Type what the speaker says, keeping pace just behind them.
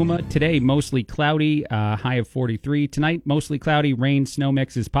Today, mostly cloudy, high of 43. Tonight, mostly cloudy, rain, snow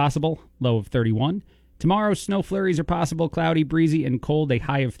mix is possible, low of 31. Tomorrow, snow flurries are possible, cloudy, breezy, and cold, a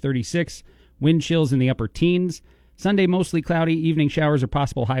high of 36. Wind chills in the upper teens. Sunday, mostly cloudy, evening showers are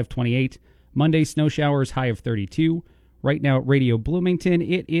possible, high of 28. Monday, snow showers, high of 32. Right now at Radio Bloomington,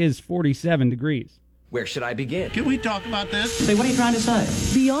 it is 47 degrees. Where should I begin? Can we talk about this? Say, what are you trying to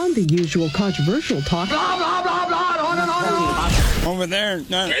say? Beyond the usual controversial talk. Blah, blah, blah, blah, on and on and on. Over there. 1,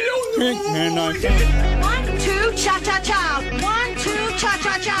 2, cha-cha-cha. 1, 2,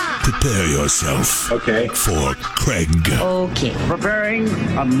 cha-cha-cha. Prepare yourself for Craig. Okay. Preparing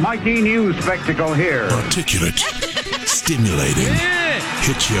a mighty new spectacle here. Articulate, stimulating,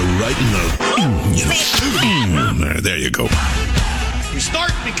 hit you right in the... There you go. We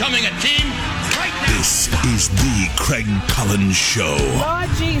start becoming a team right now. This is the Craig Collins Show. Lord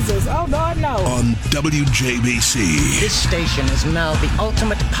Jesus. Oh, Lord, no. On WJBC. This station is now the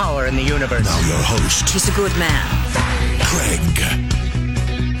ultimate power in the universe. Now your host. He's a good man. Craig.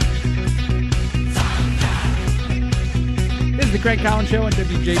 This is the Craig Collins Show on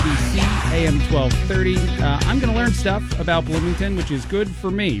WJBC, AM 1230. I'm going to learn stuff about Bloomington, which is good for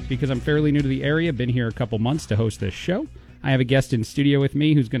me because I'm fairly new to the area. Been here a couple months to host this show. I have a guest in studio with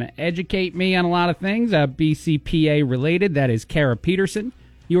me who's going to educate me on a lot of things, BCPA related. That is Kara Peterson.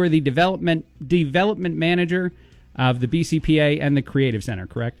 You are the development manager of the BCPA and the Creative Center,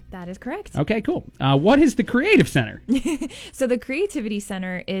 correct? That is correct. Okay, cool. What is the Creative Center? So the Creativity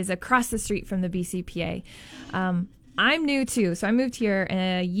Center is across the street from the BCPA. I'm new too, so I moved here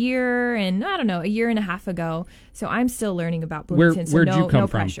a year and a half ago. So I'm still learning about Bloomington. Where'd you come no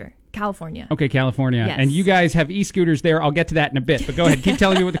from? Pressure. California. Okay, California. Yes. And you guys have e-scooters there. I'll get to that in a bit. But go ahead. Keep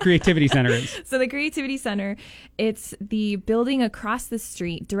telling me what the Creativity Center is. So the Creativity Center, it's the building across the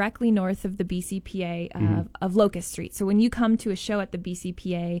street directly north of the BCPA of Locust Street. So when you come to a show at the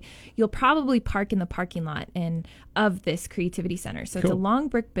BCPA, you'll probably park in the parking lot of this Creativity Center. So It's a long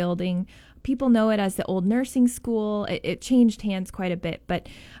brick building. People know it as the old nursing school. It changed hands quite a bit. But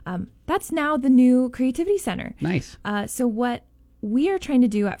that's now the new Creativity Center. Nice. So what we are trying to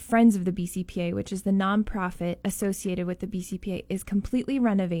do at Friends of the BCPA, which is the nonprofit associated with the BCPA, is completely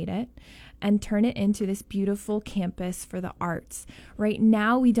renovate it and turn it into this beautiful campus for the arts. Right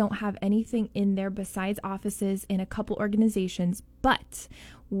now, we don't have anything in there besides offices and a couple organizations, but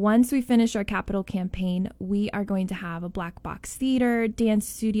once we finish our capital campaign, we are going to have a black box theater, dance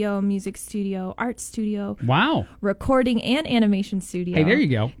studio, music studio, art studio. Wow. Recording and animation studio. Hey, there you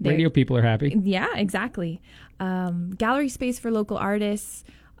go. Radio people are happy. Yeah, exactly. Gallery space for local artists,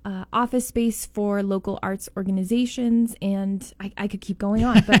 office space for local arts organizations, and I could keep going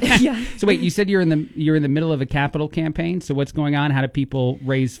on. But yeah. So wait, you said you're in the middle of a capital campaign. So what's going on? How do people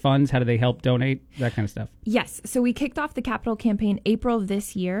raise funds? How do they help donate? That kind of stuff. Yes. So we kicked off the capital campaign April of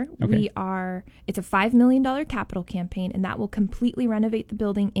this year. Okay. It's a $5 million capital campaign, and that will completely renovate the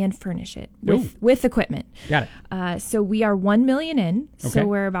building and furnish it with equipment. Got it. So we are 1 million in. Okay. So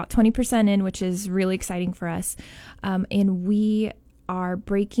we're about 20% in, which is really exciting for us. And we are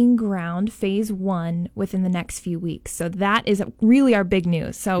breaking ground phase 1 within the next few weeks. So that is really our big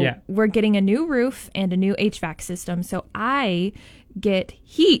news. So we're getting a new roof and a new HVAC system. So I get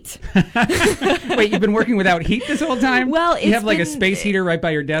heat. Wait, you've been working without heat this whole time? Well, you have like a space heater right by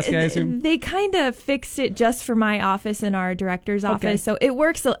your desk, I assume? They kind of fixed it just for my office and our director's office. So it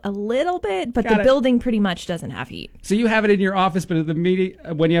works a little bit, but the building pretty much doesn't have heat. So you have it in your office, but at the meeting,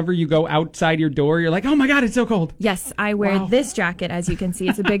 whenever you go outside your door, you're like, oh my God, it's so cold. Yes, I wear this jacket, as you can see.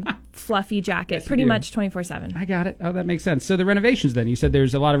 It's a big fluffy jacket, Yes, pretty much 24/7. I got it. Oh, that makes sense. So the renovations then, you said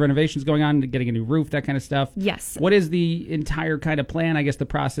there's a lot of renovations going on, getting a new roof, that kind of stuff. Yes. What is the entire kind of plan, I guess, the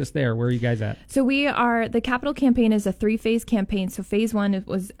process there? Where are you guys at? So the capital campaign is a 3-phase campaign. So phase 1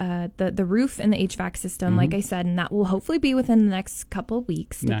 was the roof and the HVAC system, like I said, and that will hopefully be within the next couple of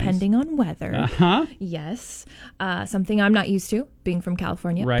weeks, depending on weather. Uh-huh. Yes. Something I'm not used to, being from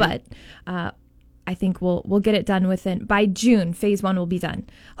California. Right. But I think we'll get it done by June. Phase 1 will be done,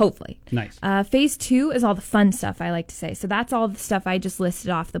 hopefully. Nice. Phase 2 is all the fun stuff, I like to say. So that's all the stuff I just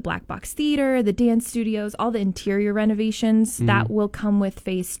listed off: the black box theater, the dance studios, all the interior renovations. That will come with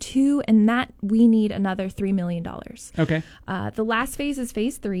phase 2, and that we need another $3 million. Okay. The last phase is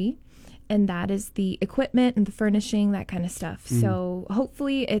phase 3. And that is the equipment and the furnishing, that kind of stuff. So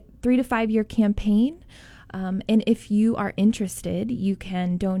hopefully a 3 to 5 year campaign. And if you are interested, you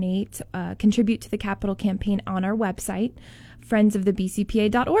can donate, contribute to the capital campaign on our website,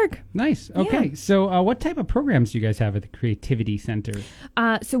 friendsofthebcpa.org. Nice. Okay. Yeah. So what type of programs do you guys have at the Creativity Center?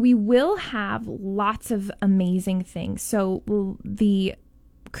 So we will have lots of amazing things. So the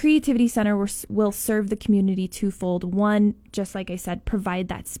Creativity Center will serve the community twofold. One, just like I said, provide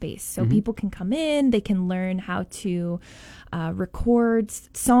that space. So people can come in, they can learn how to record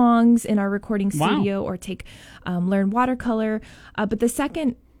songs in our recording studio or learn watercolor. But the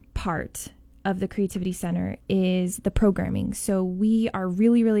second part of the Creativity Center is the programming. So we are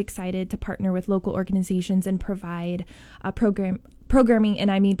really, really excited to partner with local organizations and provide programming,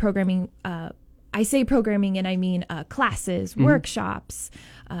 and I mean programming. I say programming, and I mean classes, workshops,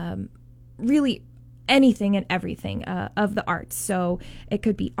 really anything and everything of the arts. So it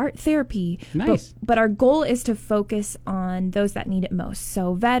could be art therapy. Nice. But our goal is to focus on those that need it most.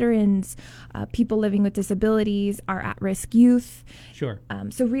 So veterans, people living with disabilities, our at-risk youth. Sure.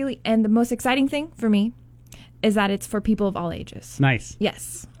 So really, and the most exciting thing for me is that it's for people of all ages. Nice.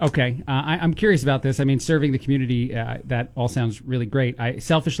 Yes. Okay. I'm curious about this. I mean, serving the community, that all sounds really great.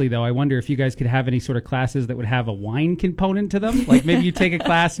 Selfishly, though, I wonder if you guys could have any sort of classes that would have a wine component to them. Like maybe you take a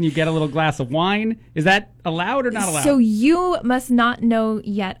class and you get a little glass of wine. Is that allowed or not allowed? So you must not know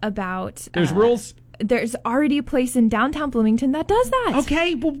yet about... There's rules? There's already a place in downtown Bloomington that does that.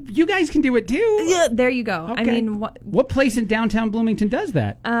 Okay, well, you guys can do it too. Yeah, there you go. Okay. I mean, what place in downtown Bloomington does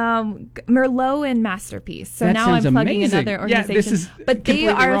that? Merlot and Masterpiece. So that now I'm sounds plugging amazing. another organization. Yeah, this is but they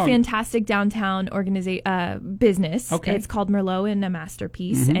are wrong. a fantastic downtown business. Okay. It's called Merlot and a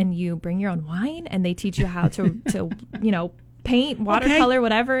Masterpiece, and you bring your own wine, and they teach you how to paint, watercolor,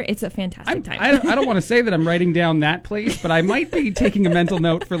 whatever. It's a fantastic time. I don't want to say that I'm writing down that place, but I might be taking a mental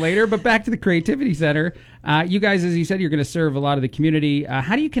note for later. But back to the Creativity Center. You guys, as you said, you're going to serve a lot of the community.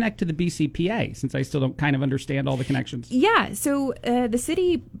 How do you connect to the BCPA, since I still don't kind of understand all the connections? Yeah, so the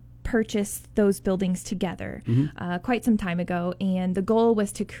city purchased those buildings together quite some time ago, and the goal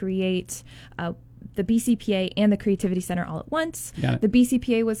was to create the BCPA and the Creativity Center all at once. The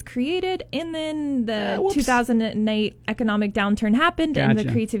BCPA was created, and then the 2008 economic downturn happened, and the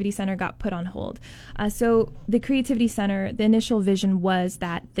Creativity Center got put on hold. So the Creativity Center, the initial vision was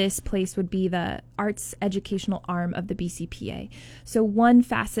that this place would be the arts educational arm of the BCPA. So one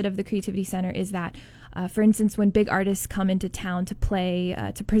facet of the Creativity Center is that for instance, when big artists come into town to play,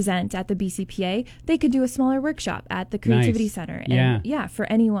 to present at the BCPA, they could do a smaller workshop at the Creativity Center. And for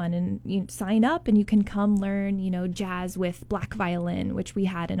anyone. And you sign up and you can come learn, jazz with black violin, which we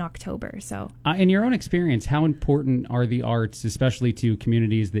had in October. So, in your own experience, how important are the arts, especially to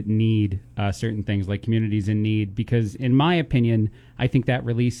communities that need certain things, like communities in need? Because in my opinion, I think that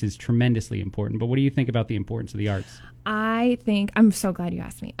release is tremendously important. But what do you think about the importance of the arts? I'm so glad you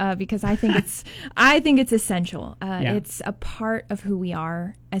asked me because I think it's essential. It's a part of who we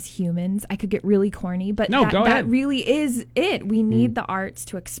are as humans. I could get really corny, but that really is it. We need the arts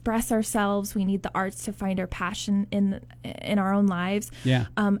to express ourselves. We need the arts to find our passion in our own lives. Yeah.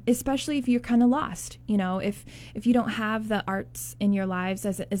 Especially if you're kind of lost. If you don't have the arts in your lives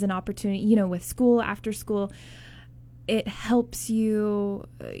as an opportunity, with school, after school, it helps you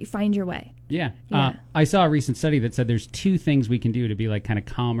find your way. Yeah. I saw a recent study that said there's two things we can do to be like kind of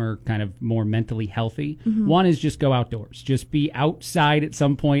calmer, kind of more mentally healthy. One is just go outdoors. Just be outside at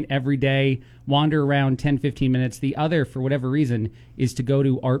some point every day, wander around 10, 15 minutes. The other, for whatever reason, is to go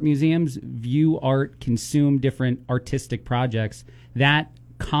to art museums, view art, consume different artistic projects. That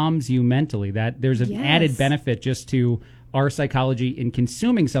calms you mentally. That there's an added benefit just to our psychology in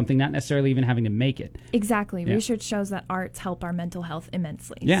consuming something, not necessarily even having to make it. Exactly. Yeah. Research shows that arts help our mental health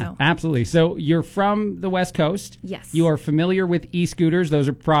immensely. Yeah, absolutely. So you're from the West Coast. Yes. You are familiar with e-scooters. Those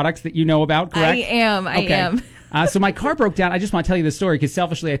are products that you know about, correct? I am. So my car broke down. I just want to tell you this story because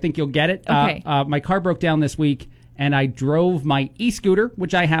selfishly I think you'll get it. Okay. My car broke down this week, and I drove my e-scooter,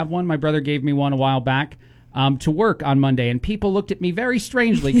 which I have one. My brother gave me one a while back. To work on Monday, and people looked at me very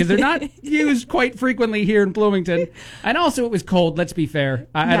strangely because they're not used quite frequently here in Bloomington. And also, it was cold. Let's be fair.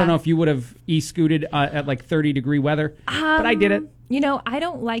 I don't know if you would have e-scooted at like 30-degree weather, but I did it. I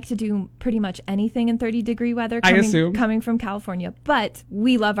don't like to do pretty much anything in 30-degree weather coming from California, but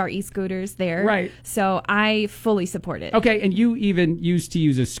we love our e-scooters there. Right. So I fully support it. Okay, and you even used to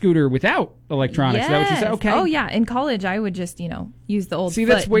use a scooter without electronics. Yes. Is that what you said? Okay. Oh, yeah. In college, I would just, use the old See,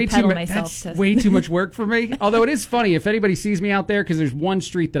 foot that's way and pedal too myself. That's way too much work for me. Although it is funny, if anybody sees me out there, because there's one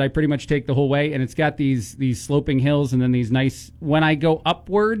street that I pretty much take the whole way, and it's got these sloping hills and then these nice, when I go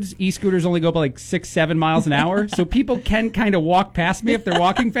upwards, e-scooters only go up like 6-7 miles an hour. So people can kind of walk past me if they're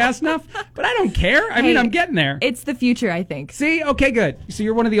walking fast enough, but I don't care. I mean, I'm getting there. It's the future, I think. See? Okay, good. So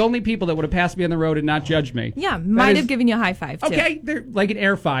you're one of the only people that would have passed me on the road and not judged me. Yeah, might have given you a high five, too. Okay, they're like an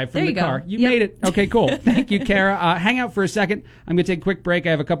air five from the car. Go. You made it. Okay, cool. Thank you, Kara. Hang out for a second. I'm going to take a quick break.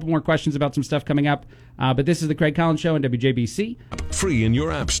 I have a couple more questions about some stuff coming up. But this is the Craig Collins Show on WJBC. Free in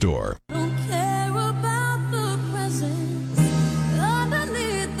your app store. Don't care about the presents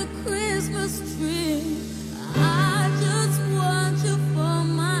underneath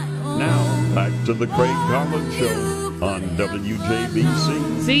Back to the Craig Collins Show on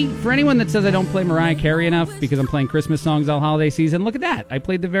WJBC. See, for anyone that says I don't play Mariah Carey enough because I'm playing Christmas songs all holiday season, look at that. I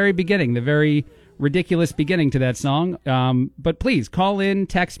played the very beginning, the very ridiculous beginning to that song. But please, call in,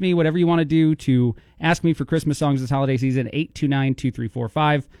 text me, whatever you want to do to ask me for Christmas songs this holiday season,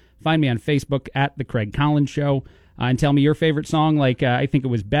 829-2345. Find me on Facebook at The Craig Collins Show. And tell me your favorite song. Like, I think it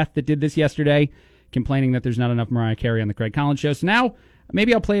was Beth that did this yesterday, complaining that there's not enough Mariah Carey on The Craig Collins Show. So now,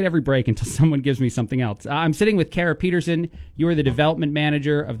 maybe I'll play it every break until someone gives me something else. I'm sitting with Kara Peterson. You are the development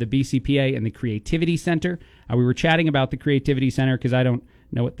manager of the BCPA and the Creativity Center. We were chatting about the Creativity Center because I don't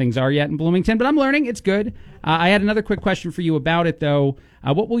know what things are yet in Bloomington, but I'm learning. It's good. I had another quick question for you about it, though.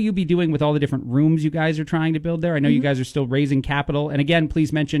 What will you be doing with all the different rooms you guys are trying to build there? I know you guys are still raising capital. And again,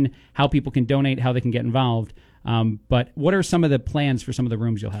 please mention how people can donate, how they can get involved. But what are some of the plans for some of the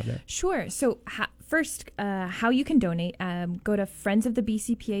rooms you'll have there? Sure. So first, how you can donate, go to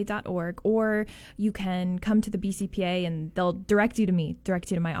friendsofthebcpa.org, or you can come to the BCPA and they'll direct you to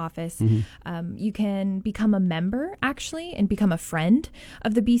my office. Mm-hmm. You can become a member, actually, and become a friend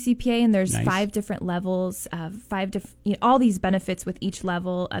of the BCPA. And there's 5 different levels, all these benefits with each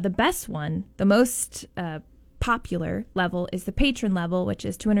level. The best one, the most popular level, is the patron level, which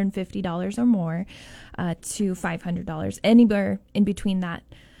is $250 or more to $500. Anywhere in between that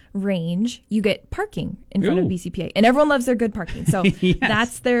range, you get parking in front of BCPA, and everyone loves their good parking. So yes.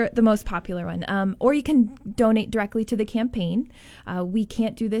 That's the most popular one. Or you can donate directly to the campaign. We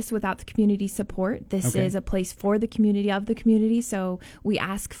can't do this without the community support. This is a place for the community, of the community. So we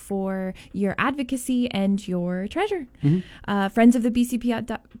ask for your advocacy and your treasure. Mm-hmm. Friends of the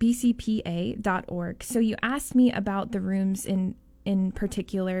BCPA.org. So you asked me about the rooms in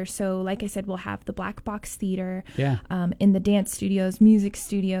particular. So like I said, we'll have the Black Box Theater in the dance studios, music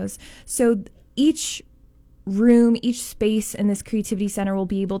studios. So each room, each space in this Creativity Center will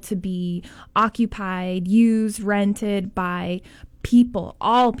be able to be occupied, used, rented by people,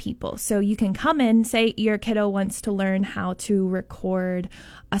 all people. So you can come in, say your kiddo wants to learn how to record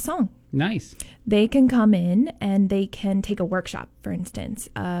a song. Nice. They can come in and they can take a workshop, for instance,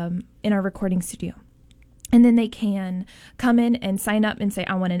 in our recording studio. And then they can come in and sign up and say,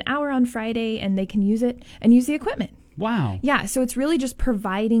 I want an hour on Friday, and they can use it and use the equipment. Wow. Yeah, so it's really just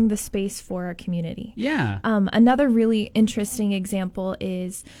providing the space for our community. Yeah. Another really interesting example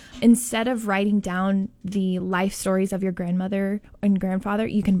is, instead of writing down the life stories of your grandmother and grandfather,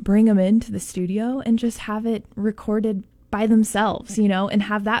 you can bring them into the studio and just have it recorded by themselves, and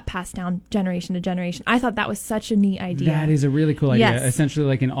have that passed down generation to generation. I thought that was such a neat idea. That is a really cool idea. Yes. Essentially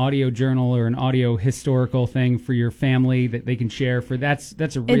like an audio journal or an audio historical thing for your family that they can share. That's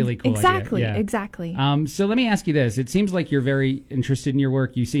a really cool idea. Exactly. So let me ask you this. It seems like you're very interested in your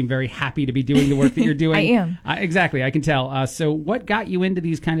work. You seem very happy to be doing the work that you're doing. I am. Exactly. I can tell. So what got you into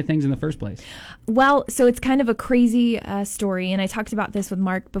these kind of things in the first place? Well, so it's kind of a crazy story, and I talked about this with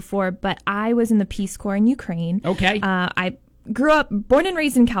Mark before, but I was in the Peace Corps in Ukraine. Okay. I grew up, born and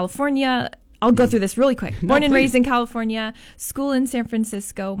raised in California. I'll go through this really quick. Born and raised in California, school in San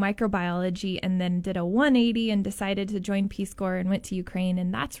Francisco, microbiology, and then did a 180 and decided to join Peace Corps and went to Ukraine.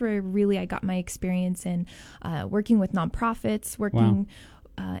 And that's where really I got my experience in working with nonprofits, working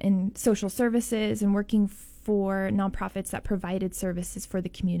in social services, and working for nonprofits that provided services for the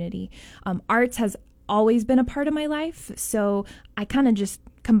community. Arts has always been a part of my life, so I kind of just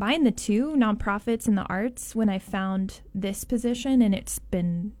combined the two, nonprofits and the arts, when I found this position, and it's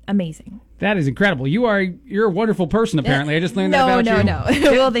been amazing. That is incredible. You're a wonderful person, apparently. I just learned that about you. No.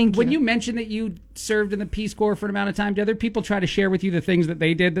 Well, thank you. When you mentioned that you served in the Peace Corps for an amount of time, do other people try to share with you the things that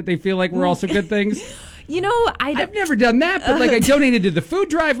they did that they feel like were also good things? I've never done that, but I donated to the food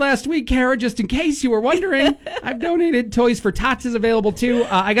drive last week, Kara, just in case you were wondering. I've donated. Toys for Tots is available, too.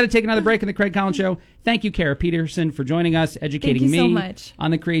 I got to take another break in the Craig Collins Show. Thank you, Kara Peterson, for joining us, educating me so much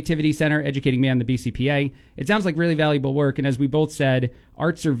on the Creativity Center, educating me on the BCPA. It sounds like really valuable work, and as we both said,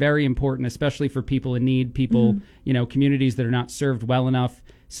 arts are very important, especially for people in need, people, communities that are not served well enough.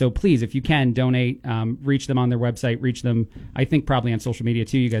 So please, if you can, donate, reach them on their website, reach them, I think, probably on social media,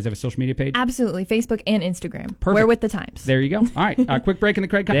 too. You guys have a social media page? Absolutely. Facebook and Instagram. Perfect. We're with the times. There you go. All right. Quick break in the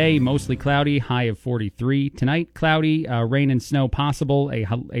Craig. Today, mostly cloudy, high of 43. Tonight, cloudy, rain and snow possible,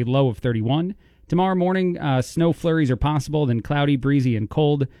 a low of 31. Tomorrow morning, snow flurries are possible, then cloudy, breezy, and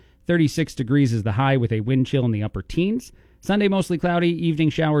cold. 36 degrees is the high with a wind chill in the upper teens. Sunday, mostly cloudy, evening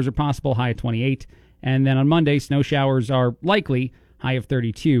showers are possible, high of 28. And then on Monday, snow showers are likely, high of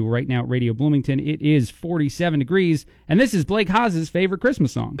 32. Right now at Radio Bloomington, it is 47 degrees, and this is Blake Haas's favorite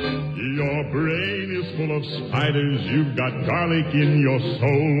Christmas song. Your brain is full of spiders. You've got garlic in your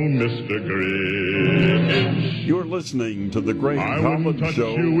soul, Mr. Grinch. You're listening to the Greg Collins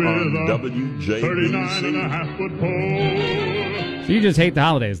Show on WJBC. 39.5-foot pole. So you just hate the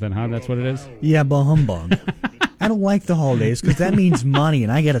holidays then, huh? That's what it is? Yeah, bah humbug. I don't like the holidays because that means money,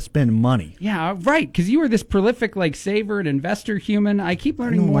 and I got to spend money. Yeah, right, because you are this prolific, saver and investor human. I keep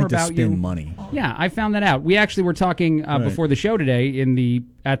learning more about you. I don't like to spend money. Yeah, I found that out. We actually were talking before the show today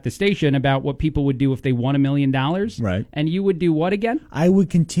at the station about what people would do if they won $1 million. Right. And you would do what again? I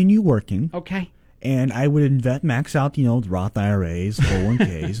would continue working. Okay. And I would max out, the Roth IRAs,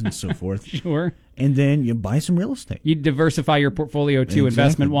 401ks, and so forth. Sure. And then you buy some real estate. You diversify your portfolio too,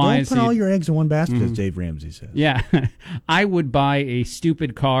 investment-wise. Don't put all your eggs in one basket, as Dave Ramsey says. Yeah. I would buy a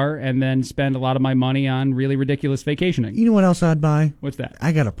stupid car and then spend a lot of my money on really ridiculous vacationing. You know what else I'd buy? What's that?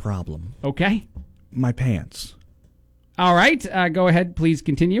 I got a problem. Okay. My pants. All right. Go ahead. Please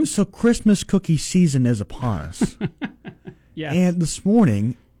continue. So Christmas cookie season is upon us. Yes. And this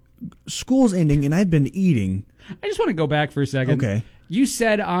morning, school's ending, and I've been eating. I just want to go back for a second. Okay. You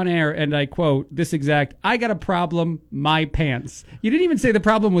said on air, and I quote, this exact, I got a problem, my pants. You didn't even say the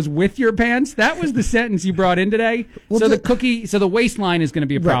problem was with your pants. That was the sentence you brought in today. Well, so the waistline is going to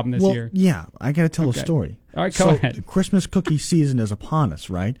be a problem this year. Yeah, I got to tell a story. All right, go ahead. Christmas cookie season is upon us,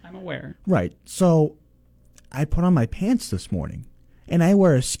 right? I'm aware. Right. So I put on my pants this morning, and I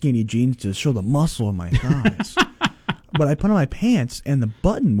wear a skinny jeans to show the muscle of my thighs. But I put on my pants, and the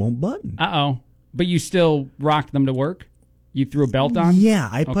button won't button. Uh-oh. But you still rocked them to work? You threw a belt on? Yeah,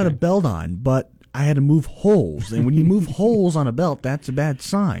 I put a belt on, but I had to move holes. And when you move holes on a belt, that's a bad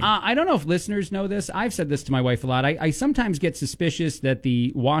sign. I don't know if listeners know this. I've said this to my wife a lot. I sometimes get suspicious that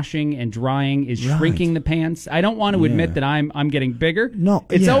the washing and drying is shrinking the pants. I don't want to admit that I'm getting bigger. No,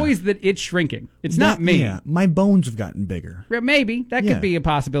 it's always that it's shrinking. It's not me. Yeah, my bones have gotten bigger. Maybe. That could be a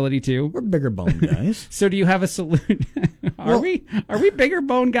possibility, too. We're bigger bone guys. So do you have a solution? Are we bigger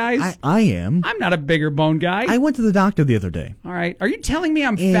bone guys? I am. I'm not a bigger bone guy. I went to the doctor the other day. All right. Are you telling me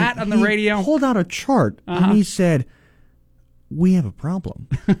I'm fat on the radio? He pulled out a chart, and he said, we have a problem.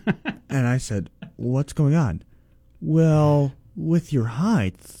 And I said, what's going on? Well, with your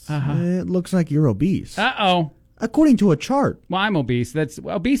height, it looks like you're obese. Uh-oh. According to a chart. Well, I'm obese.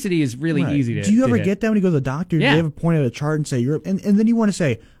 Obesity is really easy to Do you ever hit. get that when you go to the doctor? Yeah. Do you ever point at a chart and say, and then you want to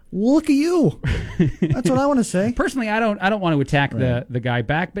say, look at you. That's what I want to say. Personally, I don't want to attack the guy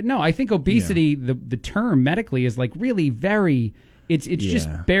back, but no, I think obesity, the term medically is really very, it's just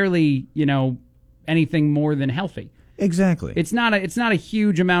barely, anything more than healthy. Exactly. It's not a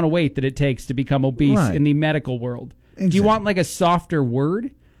huge amount of weight that it takes to become obese in the medical world. Exactly. Do you want a softer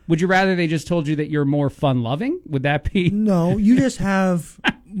word? Would you rather they just told you that you're more fun-loving? Would that be? No, you just have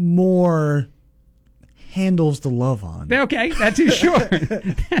more handles to love on. Okay, that's too short.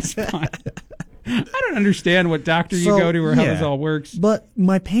 That's fine. I don't understand what doctor you go to or how this all works. But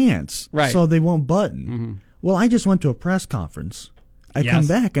my pants, so they won't button. Mm-hmm. Well, I just went to a press conference. I come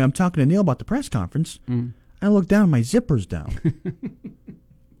back and I'm talking to Neil about the press conference. I look down, my zipper's down.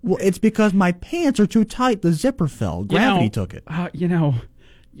 Well, it's because my pants are too tight. The zipper fell. Gravity took it.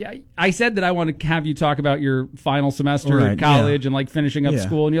 Yeah, I said that I want to have you talk about your final semester at college and finishing up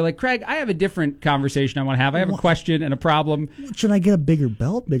school, and you're like, Craig, I have a different conversation I want to have. I have a question and a problem. Should I get a bigger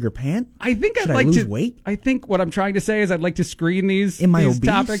belt, bigger pant? I think Should I lose weight? I think what I'm trying to say is I'd like to screen these obese?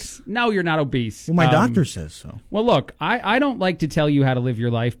 topics. No, you're not obese. Well, my doctor says so. Well, look, I don't like to tell you how to live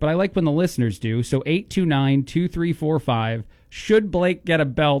your life, but I like when the listeners do. So 829-2345. Should Blake get a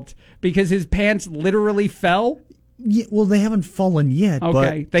belt because his pants literally fell? Yeah, well, they haven't fallen yet.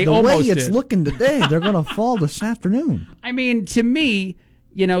 Okay, but they the almost way it's did. looking today, they're going to fall this afternoon. I mean, to me,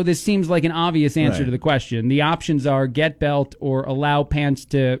 this seems like an obvious answer to the question. The options are get belt or allow pants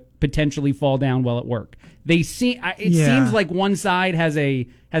to potentially fall down while at work. It seems like one side has a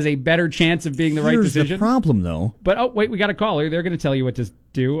better chance of being the right decision. Here's the problem, though. But wait, we got a caller. They're going to tell you what to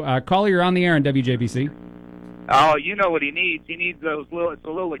do. Caller, you're on the air on WJBC. Oh, you know what he needs. He needs it's a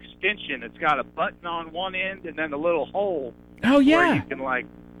little extension. It's got a button on one end and then a little hole. Oh, yeah. Where you can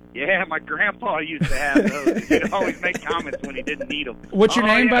my grandpa used to have those. He'd always make comments when he didn't need them. What's your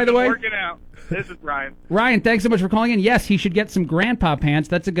name, by the way? Working out. This is Ryan. Ryan, thanks so much for calling in. Yes, he should get some grandpa pants.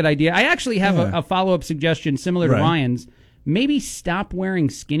 That's a good idea. I actually have a follow-up suggestion similar to Ryan's. Maybe stop wearing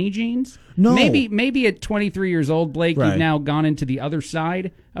skinny jeans. No. Maybe at 23 years old, Blake, you've now gone into the other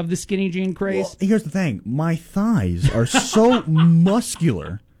side of the skinny jean craze. Well, here's the thing. My thighs are so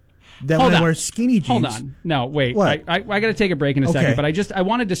muscular that when I wear skinny jeans... Hold on. No, wait. What? I got to take a break in a second, but I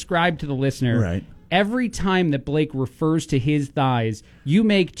want to describe to the listener every time that Blake refers to his thighs, you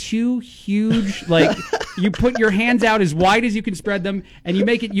make two huge, like, you put your hands out as wide as you can spread them, and you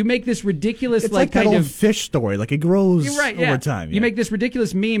make this ridiculous, it's like kind that old of fish story. Like, it grows over time. Yeah. You make this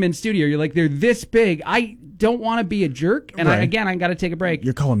ridiculous meme in studio. You're like, they're this big. I don't want to be a jerk, and I got to take a break.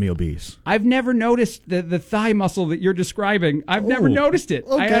 You're calling me obese. I've never noticed the thigh muscle that you're describing. I've never noticed it.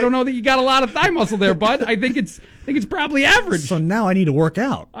 Okay. I don't know that you got a lot of thigh muscle there, bud. I think it's probably average. So now I need to work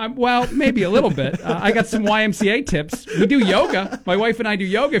out. Well, maybe a little bit. I got some YMCA tips. We do yoga. My wife and I do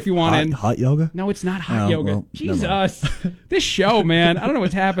yoga if you want in. Hot yoga? No, it's not hot yoga. Well, Jesus. This show, man. I don't know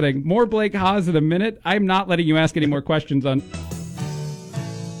what's happening. More Blake Haas in a minute. I'm not letting you ask any more questions on...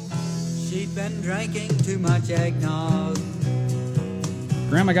 She'd been drinking too much eggnog.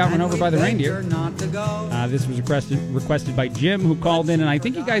 Grandma got run over by the reindeer. Not to go. This was requested by Jim, who called in, and I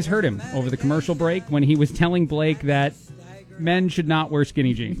think you guys heard him over the commercial break when he was telling Blake that men should not wear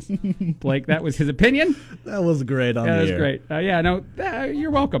skinny jeans. Blake, that was his opinion. That was great on the air. That was great.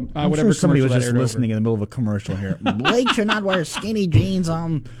 You're welcome. I'm whatever sure somebody was just listening listening in the middle of a commercial here. Blake should not wear skinny jeans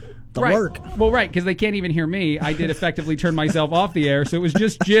on the work. Well, right, because they can't even hear me. I did effectively turn myself off the air, so it was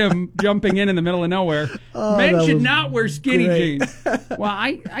just Jim jumping in the middle of nowhere. Men should not wear skinny jeans. Well,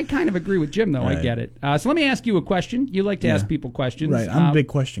 I kind of agree with Jim, though. Right. I get it. So let me ask you a question. You like to ask people questions. Right, I'm a big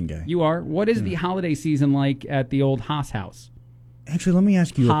question guy. You are. What is the holiday season like at the old Haas house? Actually, let me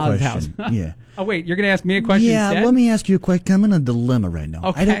ask you a question. Yeah. Oh, wait, you're going to ask me a question instead? Let me ask you a question. I'm in a dilemma right now.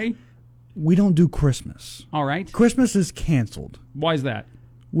 Okay. We don't do Christmas. All right. Christmas is canceled. Why is that?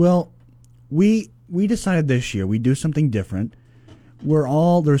 Well, we decided this year we'd do something different.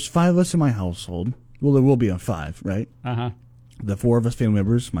 There's 5 of us in my household. Well, there will be 5, right? Uh-huh. The 4 of us family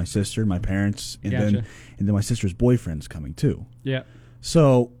members, my sister, my parents, and then my sister's boyfriend's coming too. Yeah.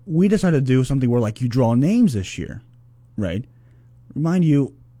 So we decided to do something where, like, you draw names this year, right? Remind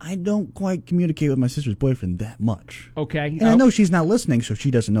you, I don't quite communicate with my sister's boyfriend that much. Okay. And I know she's not listening, so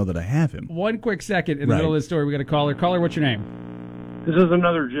she doesn't know that I have him. One quick second in the middle of the story. We got a caller. Caller, what's your name? This is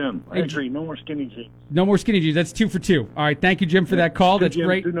another Jim. Actually, no more skinny jeans. No more skinny jeans. That's 2 for 2. All right. Thank you, Jim, for that call. That's Jim,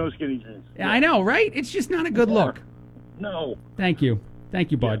 great. No skinny jeans. Yeah. I know, right? It's just not a good look. No. Thank you.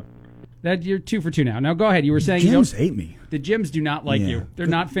 Thank you, bud. That you're 2 for 2 now. Now go ahead. You were saying Jims hate me. The Jims do not like you. They're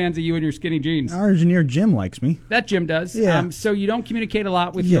not fans of you and your skinny jeans. Our engineer Jim likes me. That Jim does. Yeah. So you don't communicate a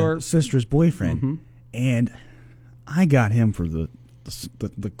lot with your sister's boyfriend, and I got him for the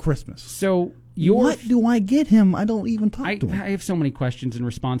Christmas. So what do I get him? I don't even talk to him. I have so many questions in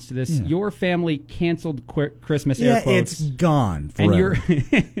response to this. Yeah. Your family canceled Christmas. Air quotes, it's gone forever.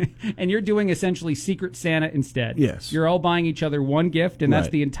 And you're doing essentially Secret Santa instead. Yes. You're all buying each other one gift, and that's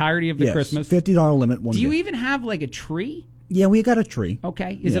the entirety of the Christmas. $50 limit. Do you even have like a tree? Yeah, we got a tree.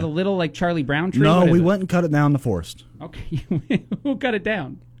 Okay. Is it a little like Charlie Brown tree? No, we went and cut it down in the forest. Okay. Who cut it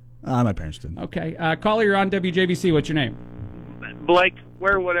down? My parents did. Okay. Caller, you're on WJBC. What's your name? Blake,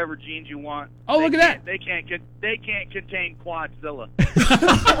 wear whatever jeans you want. Oh, look at that! They can't contain Quadzilla.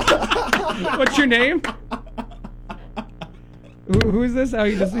 What's your name? Who is this?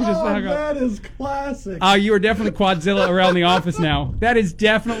 He just hung up. That is classic. Oh, you are definitely Quadzilla around the office now. That is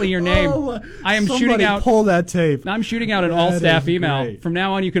definitely your name. I am shooting out. Pull that tape. I'm shooting out an all-staff email. Great. From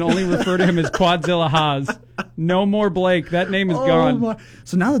now on, you can only refer to him as Quadzilla Haas. No more Blake. That name is gone.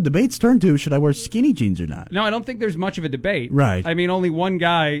 So now the debate's turned to, should I wear skinny jeans or not? No, I don't think there's much of a debate. Right. I mean, only one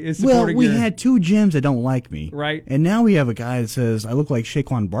guy is supporting we had 2 Jims that don't like me. Right. And now we have a guy that says, I look like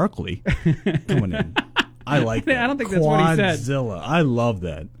Shaquan Barkley coming in. I like that. I don't think that's what he said. Quadzilla. I love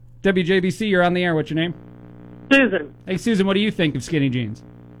that. WJBC, you're on the air. What's your name? Susan. Hey, Susan, what do you think of skinny jeans?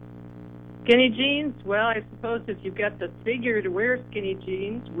 Skinny jeans? Well, I suppose if you've got the figure to wear skinny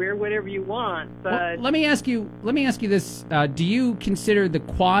jeans, wear whatever you want. But well, let me ask you this: do you consider the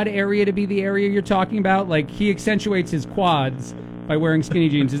quad area to be the area you're talking about? Like he accentuates his quads by wearing skinny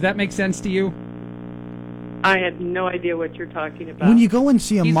jeans. Does that make sense to you? I had no idea what you're talking about. When you go and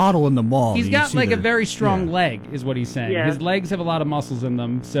see a model in the mall, he's got like a very strong leg, is what he's saying. Yeah. His legs have a lot of muscles in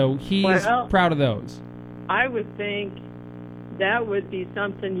them, so he's proud of those. I would think that would be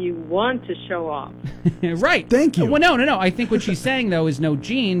something you want to show off. Right. Thank you. Well, no. I think what she's saying, though, is no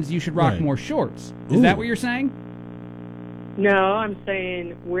jeans. You should rock more shorts. Is that what you're saying? No, I'm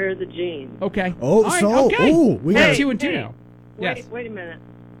saying wear the jeans. Okay. Oh, right, so okay. We got 2 and 2 now. Wait a minute.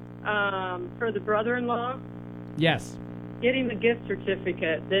 For the brother-in-law? Yes. Get him a gift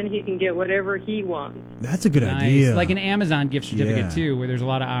certificate, then he can get whatever he wants. That's a good idea. Like an Amazon gift certificate, too, where there's a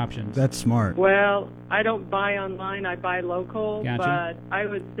lot of options. That's smart. Well, I don't buy online, I buy local. Gotcha. But I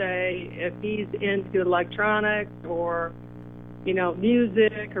would say if he's into electronics or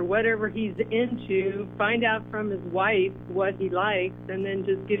music or whatever he's into, find out from his wife what he likes, and then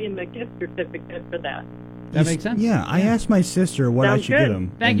just give him a gift certificate for that. That makes sense. Yeah, I asked my sister what I should get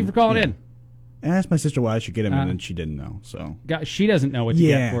him. Thank you for calling in. I asked my sister what I should get him, and then she didn't know. So she doesn't know what to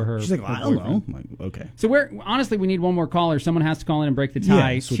get for her. She's like, her I don't know. boyfriend. I'm like, okay. So honestly, we need one more caller. Someone has to call in and break the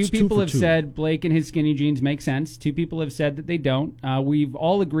tie. Yeah, so two it's people 2 for have 2. said Blake and his skinny jeans make sense. 2 people have said that they don't. We've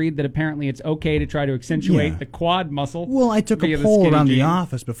all agreed that apparently it's okay to try to accentuate the quad muscle. Well, I took a poll around the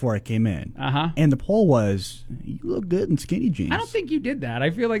office before I came in. And the poll was, you look good in skinny jeans. I don't think you did that.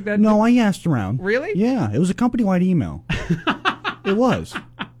 I feel like that. No, I asked around. Really? Yeah, it was a company-wide email. It was.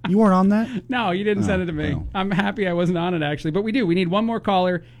 You weren't on that? No, you didn't send it to me. No. I'm happy I wasn't on it, actually. But we do. We need one more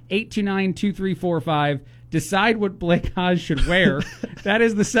caller, 829-2345. Decide what Blake Haas should wear. That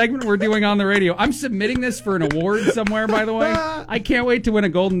is the segment we're doing on the radio. I'm submitting this for an award somewhere, by the way. I can't wait to win a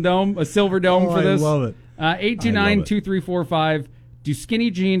golden dome, a silver dome for this. I love it. 829-2345. Do skinny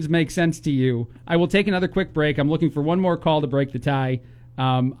jeans make sense to you? I will take another quick break. I'm looking for one more call to break the tie.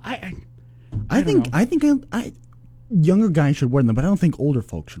 I think younger guys should wear them, but I don't think older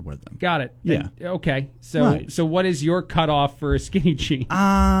folks should wear them. Got it. Yeah. Okay. So what is your cutoff for a skinny jean?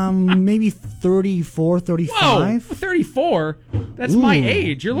 Maybe 34, 35. Whoa, 34? That's my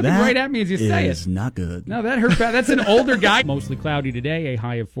age. You're looking right at me as you say it. That is not good. No, that hurt bad. That's an older guy. Mostly cloudy today, a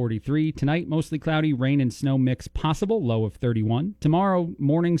high of 43. Tonight, mostly cloudy, rain and snow mix possible, low of 31. Tomorrow,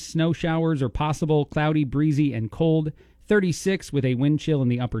 morning snow showers are possible, cloudy, breezy, and cold, 36 with a wind chill in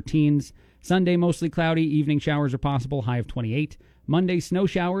the upper teens. Sunday, mostly cloudy. Evening showers are possible. High of 28. Monday, snow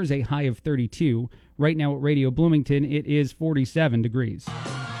showers. A high of 32. Right now at Radio Bloomington, it is 47 degrees.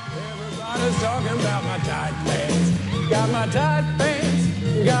 Everybody's talking about my tight pants. Got my tight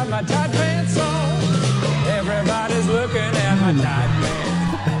pants. Got my tight pants on. Everybody's looking at my tight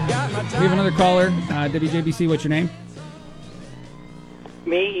pants. Got my tight We have another caller. WJBC, what's your name?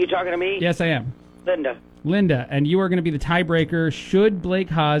 Me? You talking to me? Yes, I am. Linda, and you are going to be the tiebreaker. Should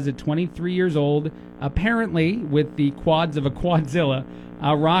Blake Haas, at 23 years old, apparently with the quads of a quadzilla,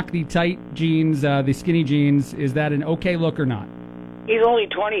 rock the tight jeans, the skinny jeans? Is that an okay look or not? He's only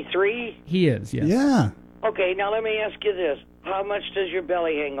 23? He is, yes. Yeah. Okay, now let me ask you this. How much does your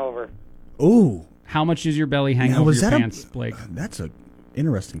belly hang over? Ooh. How much does your belly hang over your pants, Blake? That's a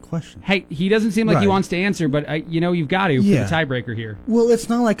interesting question. Hey, he doesn't seem like he wants to answer, but you've got to for the tiebreaker here. Well, it's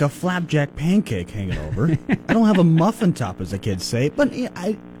not like a flapjack pancake hanging over. I don't have a muffin top, as the kids say, but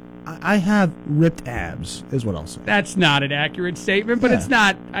I have ripped abs, is what I'll say. That's not an accurate statement, but it's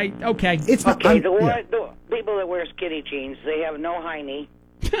not. Okay. It's not. Okay, the people that wear skinny jeans, they have no high knee.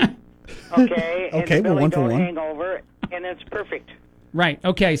 Okay, and the belly don't hang over, and it's perfect. Right.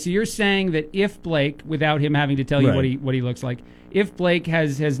 Okay. So you're saying that if Blake, without him having to tell you what he looks like, if Blake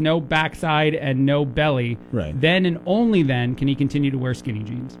has no backside and no belly, then and only then can he continue to wear skinny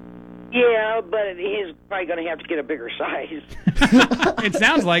jeans. Yeah, but he's probably going to have to get a bigger size. It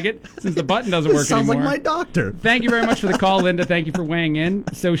sounds like it, since the button doesn't work sounds anymore. Sounds like my doctor. Thank you very much for the call, Linda. Thank you for weighing in.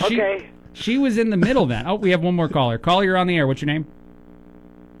 So she was in the middle then. Oh, we have one more caller. Caller, you're on the air. What's your name?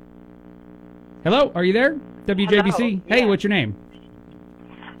 Hello, are you there? WJBC. Hello. Hey, Yeah. what's your name?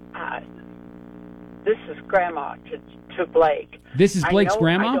 This is Grandma to Blake. This is Blake's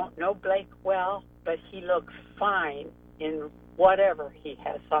grandma? I don't know Blake well, but he looks fine in whatever he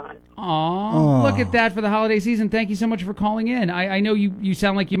has on. Aw, look at that for the holiday season. Thank you so much for calling in. I know you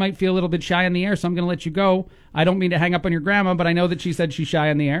sound like you might feel a little bit shy on the air, so I'm going to let you go. I don't mean to hang up on your grandma, but I know that she said she's shy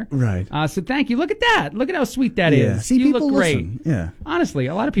on the air. Right. So thank you. Look at that. Look at how sweet that is. See, you people look great. listen. Yeah. Honestly,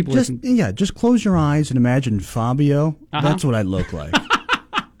 a lot of people just, listen. Yeah, just close your eyes and imagine Fabio. That's what I look like.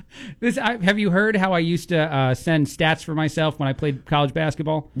 Have you heard how I used to send stats for myself when I played college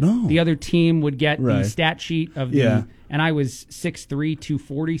basketball? No. The other team would get the stat sheet of the, and I was 6'3",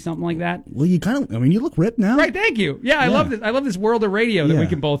 240, something like that. Well, you you look ripped now. Right, thank you. Yeah, I love this. I love this world of radio that we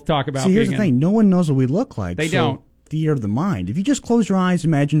can both talk about. See, here's the thing. No one knows what we look like. They don't. Theater of the mind. If you just close your eyes,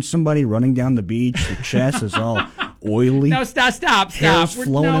 imagine somebody running down the beach. The chest is all oily. No, stop. Hair's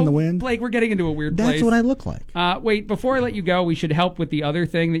flowing in the wind. Blake, we're getting into a weird place. That's what I look like. Wait, before I let you go, we should help with the other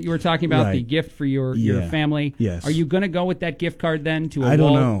thing that you were talking about, the gift for your family. Yes. Are you going to go with that gift card then to I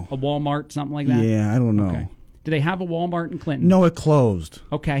don't know. A Walmart, something like that? Yeah, I don't know. Okay. Do they have a Walmart in Clinton? No, it closed.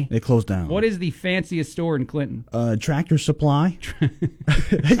 Okay. It closed down. What is the fanciest store in Clinton? Tractor Supply.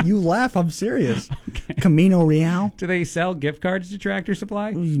 You laugh. I'm serious. Okay. Camino Real. Do they sell gift cards to Tractor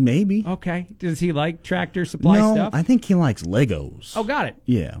Supply? Maybe. Okay. Does he like Tractor Supply stuff? No, I think he likes Legos. Oh, got it.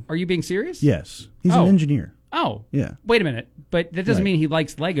 Yeah. Are you being serious? Yes. He's an engineer. Oh. Yeah. Wait a minute. But that doesn't mean he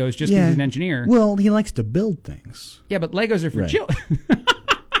likes Legos just because he's an engineer. Well, he likes to build things. Yeah, but Legos are for children.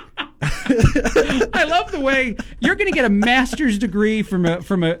 I love love the way you're going to get a master's degree from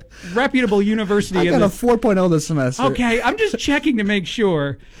a reputable university. I got a 4.0 this semester. Okay, I'm just checking to make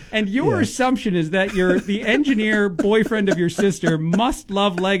sure. And your assumption is that the engineer boyfriend of your sister must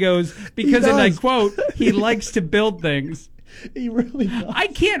love Legos because, and I quote, he likes to build things. He really does. I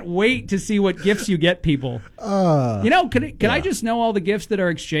can't wait to see what gifts you get people. Can I just know all the gifts that are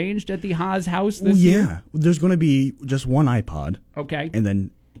exchanged at the Haas house this year? Yeah, there's going to be just one iPod. Okay. And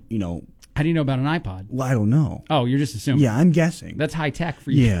then, How do you know about an iPod? Well, I don't know. Oh, you're just assuming. Yeah, I'm guessing. That's high tech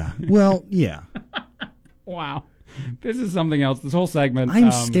for you. Yeah. Well, yeah. Wow. This is something else. This whole segment.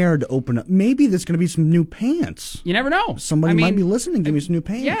 I'm scared to open up. Maybe there's going to be some new pants. You never know. Somebody might be listening. Give me some new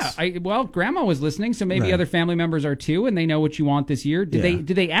pants. Yeah. Grandma was listening, so maybe other family members are too, and they know what you want this year. Did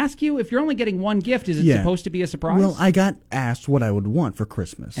they ask you if you're only getting one gift? Is it supposed to be a surprise? Well, I got asked what I would want for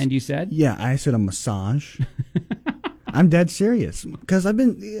Christmas, and you said, "Yeah." I said a massage. I'm dead serious because I've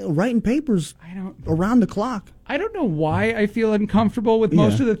been writing papers around the clock. I don't know why I feel uncomfortable with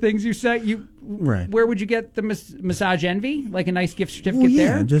most of the things you say. Right. Where would you get the massage envy? Like a nice gift certificate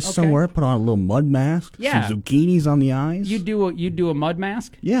there? Just somewhere. Put on a little mud mask. Yeah. Some zucchinis on the eyes. You do a mud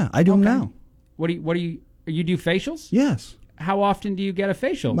mask? Yeah, I do them now. What do you do facials? Yes. How often do you get a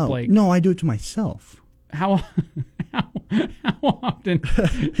facial, Blake? No, I do it to myself. How often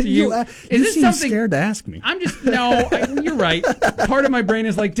do you? You seem scared to ask me. I'm just you're right. Part of my brain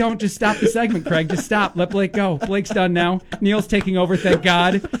is like, don't just stop the segment, Craig. Just stop. Let Blake go. Blake's done now. Neil's taking over. Thank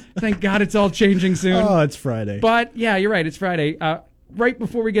God. Thank God it's all changing soon. Oh, it's Friday. But yeah, you're right. It's Friday. Right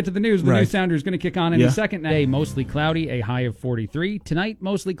before we get to the news, the news sounder is going to kick on in a second. Today, mostly cloudy, a high of 43. Tonight,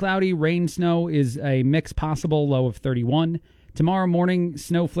 mostly cloudy. Rain, snow is a mix possible, low of 31. Tomorrow morning,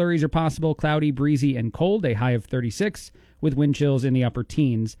 snow flurries are possible, cloudy, breezy, and cold, a high of 36, with wind chills in the upper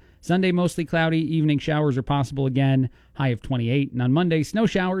teens. Sunday, mostly cloudy, evening showers are possible again, high of 28. And on Monday, snow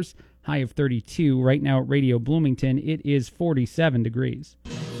showers, high of 32. Right now at Radio Bloomington, it is 47 degrees.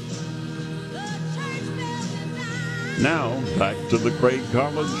 Now, back to the Craig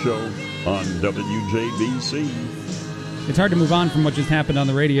Collins Show on WJBC. It's hard to move on from what just happened on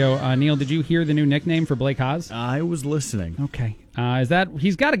the radio. Neil, did you hear the new nickname for Blake Haas? I was listening. Okay.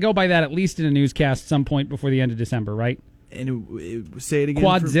 He's got to go by that at least in a newscast some point before the end of December, right? And say it again.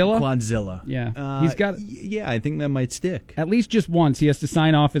 Quadzilla? Quadzilla. Yeah. He's got. Yeah, I think that might stick. At least just once, he has to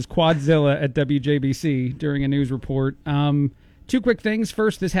sign off as Quadzilla at WJBC during a news report. Two quick things.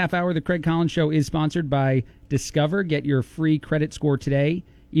 First, this half hour, the Craig Collins Show is sponsored by Discover. Get your free credit score today,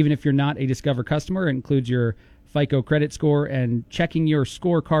 even if you're not a Discover customer. It includes your FICO credit score, and checking your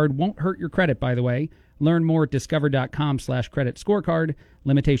scorecard won't hurt your credit, by the way. Learn more at discover.com/credit scorecard.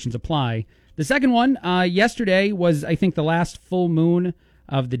 Limitations apply. The second one, yesterday was, I think, the last full moon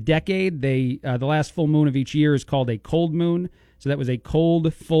of the decade. The last full moon of each year is called a cold moon. So that was a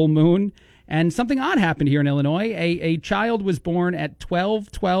cold full moon. And something odd happened here in Illinois. A child was born at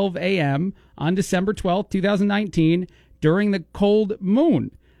 12:12 a.m. on December 12th, 2019, during the cold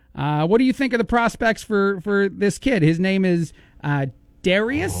moon. What do you think of the prospects for this kid? His name is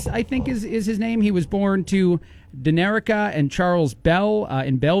Darius, I think is his name. He was born to Denerica and Charles Bell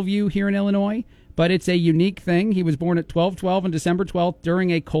in Bellevue here in Illinois. But it's a unique thing. He was born at 12:12 on December 12th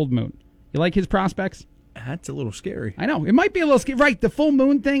during a cold moon. You like his prospects? That's a little scary. I know. It might be a little scary. Right, the full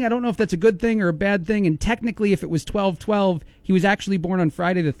moon thing, I don't know if that's a good thing or a bad thing. And technically, if it was 12:12, he was actually born on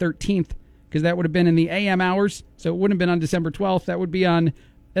Friday the 13th, because that would have been in the AM hours. So it wouldn't have been on December 12th. That would be on...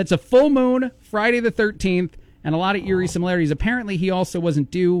 That's a full moon, Friday the 13th, and a lot of eerie similarities. Apparently, he also wasn't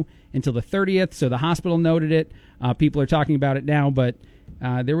due until the 30th, so the hospital noted it. People are talking about it now, but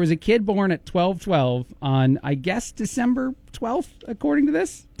there was a kid born at 12:12 on, I guess, December 12th, according to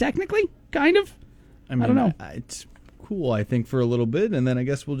this, technically, kind of. I don't know. It's cool, I think, for a little bit, and then I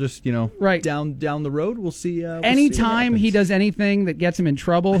guess we'll just, right. down the road, we'll see. Anytime he does anything that gets him in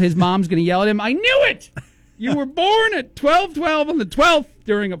trouble, his mom's going to yell at him, "I knew it! You were born at 12:12 on the 12th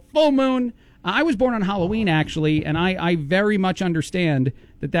during a full moon." I was born on Halloween, actually, and I very much understand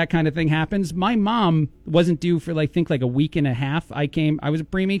that kind of thing happens. My mom wasn't due for, I think, like a week and a half. I was a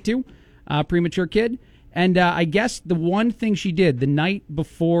preemie, too, premature kid. And I guess the one thing she did the night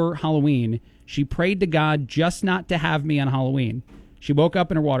before Halloween, she prayed to God just not to have me on Halloween. She woke up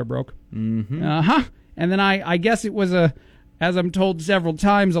and her water broke. Mm-hmm. And then I guess it was as I'm told several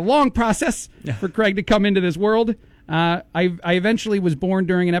times, a long process for Craig to come into this world. I eventually was born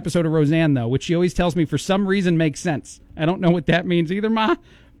during an episode of Roseanne, though, which she always tells me for some reason makes sense. I don't know what that means either, Ma.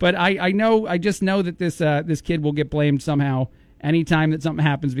 But I just know that this kid will get blamed somehow anytime that something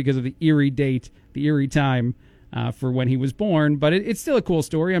happens because of the eerie date, the eerie time for when he was born. But it's still a cool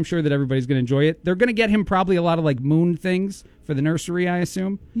story. I'm sure that everybody's going to enjoy it. They're going to get him probably a lot of like moon things for the nursery, I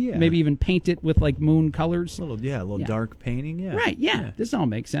assume. Yeah. Maybe even paint it with like moon colors. A little dark painting. Yeah. Right. Yeah. This all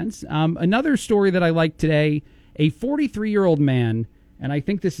makes sense. Another story that I like today: a 43-year-old man, and I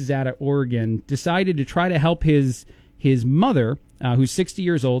think this is out of Oregon, decided to try to help his mother, who's 60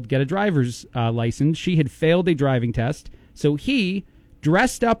 years old, get a driver's license. She had failed a driving test, so he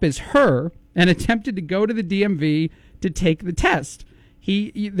dressed up as her and attempted to go to the DMV to take the test.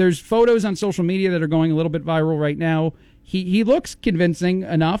 There's photos on social media that are going a little bit viral right now. He looks convincing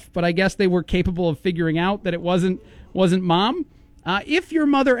enough, but I guess they were capable of figuring out that it wasn't mom. If your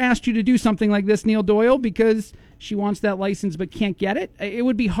mother asked you to do something like this, Neil Doyle, because she wants that license but can't get it, it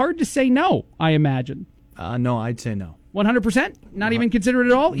would be hard to say no, I imagine. No, I'd say no. 100%? Not even consider it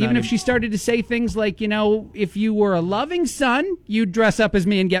at all? Even if she started to say things like, if you were a loving son, you'd dress up as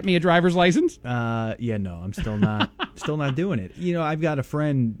me and get me a driver's license? Yeah, no, I'm still not doing it. I've got a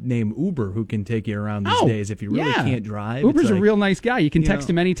friend named Uber who can take you around these days if you really can't drive. Uber's a real nice guy. You can text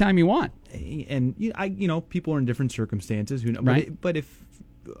him anytime you want. And people are in different circumstances. Who know? Right. But if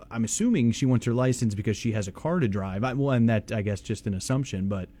I'm assuming she wants her license because she has a car to drive, and that, I guess, just an assumption.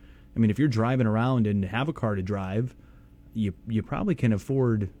 But, I mean, if you're driving around and have a car to drive, you probably can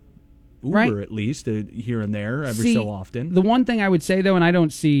afford Uber at least here and there every so often. The one thing I would say, though, and I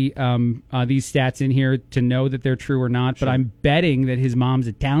don't see these stats in here to know that they're true or not, but I'm betting that his mom's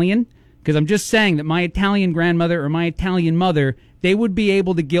Italian, because I'm just saying that my Italian grandmother or my Italian mother, they would be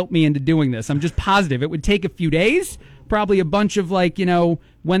able to guilt me into doing this. I'm just positive. It would take a few days, probably a bunch of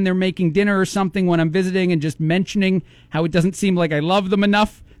when they're making dinner or something when I'm visiting and just mentioning how it doesn't seem like I love them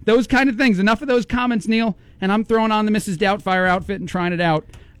enough. Those kind of things. Enough of those comments, Neil. And I'm throwing on the Mrs. Doubtfire outfit and trying it out.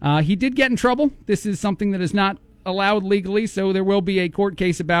 He did get in trouble. This is something that is not allowed legally, so there will be a court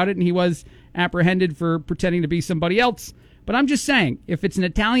case about it, and he was apprehended for pretending to be somebody else. But I'm just saying, if it's an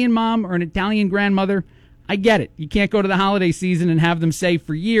Italian mom or an Italian grandmother, I get it. You can't go to the holiday season and have them say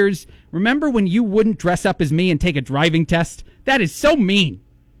for years, remember when you wouldn't dress up as me and take a driving test? That is so mean.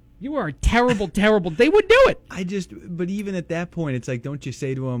 You are terrible, terrible. They would do it. But even at that point, it's like, don't you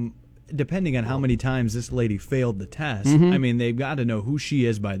say to them, depending on how many times this lady failed the test, I mean, they've got to know who she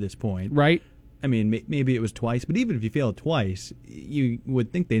is by this point. Right. I mean, maybe it was twice, but even if you fail twice, you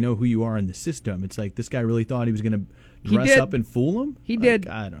would think they know who you are in the system. It's like, this guy really thought he was going to dress up and fool him? He did.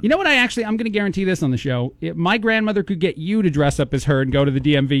 I don't know. You know what? I'm going to guarantee this on the show. My grandmother could get you to dress up as her and go to the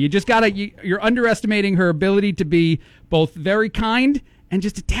DMV. You just you're underestimating her ability to be both very kind and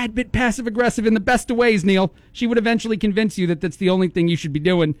just a tad bit passive-aggressive in the best of ways, Neil. She would eventually convince you that that's the only thing you should be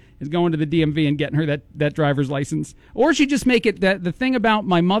doing is going to the DMV and getting her that driver's license. Or she'd just make it that the thing about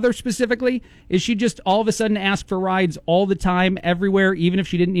my mother specifically is she just all of a sudden ask for rides all the time, everywhere, even if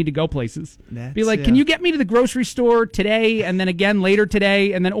she didn't need to go places. Be like, can you get me to the grocery store today and then again later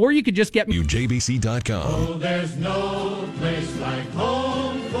today? And then, or you could just get me... WJBC.com. Oh, there's no place like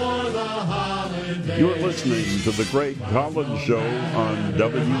home for the holidays. You're listening to The Greg Collins Show on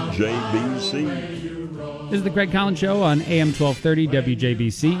WJBC. This is The Craig Collins Show on AM 1230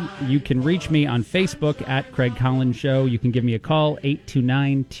 WJBC. You can reach me on Facebook at Craig Collins Show. You can give me a call,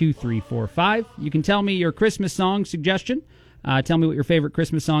 829-2345. You can tell me your Christmas song suggestion. Tell me what your favorite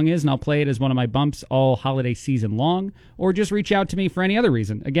Christmas song is, and I'll play it as one of my bumps all holiday season long. Or just reach out to me for any other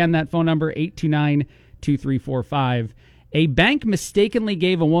reason. Again, that phone number, 829-2345. A bank mistakenly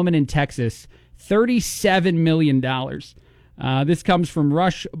gave a woman in Texas $37 million. This comes from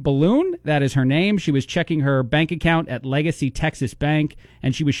Rush Balloon. That is her name. She was checking her bank account at Legacy Texas Bank,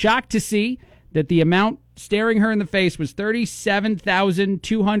 and she was shocked to see that the amount staring her in the face was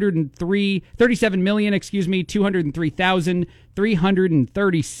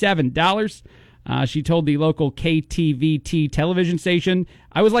 $203,337. She told the local KTVT television station,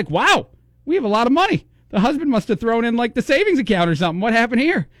 I was like, wow, we have a lot of money. The husband must have thrown in like the savings account or something. What happened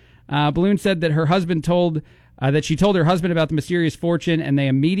here? Balloon said that her husband she told her husband about the mysterious fortune, and they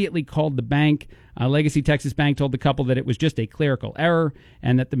immediately called the bank. Legacy Texas Bank told the couple that it was just a clerical error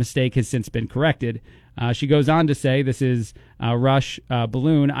and that the mistake has since been corrected. She goes on to say, this is Rush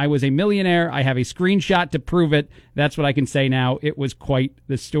Balloon, I was a millionaire. I have a screenshot to prove it. That's what I can say now. It was quite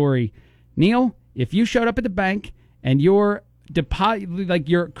the story. Neil, if you showed up at the bank and your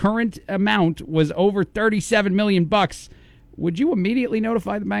your current amount was over $37 million, would you immediately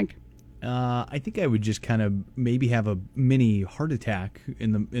notify the bank? I think I would just kind of maybe have a mini heart attack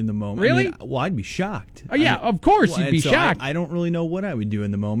in the moment. Really? I mean, I'd be shocked. Oh yeah, of course you'd be shocked. I don't really know what I would do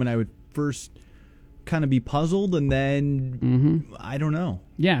in the moment. I would first kind of be puzzled, and then I don't know.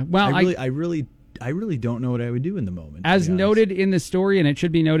 Yeah, well, really don't know what I would do in the moment. As noted in the story, and it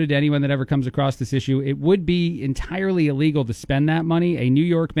should be noted to anyone that ever comes across this issue, it would be entirely illegal to spend that money. A New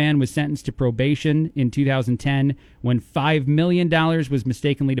York man was sentenced to probation in 2010 when $5 million was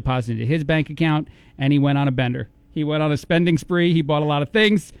mistakenly deposited into his bank account, and he went on a bender. He went on a spending spree. He bought a lot of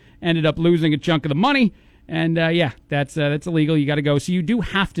things, ended up losing a chunk of the money, and that's illegal. You got to go. So you do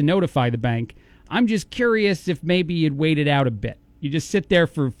have to notify the bank. I'm just curious if maybe you'd wait it out a bit. You just sit there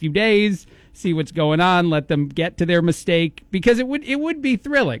for a few days, see what's going on, let them get to their mistake, because it would be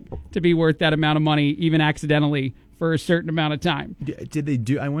thrilling to be worth that amount of money, even accidentally, for a certain amount of time. Did they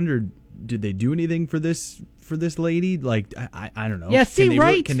do? I wonder, did they do anything for this lady? Like, I don't know. Yeah,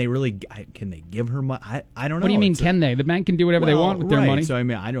 right. Can they give her money? I don't know. What do you mean, can they? The bank can do whatever they want with their money. So, I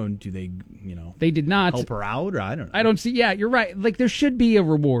mean, do they, They did not. Help her out, or I don't know. I don't see, yeah, you're right. Like, there should be a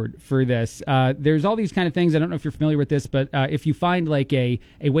reward for this. There's all these kind of things. I don't know if you're familiar with this, but if you find, like, a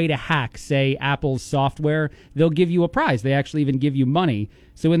way to hack, say, Apple's software, they'll give you a prize. They actually even give you money.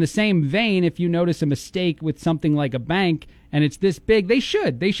 So in the same vein, if you notice a mistake with something like a bank, and it's this big, they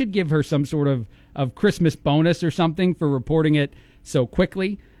should give her some sort of Christmas bonus or something for reporting it so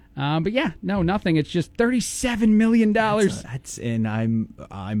quickly. But yeah, no, nothing. It's just $37 million. That's and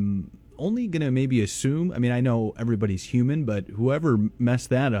I'm only gonna maybe assume. I mean, I know everybody's human, but whoever messed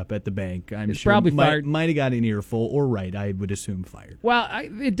that up at the bank, I'm sure probably fired. Might have got an earful, or right, I would assume fired. Well,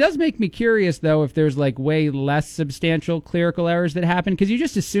 it does make me curious though if there's like way less substantial clerical errors that happen, because you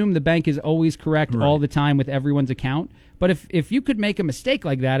just assume the bank is always correct all the time with everyone's account. But if you could make a mistake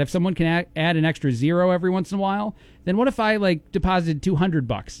like that, if someone can add an extra zero every once in a while, then what if I like deposited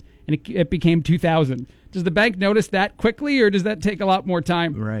 $200 and it became $2,000? Does the bank notice that quickly, or does that take a lot more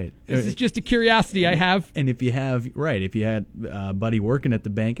time? Right. This is just a curiosity I have. And if you had a buddy working at the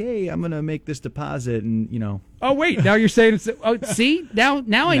bank, hey, I'm going to make this deposit, and Oh wait, now you're saying it's. Oh, see, now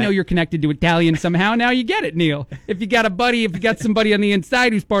I know you're connected to Italian somehow. Now you get it, Neil. If you got somebody on the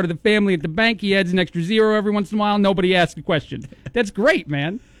inside who's part of the family at the bank, he adds an extra zero every once in a while. Nobody asks a question. That's great,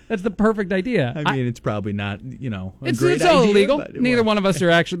 man. That's the perfect idea. I mean, it's probably not, a it's great all idea, illegal. Neither one of us are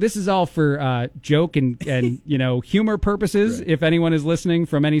actually. This is all for joke and humor purposes. Right. If anyone is listening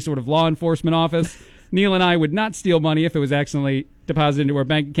from any sort of law enforcement office, Neil and I would not steal money if it was accidentally deposited into our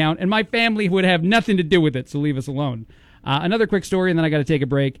bank account, and my family would have nothing to do with it, so leave us alone. Another quick story, and then I got to take a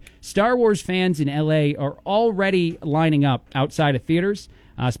break. Star Wars fans in L.A. are already lining up outside of theaters,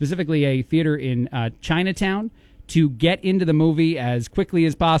 specifically a theater in Chinatown, to get into the movie as quickly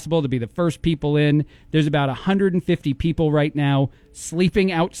as possible, to be the first people in. There's about 150 people right now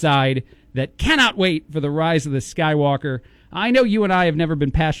sleeping outside that cannot wait for the rise of the Skywalker. I know you and I have never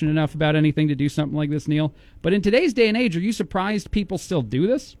been passionate enough about anything to do something like this, Neil, but in today's day and age, are you surprised people still do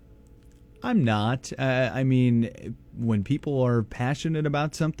this? I'm not. I mean, when people are passionate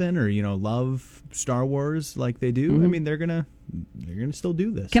about something or, love Star Wars like they do, I mean, they're gonna still do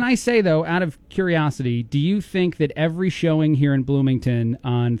this. Can I say, though, out of curiosity, do you think that every showing here in Bloomington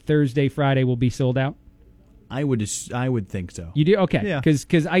on Thursday, Friday will be sold out? I would think so. You do? Okay. Yeah.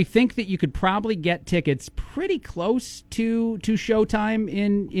 Because I think that you could probably get tickets pretty close to showtime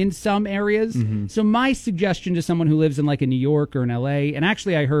in some areas. Mm-hmm. So my suggestion to someone who lives in like a New York or an LA, and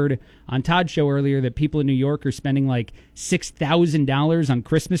actually I heard on Todd's show earlier that people in New York are spending like $6,000 on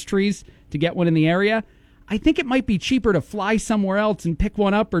Christmas trees to get one in the area. I think it might be cheaper to fly somewhere else and pick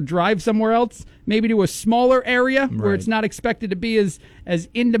one up, or drive somewhere else, maybe to a smaller area where it's not expected to be as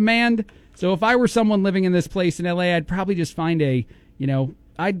in demand. So if I were someone living in this place in L.A., I'd probably just find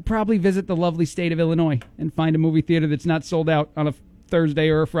I'd probably visit the lovely state of Illinois and find a movie theater that's not sold out on a Thursday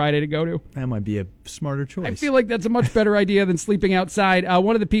or a Friday to go to. That might be a smarter choice. I feel like that's a much better idea than sleeping outside.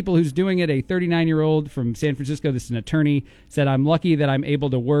 One of the people who's doing it, a 39-year-old from San Francisco, this is an attorney, said, I'm lucky that I'm able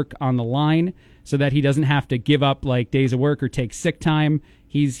to work on the line so that he doesn't have to give up like days of work or take sick time.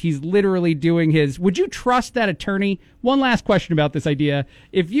 He's literally doing his. Would you trust that attorney? One last question about this idea.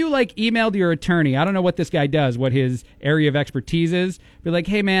 If you emailed your attorney, I don't know what this guy does, what his area of expertise is, be like,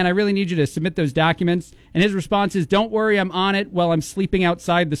 hey man, I really need you to submit those documents. And his response is, don't worry, I'm on it while I'm sleeping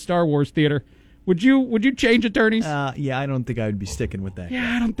outside the Star Wars theater. Would you change attorneys? Yeah, I don't think I would be sticking with that.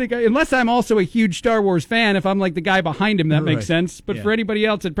 Yeah, I don't think unless I'm also a huge Star Wars fan. If I'm like the guy behind him, that makes sense. But for anybody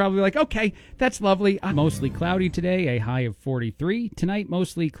else, I'd probably be like, okay, that's lovely. Mostly cloudy today, a high of 43. Tonight,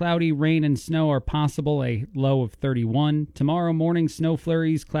 mostly cloudy, rain and snow are possible, a low of 31. Tomorrow morning, snow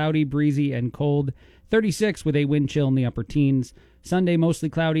flurries, cloudy, breezy, and cold, 36 with a wind chill in the upper teens. Sunday, mostly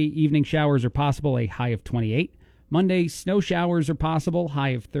cloudy, evening showers are possible, a high of 28. Monday, snow showers are possible, high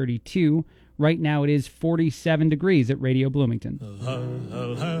of 32. Right now it is 47 degrees at Radio Bloomington.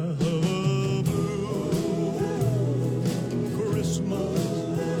 I'll have a blue Christmas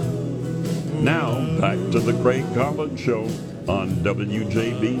Now, back to the Craig Collins Show on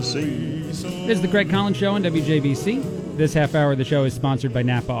WJBC. This is the Craig Collins Show on WJBC. This half hour of the show is sponsored by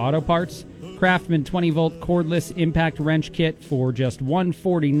Napa Auto Parts. Craftsman 20-volt cordless impact wrench kit for just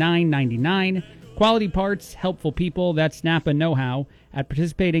 $149.99. Quality parts, helpful people. That's Napa know-how at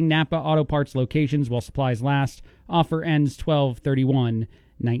participating Napa Auto Parts locations while supplies last. Offer ends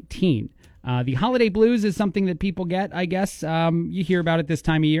 12/31/19. The holiday blues is something that people get, I guess. You hear about it this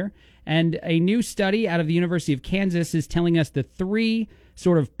time of year. And a new study out of the University of Kansas is telling us the three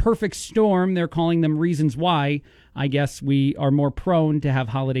sort of perfect storm, they're calling them reasons why, I guess, we are more prone to have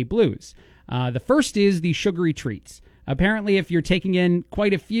holiday blues. The first is the sugary treats. Apparently, if you're taking in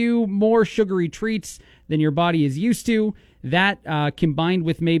quite a few more sugary treats than your body is used to, that combined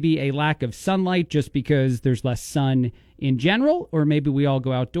with maybe a lack of sunlight just because there's less sun in general, or maybe we all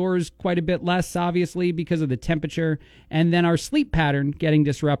go outdoors quite a bit less, obviously, because of the temperature, and then our sleep pattern getting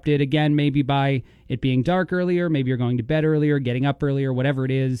disrupted, again, maybe by it being dark earlier, maybe you're going to bed earlier, getting up earlier, whatever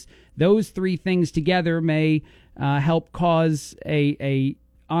it is. Those three things together may help cause a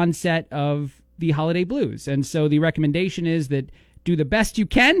onset of the holiday blues. And so the recommendation is that do the best you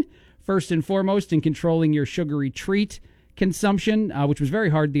can, first and foremost, in controlling your sugary treat consumption, which was very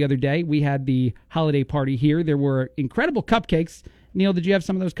hard the other day. We had the holiday party here. There were incredible cupcakes. Neil, did you have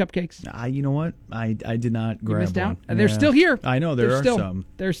some of those cupcakes? You know what? I did not grab missed out? one. They're still here. I know, there are some.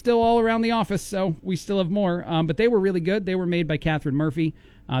 They're still all around the office, so we still have more. But they were really good. They were made by Catherine Murphy.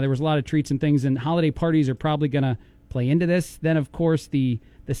 There was a lot of treats and things, and holiday parties are probably going to play into this. Then, of course, the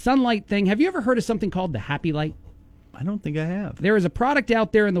sunlight thing. Have you ever heard of something called the Happy Light? I don't think I have. There is a product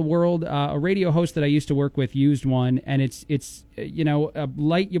out there in the world. A radio host that I used to work with used one, and it's a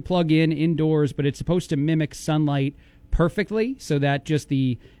light you plug in indoors, but it's supposed to mimic sunlight perfectly, so that just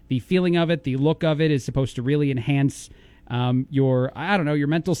the feeling of it, the look of it, is supposed to really enhance your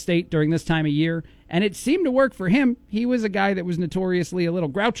mental state during this time of year. And it seemed to work for him. He was a guy that was notoriously a little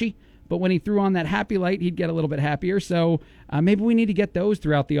grouchy, but when he threw on that happy light, he'd get a little bit happier. So maybe we need to get those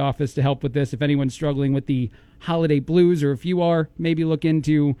throughout the office to help with this. If anyone's struggling with the holiday blues, or if you are, maybe look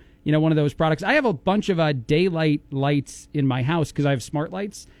into one of those products. I have a bunch of daylight lights in my house because I have smart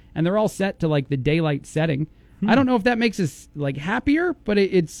lights, and they're all set to like the daylight setting. I don't know if that makes us like happier, but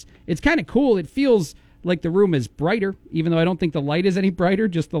it's kind of cool. It feels like the room is brighter, even though I don't think the light is any brighter.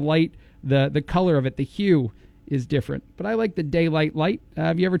 Just the light, the color of it, the hue is different. But I like the daylight light.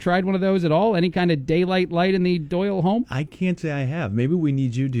 Have you ever tried one of those at all? Any kind of daylight light in the Doyle home? I can't say I have. Maybe we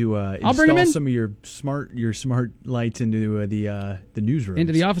need you to install some of your smart lights into the newsroom,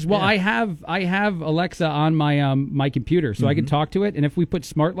 into the office. Well, yeah. I have Alexa on my my computer, so I can talk to it. And if we put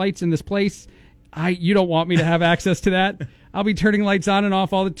smart lights in this place, you don't want me to have access to that. I'll be turning lights on and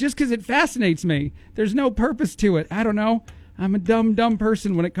off just because it fascinates me. There's no purpose to it. I don't know. I'm a dumb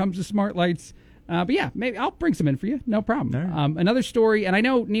person when it comes to smart lights. But yeah, maybe I'll bring some in for you. No problem. Right. Another story, and I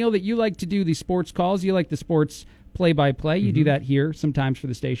know, Neil, that you like to do the sports calls. You like the sports play-by-play. You do that here sometimes for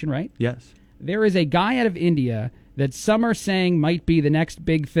the station, right? Yes. There is a guy out of India that some are saying might be the next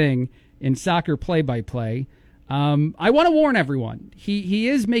big thing in soccer play-by-play. I want to warn everyone. He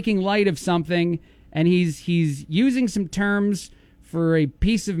is making light of something, and he's using some terms for a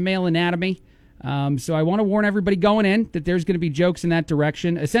piece of male anatomy. So I want to warn everybody going in that there's going to be jokes in that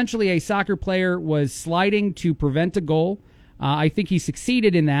direction. Essentially, a soccer player was sliding to prevent a goal. I think he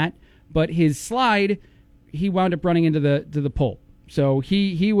succeeded in that, but his slide, he wound up running into the pole. So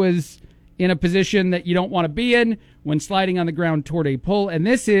he was in a position that you don't want to be in when sliding on the ground toward a pole. And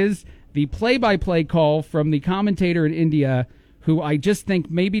this is the play-by-play call from the commentator in India, who I just think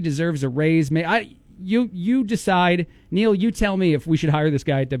maybe deserves a raise. You decide. Neil, you tell me if we should hire this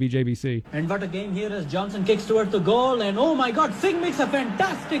guy at WJBC. And what a game here as Johnson kicks towards the goal, and oh my God, Singh makes a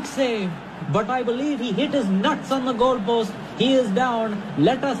fantastic save. But I believe he hit his nuts on the goalpost. He is down.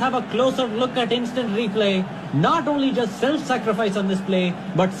 Let us have a closer look at instant replay. Not only just self-sacrifice on this play,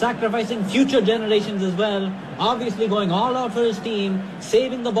 but sacrificing future generations as well. Obviously going all out for his team,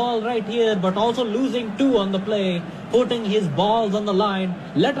 saving the ball right here, but also losing two on the play, putting his balls on the line.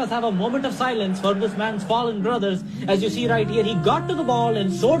 Let us have a moment of silence for this man's fallen brothers. As you see right here, he got to the ball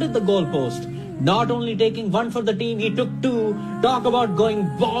and so did the goalpost. Not only taking one for the team, he took two. Talk about going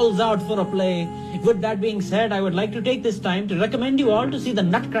balls out for a play. With that being said, I would like to take this time to recommend you all to see the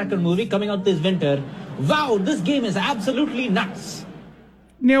Nutcracker movie coming out this winter. Wow, this game is absolutely nuts.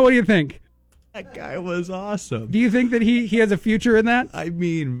 Neil, what do you think? That guy was awesome. Do you think that he has a future in that? I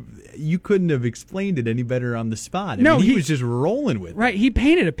mean, you couldn't have explained it any better on the spot. No, he was just rolling with it. Right, he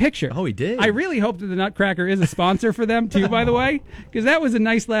painted a picture. Oh, he did. I really hope that the Nutcracker is a sponsor for them, too, by the way, because that was a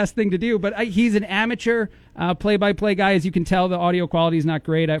nice last thing to do. But he's an amateur play-by-play guy. As you can tell, the audio quality is not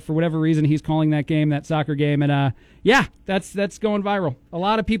great. For whatever reason, he's calling that soccer game. And, that's going viral. A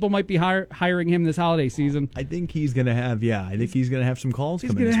lot of people might be hiring him this holiday season. I think he's going to have, some calls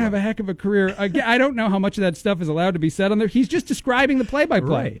coming. He's going to have a heck of a career. I don't know how much of that stuff is allowed to be said on there. He's just describing the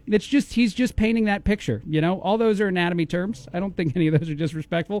play-by-play. Right. He's just painting that picture. All those are anatomy terms. I don't think any of those are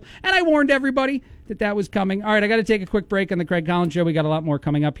disrespectful. And I warned everybody that was coming. All right, I got to take a quick break on the Craig Collins Show. We got a lot more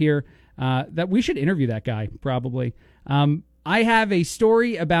coming up here. That we should interview that guy, probably. I have a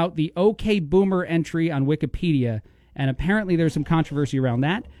story about the OK Boomer entry on Wikipedia, and apparently there's some controversy around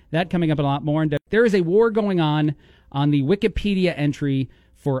that. That coming up a lot more. And there is a war going on the Wikipedia entry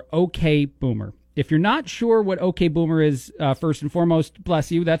for OK Boomer. If you're not sure what OK Boomer is, first and foremost,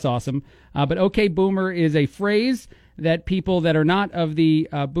 bless you, that's awesome. But OK Boomer is a phrase that people that are not of the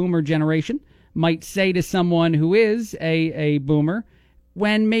Boomer generation might say to someone who is a Boomer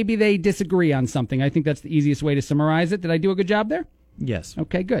when maybe they disagree on something. I think that's the easiest way to summarize it. Did I do a good job there? Yes.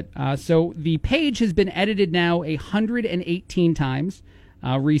 Okay, good. So the page has been edited now 118 times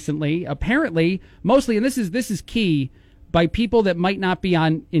recently. Apparently, mostly, and this is key, by people that might not be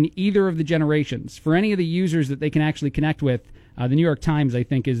in either of the generations. For any of the users that they can actually connect with, the New York Times, I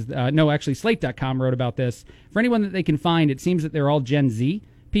think, Slate.com wrote about this. For anyone that they can find, it seems that they're all Gen Z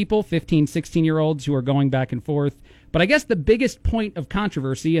people, 15, 16-year-olds who are going back and forth. But I guess the biggest point of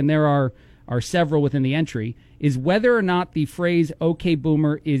controversy, and there are several within the entry, is whether or not the phrase OK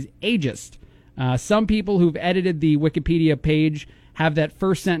Boomer is ageist. Some people who've edited the Wikipedia page have that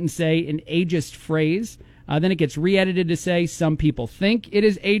first sentence say an ageist phrase. Then it gets re-edited to say some people think it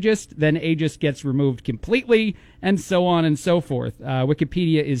is ageist. Then ageist gets removed completely, and so on and so forth.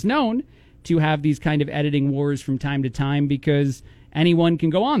 Wikipedia is known to have these kind of editing wars from time to time because anyone can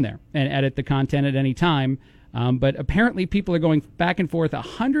go on there and edit the content at any time. But apparently people are going back and forth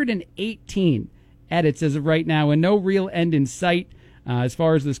 118 edits as of right now, and no real end in sight as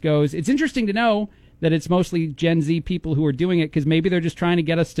far as this goes. It's interesting to know that it's mostly Gen Z people who are doing it because maybe they're just trying to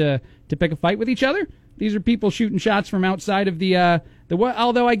get us to pick a fight with each other. These are people shooting shots from outside of the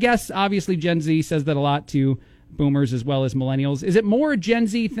although I guess obviously Gen Z says that a lot to boomers as well as millennials. Is it more a Gen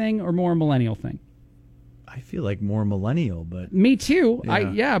Z thing or more a millennial thing? I feel like more millennial, but me too.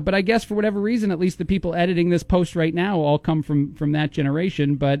 Yeah. But I guess for whatever reason, at least the people editing this post right now all come from that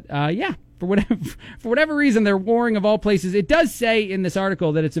generation. But for whatever reason, they're warring of all places. It does say in this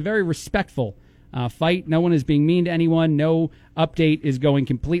article that it's a very respectful fight. No one is being mean to anyone. No update is going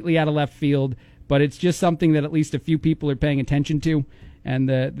completely out of left field. But it's just something that at least a few people are paying attention to. And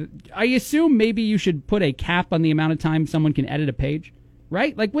I assume maybe you should put a cap on the amount of time someone can edit a page,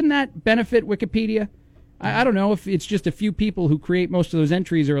 right? Like, wouldn't that benefit Wikipedia? I don't know if it's just a few people who create most of those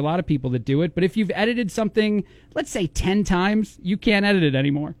entries or a lot of people that do it. But if you've edited something, let's say 10 times, you can't edit it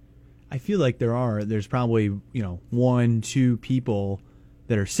anymore. I feel like there's probably, 1-2 people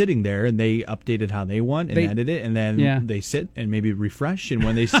that are sitting there and they update it how they want and edit it, and then they sit and maybe refresh, and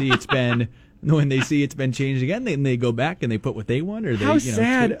when they see it's been changed again, then they go back and they put what they want. Or how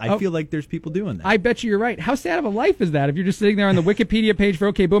sad! I feel like there's people doing that. I bet you're right. How sad of a life is that? If you're just sitting there on the Wikipedia page for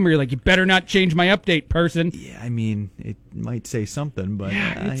OK Boomer, you're like, you better not change my update, person. Yeah, I mean, it might say something, but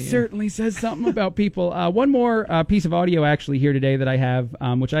it certainly says something about people. One more piece of audio actually here today that I have,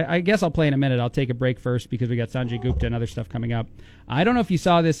 which I guess I'll play in a minute. I'll take a break first because we got Sanjay Gupta and other stuff coming up. I don't know if you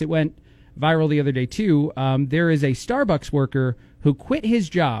saw this. It went viral the other day too. There is a Starbucks worker who quit his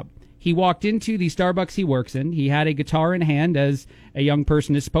job. He walked into the Starbucks he works in. He had a guitar in hand, as a young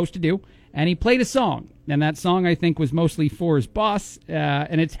person is supposed to do, and he played a song. And that song, I think, was mostly for his boss,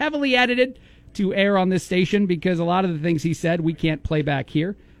 and it's heavily edited to air on this station because a lot of the things he said we can't play back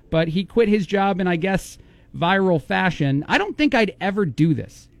here. But he quit his job in, I guess, viral fashion. I don't think I'd ever do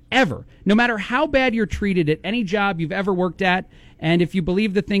this, ever. No matter how bad you're treated at any job you've ever worked at, and if you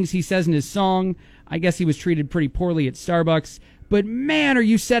believe the things he says in his song, I guess he was treated pretty poorly at Starbucks. But man, are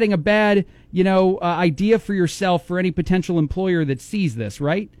you setting a bad, idea for yourself for any potential employer that sees this,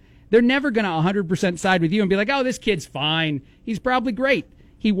 right? They're never going to 100% side with you and be like, oh, this kid's fine. He's probably great.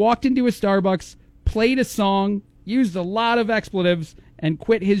 He walked into a Starbucks, played a song, used a lot of expletives, and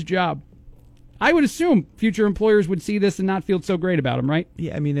quit his job. I would assume future employers would see this and not feel so great about him, right?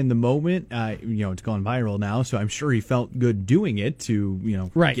 Yeah, I mean, in the moment, it's gone viral now, so I'm sure he felt good doing it to,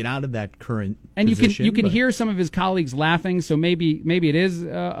 get out of that current position. You can hear some of his colleagues laughing, so maybe it is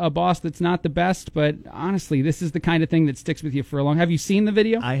a boss that's not the best, but honestly, this is the kind of thing that sticks with you for a long. Have you seen the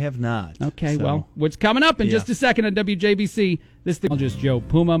video? I have not. Okay, well, what's coming up in just a second on WJBC? Just Joe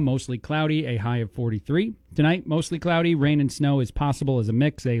Puma, mostly cloudy, a high of 43. Tonight, mostly cloudy, rain and snow is possible as a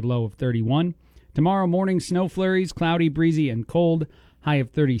mix, a low of 31. Tomorrow morning, snow flurries, cloudy, breezy, and cold. high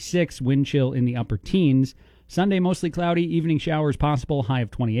of 36, wind chill in the upper teens. Sunday, mostly cloudy, evening showers possible, high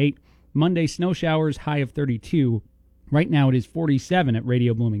of 28. Monday, snow showers, high of 32. Right now it is 47 at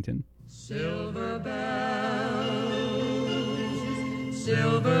Radio Bloomington. Silver bells,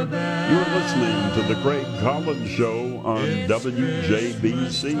 silver bells. You're listening to the Craig Collins Show on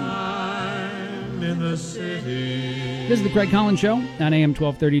WJBC. In the city. This is the Craig Collins Show on AM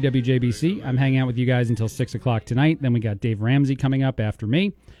 1230 WJBC. I'm hanging out with you guys until 6 o'clock tonight. Then we got Dave Ramsey coming up after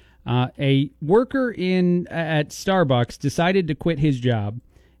me. A worker at Starbucks decided to quit his job,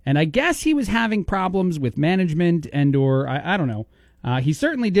 and I guess he was having problems with management or I don't know. He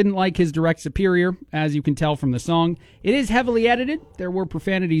certainly didn't like his direct superior, as you can tell from the song. It is heavily edited. There were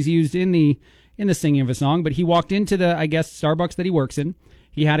profanities used in the singing of a song, but he walked into the, I guess, Starbucks that he works in.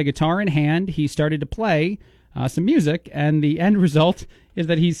 He had a guitar in hand. He started to play some music, and the end result is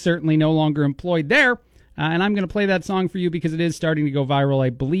that he's certainly no longer employed there. And I'm going to play that song for you because it is starting to go viral. I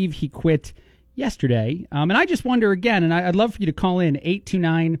believe he quit yesterday. And I just wonder again, and I'd love for you to call in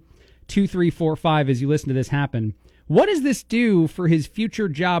 829-2345 as you listen to this happen. What does this do for his future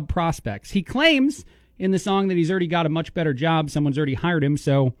job prospects? He claims in the song that he's already got a much better job. Someone's already hired him,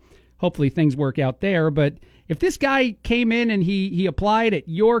 so hopefully things work out there. But if this guy came in and he applied at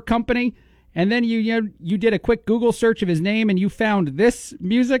your company, and then you did a quick Google search of his name and you found this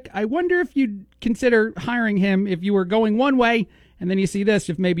music, I wonder if you'd consider hiring him if you were going one way, and then you see this,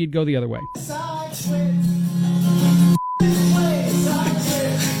 if maybe you'd go the other way.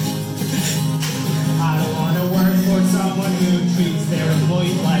 I don't want to work for someone who treats their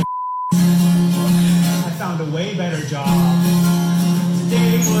employees like I found a way better job.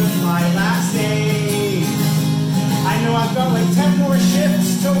 Today was my last day. I know I've got like 10 more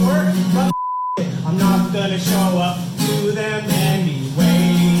shifts to work, but I'm not gonna show up to them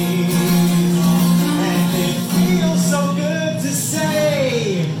anyway. And it feels so good to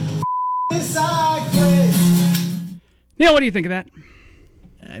say this I quit. Neil, what do you think of that?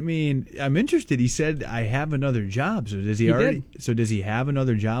 I mean, I'm interested. He said, I have another job. So does he already? Did. So does he have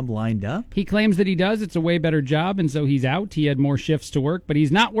another job lined up? He claims that he does. It's a way better job, and so he's out. He had more shifts to work, but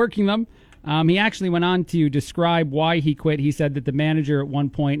he's not working them. He actually went on to describe why he quit. He said that the manager at one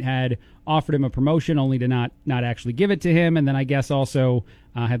point had offered him a promotion only to not actually give it to him, and then I guess also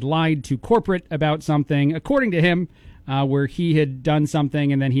had lied to corporate about something, according to him, where he had done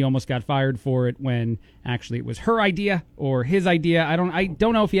something and then he almost got fired for it when actually it was her idea or his idea. I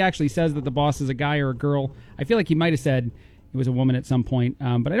don't know if he actually says that the boss is a guy or a girl. I feel like he might have said it was a woman at some point,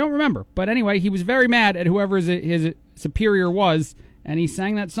 but I don't remember. But anyway, he was very mad at whoever his superior was, and he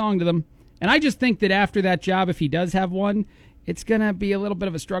sang that song to them. And I just think that after that job, if he does have one, it's going to be a little bit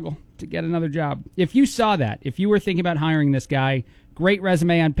of a struggle to get another job. If you saw that, if you were thinking about hiring this guy, great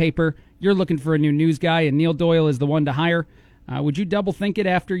resume on paper, you're looking for a new news guy, and Neil Doyle is the one to hire, would you double think it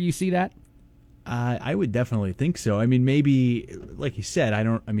after you see that? I would definitely think so. I mean, maybe, like you said,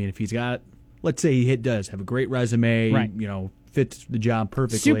 if he's got, let's say he does have a great resume, right. Fits the job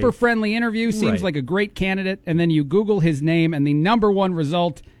perfectly. Super friendly interview, seems right. like a great candidate, and then you Google his name, and the number one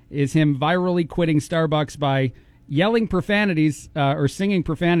result is him virally quitting Starbucks by yelling profanities or singing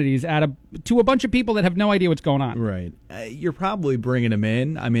profanities to a bunch of people that have no idea what's going on. Right. You're probably bringing him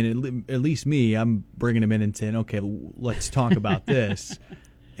in. I mean, at least me, I'm bringing him in and saying, okay, let's talk about this.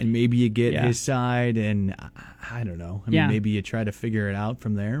 And maybe you get his side, and I don't know. I mean, maybe you try to figure it out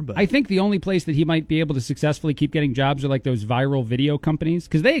from there. But I think the only place that he might be able to successfully keep getting jobs are like those viral video companies,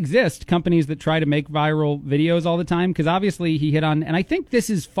 because they exist, companies that try to make viral videos all the time, because obviously he hit on, and I think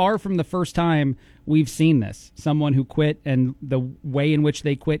this is far from the first time we've seen this, someone who quit and the way in which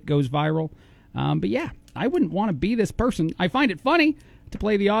they quit goes viral. But yeah, I wouldn't want to be this person. I find it funny to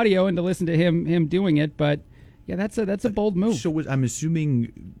play the audio and to listen to him doing it, but yeah, that's a bold move. So I'm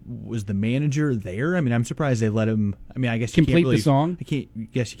assuming, was the manager there? I mean, I'm surprised they let him. I mean, I guess complete you can't really, the song. You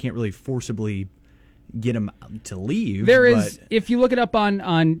can't really forcibly get him to leave. There is, if you look it up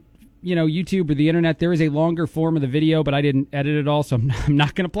on YouTube or the internet, there is a longer form of the video, but I didn't edit it all, so I'm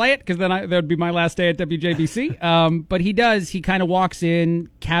not going to play it because then that would be my last day at WJBC. But he kind of walks in,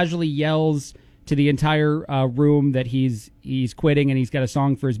 casually yells to the entire room that he's quitting and he's got a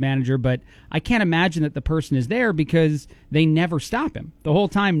song for his manager, but I can't imagine that the person is there because they never stop him. The whole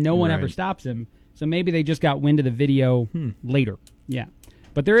time, no one ever stops him. So maybe they just got wind of the video later. Yeah.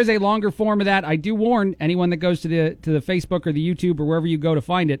 But there is a longer form of that. I do warn anyone that goes to the Facebook or the YouTube or wherever you go to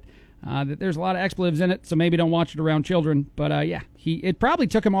find it that there's a lot of expletives in it, so maybe don't watch it around children. But it probably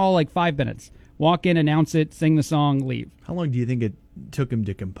took him all like 5 minutes. Walk in, announce it, sing the song, leave. How long do you think it took him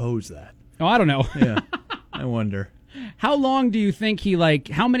to compose that? Oh, I don't know. Yeah, I wonder. How long do you think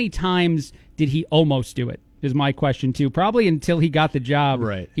how many times did he almost do it? is my question, too. Probably until he got the job,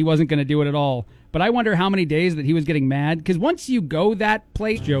 he wasn't going to do it at all. But I wonder how many days that he was getting mad. Because once you go that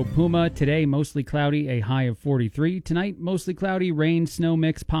place, Joe Puma, today mostly cloudy, a high of 43. Tonight, mostly cloudy, rain, snow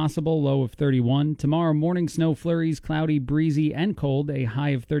mix possible, low of 31. Tomorrow, morning snow flurries, cloudy, breezy, and cold, a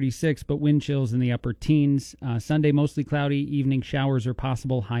high of 36, but wind chills in the upper teens. Sunday, mostly cloudy, evening showers are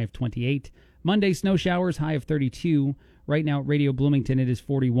possible, high of 28. Monday, snow showers, high of 32. Right now at Radio Bloomington, it is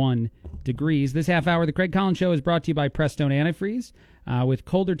 41 degrees. This half hour of the Craig Collins Show is brought to you by Prestone Antifreeze. With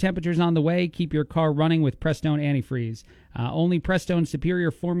colder temperatures on the way, keep your car running with Prestone Antifreeze. Only Prestone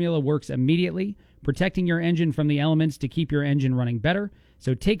Superior formula works immediately, protecting your engine from the elements to keep your engine running better.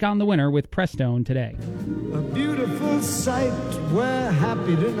 So take on the winter with Prestone today. A beautiful sight, we're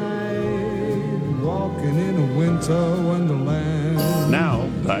happy tonight, walking in a winter wonderland. Now,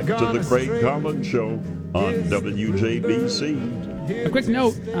 back to the Craig Collins Show on WJBC. A quick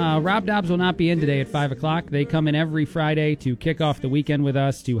note, Rob Dobbs will not be in today at 5 o'clock. They come in every Friday to kick off the weekend with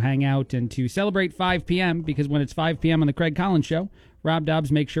us, to hang out, and to celebrate 5 p.m., because when it's 5 p.m. on the Craig Collins Show, Rob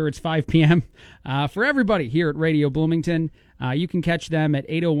Dobbs makes sure it's 5 p.m. For everybody here at Radio Bloomington. You can catch them at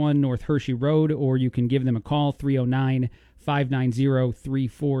 801 North Hershey Road, or you can give them a call,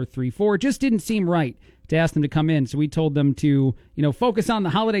 309-590-3434. It just didn't seem right to ask them to come in, so we told them to, focus on the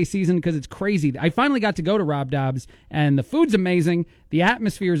holiday season because it's crazy. I finally got to go to Rob Dobbs, and the food's amazing, the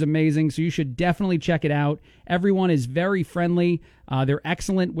atmosphere is amazing, so you should definitely check it out. Everyone is very friendly. They're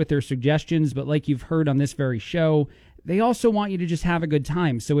excellent with their suggestions, but like you've heard on this very show, they also want you to just have a good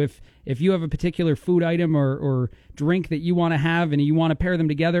time. So if you have a particular food item or drink that you want to have and you want to pair them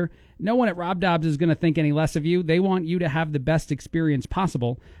together, no one at Rob Dobbs is going to think any less of you. They want you to have the best experience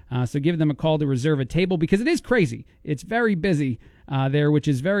possible. So give them a call to reserve a table, because it is crazy. It's very busy there, which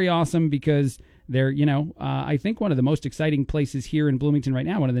is very awesome, because they're, I think one of the most exciting places here in Bloomington right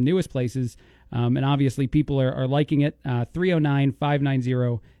now, one of the newest places. And obviously people are liking it.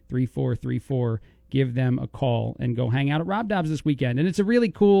 309-590-3434. Give them a call and go hang out at Rob Dobbs this weekend. And it's a really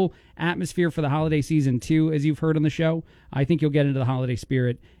cool atmosphere for the holiday season, too, as you've heard on the show. I think you'll get into the holiday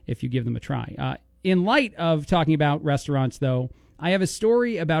spirit if you give them a try. In light of talking about restaurants, though, I have a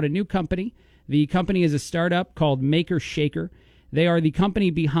story about a new company. The company is a startup called Maker Shaker. They are the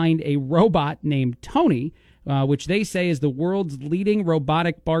company behind a robot named Tony, which they say is the world's leading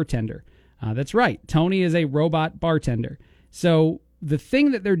robotic bartender. That's right. Tony is a robot bartender. So the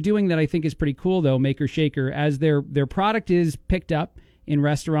thing that they're doing that I think is pretty cool, though, Maker Shaker, as their product is picked up in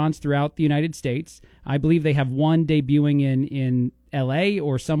restaurants throughout the United States. I believe they have one debuting in L.A.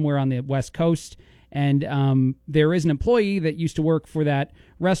 or somewhere on the West Coast. And there is an employee that used to work for that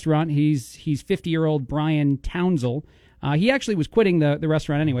restaurant. He's 50-year-old Brian Townsell. He actually was quitting the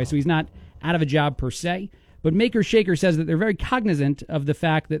restaurant anyway, so he's not out of a job per se. But Maker Shaker says that they're very cognizant of the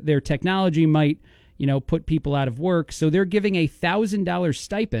fact that their technology might put people out of work. So they're giving a $1,000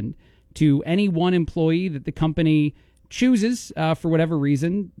 stipend to any one employee that the company chooses for whatever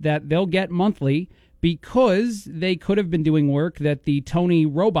reason, that they'll get monthly, because they could have been doing work that the Tony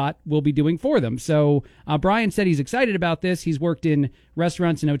robot will be doing for them. So Brian said he's excited about this. He's worked in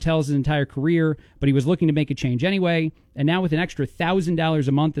restaurants and hotels his entire career, but he was looking to make a change anyway. And now with an extra $1,000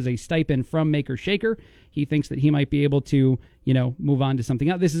 a month as a stipend from Maker Shaker, he thinks that he might be able to, move on to something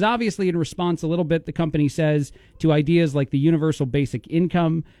else. This is obviously in response a little bit, the company says, to ideas like the universal basic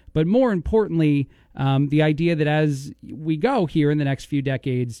income, but more importantly, the idea that as we go here in the next few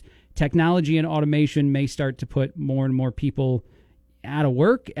decades, technology and automation may start to put more and more people out of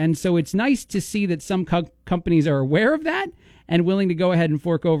work. And so it's nice to see that some companies are aware of that and willing to go ahead and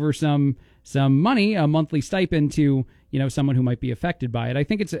fork over some money, a monthly stipend, to someone who might be affected by it. I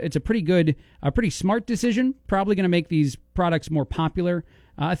think it's a pretty smart decision. Probably going to make these products more popular.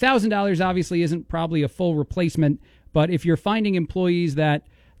 $1,000 obviously isn't probably a full replacement, but if you're finding employees that,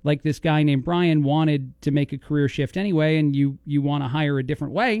 like this guy named Brian, wanted to make a career shift anyway, and you want to hire a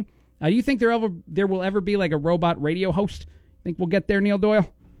different way, do you think there will ever be like a robot radio host? Think we'll get there, Neil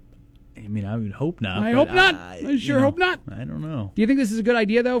Doyle? I mean, I would hope not. I hope not. I sure hope not. I don't know. Do you think this is a good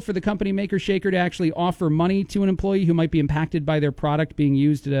idea, though, for the company Maker Shaker to actually offer money to an employee who might be impacted by their product being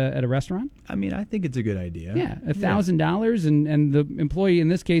used at a restaurant? I mean, I think it's a good idea. Yeah, $1,000, and the employee in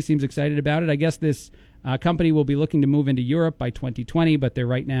this case seems excited about it. I guess this company will be looking to move into Europe by 2020, but they're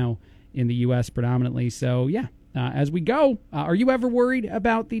right now in the U.S. predominantly. So, yeah. As we go, are you ever worried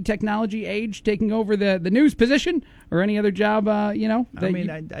about the technology age taking over the news position or any other job? I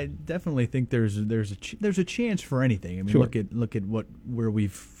definitely think there's a chance for anything. I mean, sure. look at where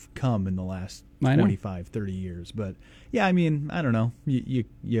we've come in the last 25, 30 years. But, yeah, I mean, I don't know. You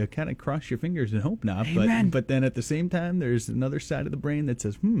kind of cross your fingers and hope not. But then at the same time, there's another side of the brain that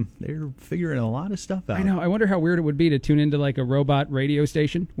says, they're figuring a lot of stuff out. I know. I wonder how weird it would be to tune into like a robot radio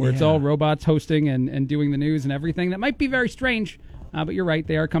station where it's all robots hosting and doing the news and everything. That might be very strange. But you're right.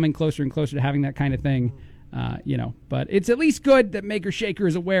 They are coming closer and closer to having that kind of thing. But it's at least good that Maker Shaker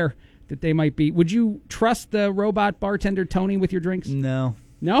is aware that they might be. Would you trust the robot bartender Tony with your drinks? No.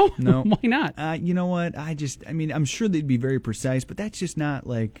 No? No. Why not? You know what? I'm sure they'd be very precise, but that's just not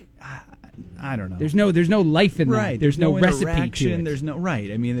like, I don't know. There's no life in that. There's no recipe to it. There's no,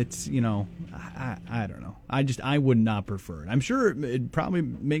 right. I mean, it's, I don't know. I would not prefer it. I'm sure it probably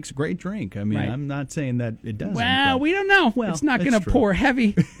makes a great drink. I mean, I'm not saying that it doesn't. Well, we don't know. Well, it's not going to pour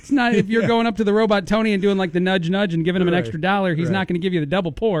heavy. It's not if you're going up to the robot Tony and doing like the nudge and giving him an extra $1. He's not going to give you the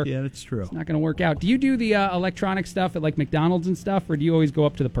double pour. Yeah, that's true. It's not going to work out. Do you do the electronic stuff at like McDonald's and stuff, or do you always go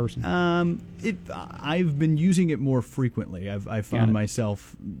up to the person? I've been using it more frequently. I've found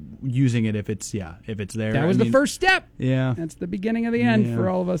myself using it if it's there. That was the first step. Yeah, that's the beginning of the end for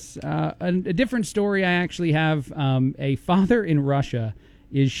all of us. A different story. I actually have a father in Russia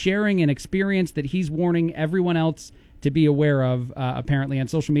is sharing an experience that he's warning everyone else to be aware of, apparently on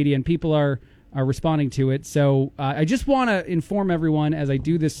social media, and people are responding to it. So I just want to inform everyone as I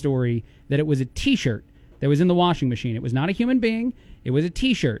do this story that it was a T-shirt that was in the washing machine. It was not a human being. It was a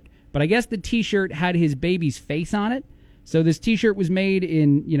T-shirt. But I guess the T-shirt had his baby's face on it. So this T-shirt was made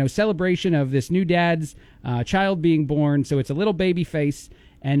in celebration of this new dad's child being born. So it's a little baby face.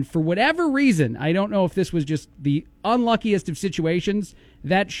 And for whatever reason, I don't know if this was just the unluckiest of situations,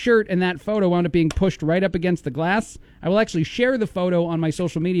 that shirt and that photo wound up being pushed right up against the glass. I will actually share the photo on my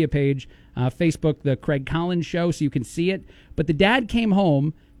social media page, Facebook, The Craig Collins Show, so you can see it. But the dad came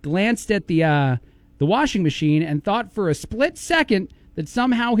home, glanced at the washing machine, and thought for a split second that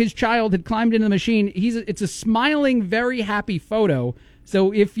somehow his child had climbed into the machine. It's a smiling, very happy photo.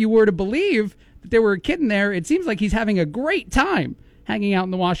 So if you were to believe that there were a kid in there, it seems like he's having a great time hanging out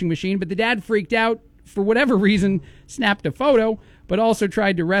in the washing machine. But the dad freaked out for whatever reason, snapped a photo, but also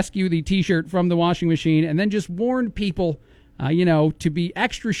tried to rescue the T-shirt from the washing machine, and then just warned people, to be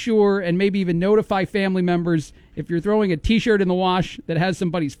extra sure and maybe even notify family members if you're throwing a T-shirt in the wash that has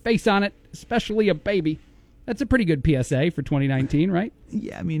somebody's face on it, especially a baby. That's a pretty good PSA for 2019, right?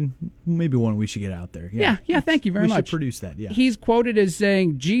 Yeah, I mean, maybe one we should get out there. Yeah, thank you very much. We should produce that, yeah. He's quoted as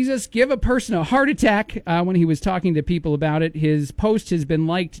saying, Jesus, give a person a heart attack, when he was talking to people about it. His post has been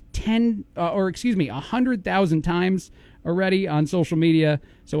liked 100,000 times already on social media,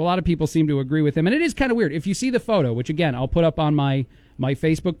 so a lot of people seem to agree with him. And it is kind of weird. If you see the photo, which, again, I'll put up on my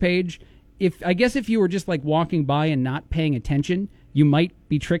Facebook page, if you were just like walking by and not paying attention, you might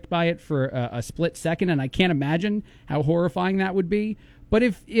be tricked by it for a split second, and I can't imagine how horrifying that would be. But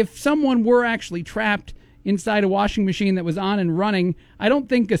if someone were actually trapped inside a washing machine that was on and running, I don't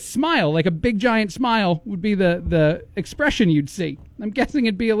think a smile, like a big giant smile, would be the expression you'd see. I'm guessing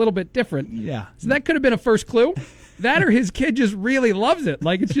it'd be a little bit different. Yeah. So that could have been a first clue. That or his kid just really loves it.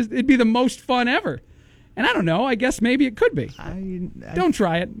 Like it'd be the most fun ever. And I don't know. I guess maybe it could be. Don't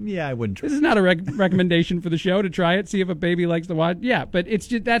try it. Yeah, I wouldn't try it. This is not a recommendation for the show to try it, see if a baby likes to watch. Yeah, but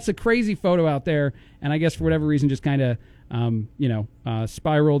that's a crazy photo out there, and I guess for whatever reason just kind of,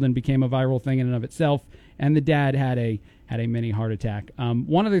 spiraled and became a viral thing in and of itself. And the dad had a mini heart attack.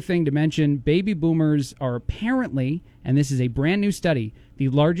 One other thing to mention, baby boomers are apparently, and this is a brand new study, the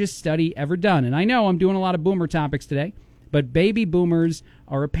largest study ever done. And I know I'm doing a lot of boomer topics today, but baby boomers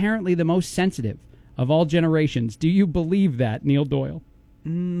are apparently the most sensitive of all generations. Do you believe that, Neil Doyle?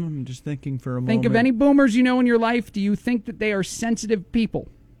 I'm just thinking for a moment. Think of any boomers you know in your life. Do you think that they are sensitive people?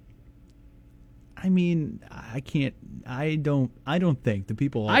 I mean, I don't think the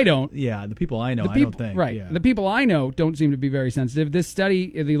people. I don't. Yeah, the people I know, I don't think. Right. Yeah. The people I know don't seem to be very sensitive. This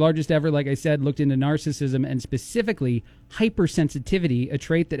study, the largest ever, like I said, looked into narcissism and specifically hypersensitivity, a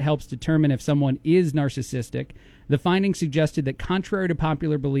trait that helps determine if someone is narcissistic. The findings suggested that, contrary to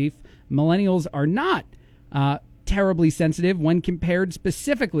popular belief, millennials are not terribly sensitive when compared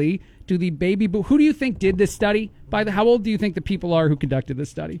specifically to the baby boom. Who do you think did this study? How old do you think the people are who conducted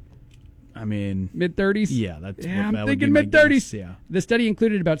this study? I mean, mid-30s? Yeah, I'm thinking mid-30s. Yeah. The study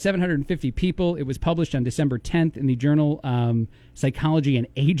included about 750 people. It was published on December 10th in the journal Psychology and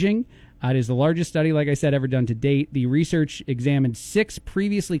Aging. It is the largest study, like I said, ever done to date. The research examined 6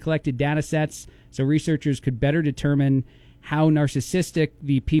 previously collected data sets, so researchers could better determine how narcissistic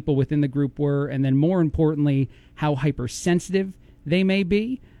the people within the group were, and then more importantly, how hypersensitive they may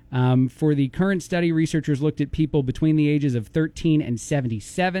be. For the current study, researchers looked at people between the ages of 13 and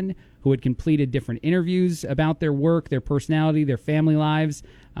 77 who had completed different interviews about their work, their personality, their family lives.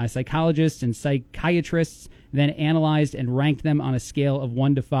 Psychologists and psychiatrists then analyzed and ranked them on a scale of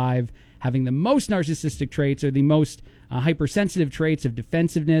 1 to 5, having the most narcissistic traits or the most hypersensitive traits of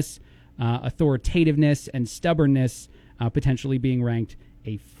defensiveness, authoritativeness, and stubbornness, potentially being ranked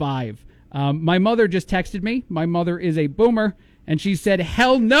a 5. My mother just texted me. My mother is a boomer, and she said,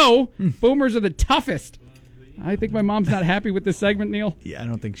 hell no, boomers are the toughest. I think my mom's not happy with this segment, Neil. Yeah, I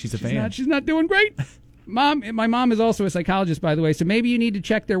don't think she's a fan. She's not doing great. My mom is also a psychologist, by the way, so maybe you need to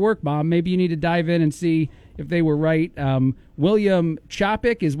check their work, Mom. Maybe you need to dive in and see if they were right. William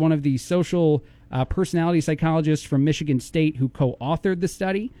Chopik is one of the social personality psychologists from Michigan State who co-authored the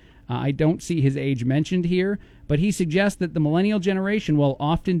study. I don't see his age mentioned here, but he suggests that the millennial generation, while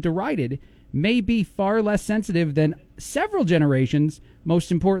often derided, may be far less sensitive than several generations,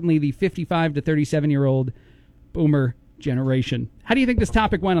 most importantly, the 55 to 37-year-old boomer generation. How do you think this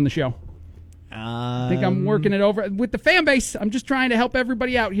topic went on the show? I think I'm working it over with the fan base. I'm just trying to help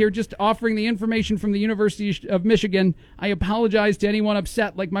everybody out here, just offering the information from the University of Michigan. I apologize to anyone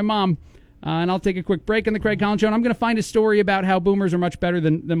upset like my mom. And I'll take a quick break on the Craig Collins Show. And I'm going to find a story about how boomers are much better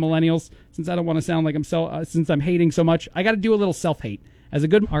than millennials, since I don't want to sound like since I'm hating so much. I got to do a little self-hate. Our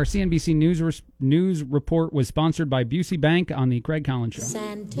CNBC news report was sponsored by Busey Bank on the Craig Collins Show.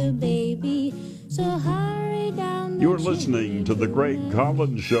 Santa baby, so hurry down. You're listening to the Craig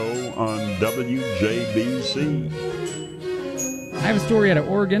Collins Show on WJBC. I have a story out of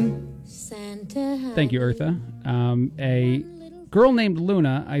Oregon. Santa. Thank you, Eartha. A girl named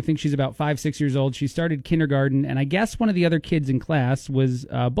Luna, I think she's about 5-6 years old. She started kindergarten, and I guess one of the other kids in class was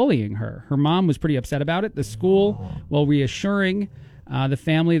bullying her. Her mom was pretty upset about it. The school, while reassuring the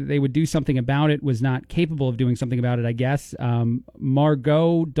family that they would do something about it, was not capable of doing something about it, I guess.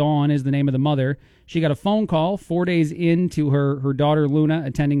 Margot Dawn is the name of the mother. She got a phone call 4 days into her daughter Luna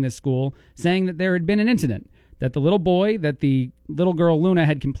attending this school, saying that there had been an incident, that the little boy that the little girl Luna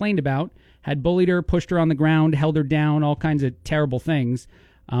had complained about had bullied her, pushed her on the ground, held her down, all kinds of terrible things.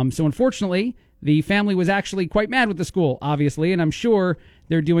 So unfortunately, the family was actually quite mad with the school, obviously, and I'm sure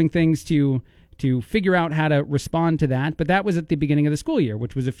they're doing things to figure out how to respond to that. But that was at the beginning of the school year,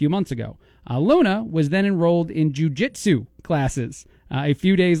 which was a few months ago. Luna was then enrolled in jiu-jitsu classes a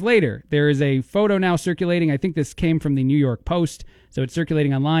few days later. There is a photo now circulating. I think this came from the New York Post, so it's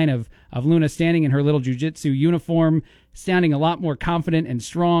circulating online of Luna standing in her little jiu-jitsu uniform, sounding a lot more confident and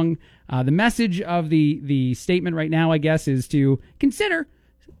strong. The message of the statement right now, I guess, is to consider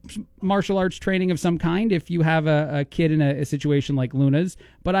martial arts training of some kind if you have a kid in a situation like Luna's.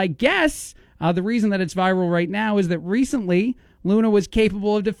 But I guess the reason that it's viral right now is that recently Luna was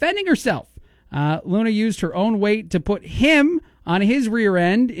capable of defending herself. Luna used her own weight to put him on his rear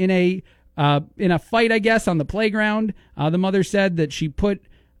end in a fight, I guess, on the playground. The mother said that she put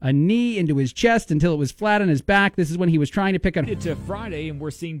a knee into his chest until it was flat on his back. This is when he was trying to pick on... It's a Friday, and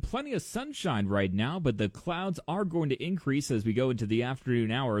we're seeing plenty of sunshine right now, but the clouds are going to increase as we go into the afternoon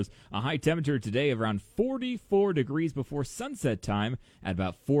hours. A high temperature today of around 44 degrees before sunset time at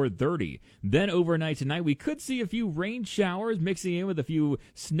about 4:30. Then overnight tonight, we could see a few rain showers mixing in with a few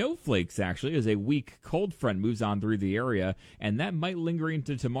snowflakes, actually, as a weak cold front moves on through the area, and that might linger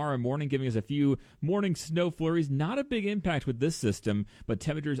into tomorrow morning, giving us a few morning snow flurries. Not a big impact with this system, but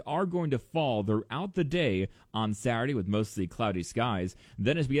temperatures are going to fall throughout the day on Saturday with mostly cloudy skies.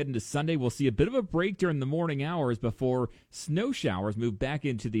 Then as we head into Sunday, we'll see a bit of a break during the morning hours before snow showers move back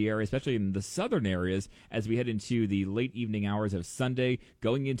into the area, especially in the southern areas as we head into the late evening hours of Sunday.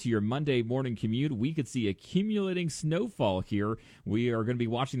 Going into your Monday morning commute, we could see accumulating snowfall here. We are going to be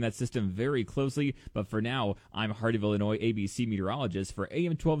watching that system very closely, but for now, I'm Hardyville, Illinois ABC meteorologist for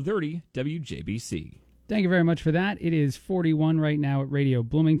AM 1230 WJBC. Thank you very much for that. It is 41 right now at Radio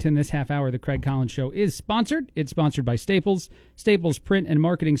Bloomington. This half hour of the Craig Collins Show is sponsored. It's sponsored by Staples. Staples Print and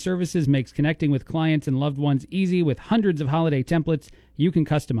Marketing Services makes connecting with clients and loved ones easy with hundreds of holiday templates you can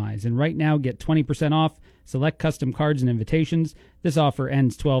customize. And right now, get 20% off select custom cards and invitations. This offer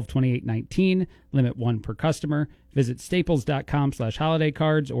ends 12/28/19. Limit 1 per customer. Visit staples.com/holiday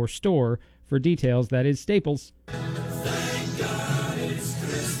cards or store for details. That is Staples.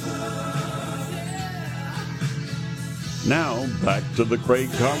 Now, back to the Craig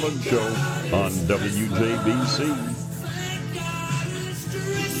Collins Show on WJBC.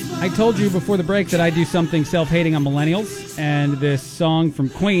 I told you before the break that I do something self-hating on millennials, and this song from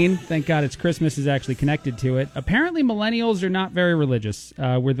Queen, Thank God It's Christmas, is actually connected to it. Apparently, millennials are not very religious.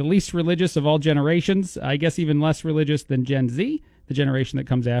 We're the least religious of all generations, I guess even less religious than Gen Z, the generation that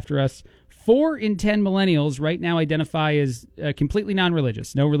comes after us. 4 in 10 millennials right now identify as completely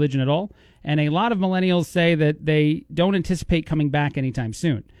non-religious, no religion at all. And a lot of millennials say that they don't anticipate coming back anytime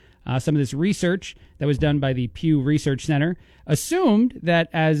soon. Some of this research that was done by the Pew Research Center assumed that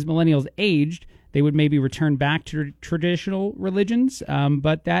as millennials aged, they would maybe return back to traditional religions,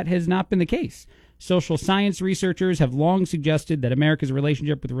 but that has not been the case. Social science researchers have long suggested that America's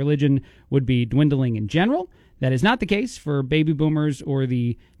relationship with religion would be dwindling in general. That is not the case for baby boomers or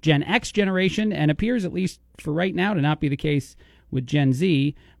the Gen X generation, and appears, at least for right now, to not be the case with Gen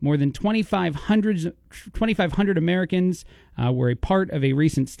Z. More than 2,500 Americans were a part of a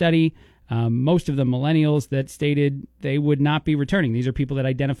recent study, most of them millennials, that stated they would not be returning. These are people that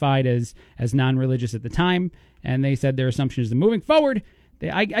identified as non-religious at the time, and they said their assumption is that moving forward,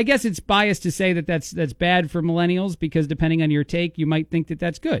 I guess it's biased to say that that's bad for millennials, because depending on your take, you might think that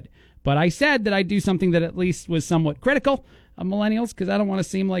that's good. But I said that I'd do something that at least was somewhat critical of millennials, because I don't want to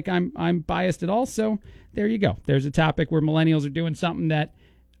seem like I'm biased at all. So there you go. There's a topic where millennials are doing something that,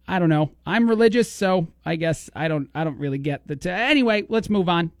 I don't know. I'm religious, so I guess I don't really get the anyway. Let's move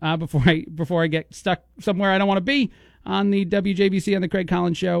on before I get stuck somewhere I don't want to be on the WJBC on the Craig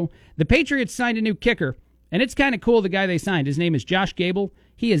Collins Show. The Patriots signed a new kicker, and it's kind of cool. The guy they signed, his name is Josh Gable.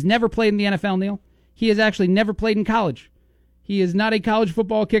 He has never played in the NFL, Neil. He has actually never played in college. He is not a college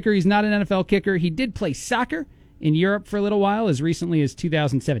football kicker. He's not an NFL kicker. He did play soccer in Europe for a little while, as recently as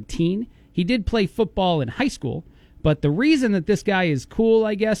 2017. He did play football in high school. But the reason that this guy is cool,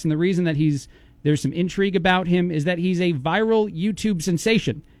 I guess, and the reason that there's some intrigue about him, is that he's a viral YouTube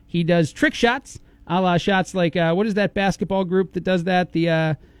sensation. He does trick shots, a la shots like, what is that basketball group that does that?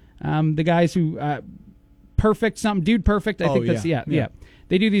 The guys who, Perfect, something, Dude Perfect. I think that's, yeah.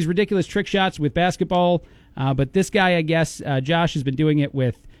 They do these ridiculous trick shots with basketball. But this guy, I guess, Josh has been doing it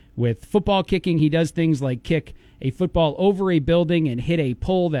with football kicking. He does things like kick a football over a building and hit a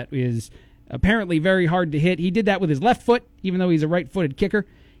pole that is apparently very hard to hit. He did that with his left foot, even though he's a right-footed kicker.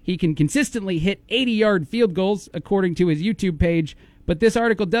 He can consistently hit 80-yard field goals, according to his YouTube page. But this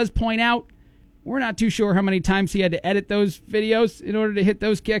article does point out, we're not too sure how many times he had to edit those videos in order to hit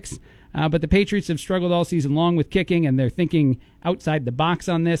those kicks. But the Patriots have struggled all season long with kicking, and they're thinking outside the box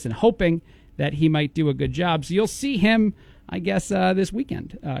on this and hoping that he might do a good job. So you'll see him, I guess, this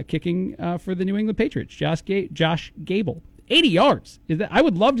weekend, kicking for the New England Patriots. Josh Gable. 80 yards. I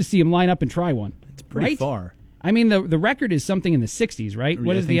would love to see him line up and try one. It's pretty far. I mean, the record is something in the 60s, right?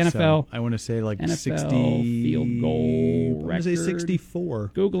 What is the NFL? So. I want to say like NFL 60 field goal record. I want to say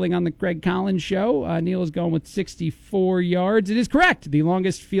 64. Googling on the Craig Collins Show. Neil is going with 64 yards. It is correct. The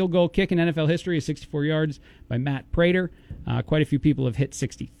longest field goal kick in NFL history is 64 yards by Matt Prater. Quite a few people have hit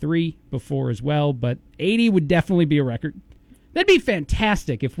 63 before as well, but 80 would definitely be a record. That'd be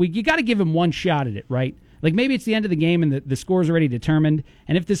fantastic if you got to give him one shot at it, right? Like maybe it's the end of the game and the score's already determined,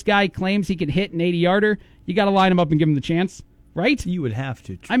 and if this guy claims he can hit an 80-yarder, you got to line him up and give him the chance, right? You would have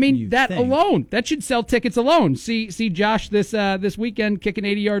to. I mean, alone, that should sell tickets alone. See Josh this weekend kick an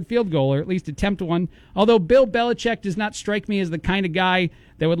 80-yard field goal, or at least attempt one. Although Bill Belichick does not strike me as the kind of guy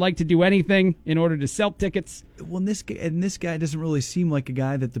that would like to do anything in order to sell tickets. Well, this guy doesn't really seem like a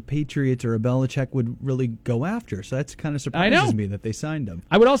guy that the Patriots or a Belichick would really go after. So that's kind of surprises me that they signed him.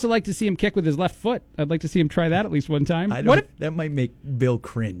 I would also like to see him kick with his left foot. I'd like to see him try that at least one time. That might make Bill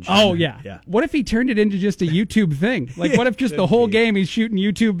cringe. Oh, yeah. What if he turned it into just a YouTube thing? Like, what if just the whole game he's shooting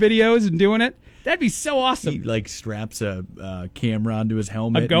YouTube videos and doing it? That'd be so awesome. He straps a camera onto his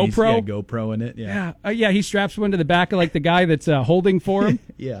helmet. A GoPro? And GoPro in it. Yeah. He straps one to the back of the guy that's holding for him.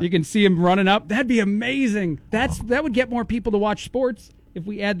 Yeah. You can see him running up. That'd be amazing. That would get more people to watch sports if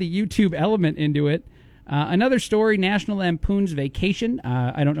we add the YouTube element into it. Another story, National Lampoon's Vacation.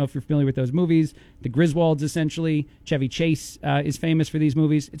 I don't know if you're familiar with those movies. The Griswolds, essentially. Chevy Chase is famous for these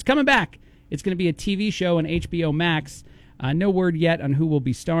movies. It's coming back. It's going to be a TV show on HBO Max. No word yet on who will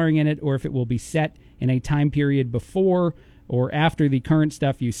be starring in it, or if it will be set in a time period before or after the current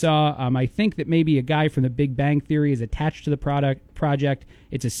stuff you saw. I think that maybe a guy from The Big Bang Theory is attached to the project.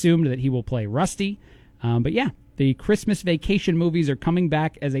 It's assumed that he will play Rusty. But yeah, the Christmas Vacation movies are coming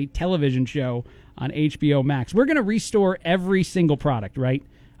back as a television show on HBO Max. We're going to restore every single product, right?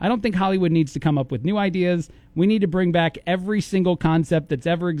 I don't think Hollywood needs to come up with new ideas. We need to bring back every single concept that's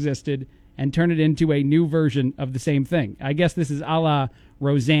ever existed and turn it into a new version of the same thing. I guess this is a la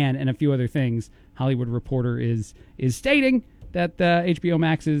Roseanne and a few other things. Hollywood Reporter is stating that HBO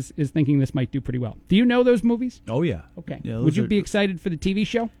Max is thinking this might do pretty well. Do you know those movies? Oh, yeah. Okay. Yeah, would you be excited for the TV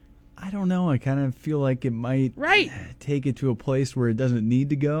show? I don't know. I kind of feel like it might take it to a place where it doesn't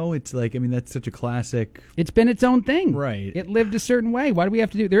need to go. It's like, I mean, that's such a classic. It's been its own thing. Right. It lived a certain way. Why do we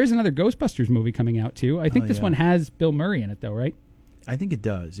have to do? There is another Ghostbusters movie coming out, too. I think this one has Bill Murray in it, though, right? I think it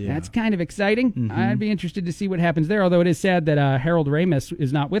does, yeah. That's kind of exciting. Mm-hmm. I'd be interested to see what happens there, although it is sad that Harold Ramis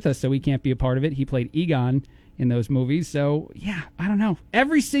is not with us, so he can't be a part of it. He played Egon in those movies, so, yeah, I don't know.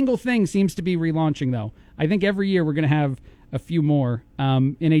 Every single thing seems to be relaunching, though. I think every year we're going to have a few more.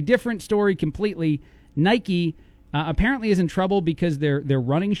 In a different story completely, Nike apparently is in trouble because their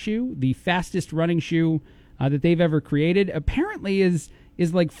running shoe, the fastest running shoe that they've ever created, apparently is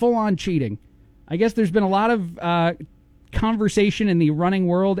like full-on cheating. I guess there's been a lot of conversation in the running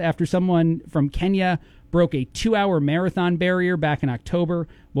world after someone from Kenya broke a 2-hour marathon barrier back in October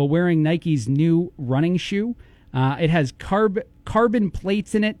while wearing Nike's new running shoe. It has carbon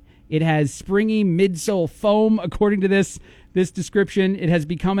plates in it. It has springy midsole foam, according to this description. It has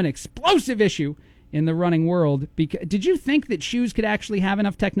become an explosive issue in the running world. Did you think that shoes could actually have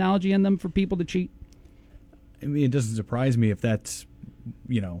enough technology in them for people to cheat? I mean, it doesn't surprise me if that's,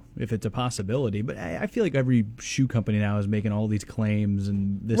 if it's a possibility. But I feel like every shoe company now is making all these claims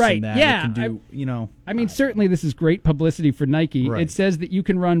and this and that. Yeah, it can do, I mean, certainly this is great publicity for Nike. Right. It says that you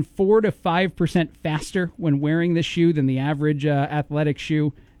can run 4 to 5% faster when wearing this shoe than the average athletic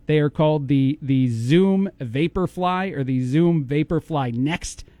shoe. They are called the Zoom Vaporfly or the Zoom Vaporfly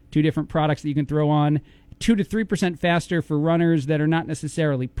Next, 2 different products that you can throw on. 2 to 3% faster for runners that are not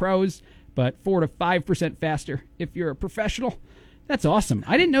necessarily pros, but 4 to 5% faster if you're a professional. That's awesome.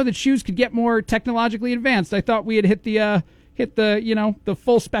 I didn't know that shoes could get more technologically advanced. I thought we had hit the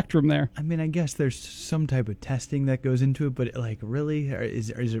full spectrum there. I mean, I guess there's some type of testing that goes into it, but really, is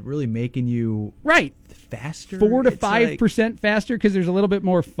it really making you faster? 4 to 5% faster because there's a little bit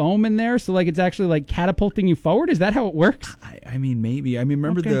more foam in there, so it's actually catapulting you forward. Is that how it works? I mean, maybe. I mean,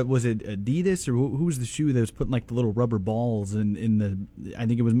 remember was it Adidas or who was the shoe that was putting the little rubber balls in the? I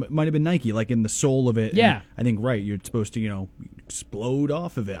think it might have been Nike, in the sole of it. Yeah, I think you're supposed to explode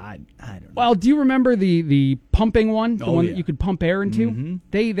off of it. I don't know. Well, do you remember the pumping one, the one that you could pump air into? Mm-hmm.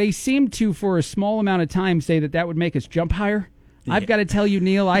 They seemed to, for a small amount of time, say that would make us jump higher. Yeah. I've got to tell you,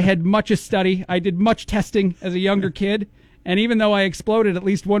 Neil, I had much a study. I did much testing as a younger kid, and even though I exploded at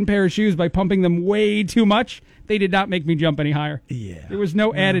least one pair of shoes by pumping them way too much, they did not make me jump any higher. Yeah, there was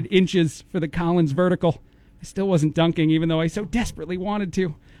no added inches for the Collins vertical. I still wasn't dunking, even though I so desperately wanted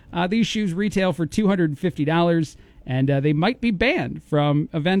to. These shoes retail for $250. And they might be banned from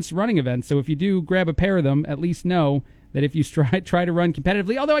running events. So if you do grab a pair of them, at least know that if you try to run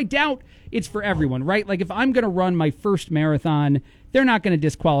competitively, although I doubt it's for everyone, right? If I'm going to run my first marathon, they're not going to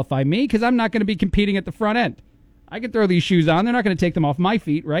disqualify me because I'm not going to be competing at the front end. I can throw these shoes on. They're not going to take them off my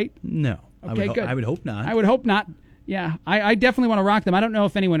feet, right? No. Okay, good. I would hope not. I would hope not. Yeah, I definitely want to rock them. I don't know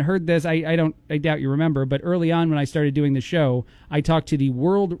if anyone heard this. I doubt you remember, but early on when I started doing the show, I talked to the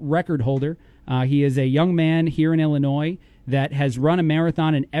world record holder. He is a young man here in Illinois that has run a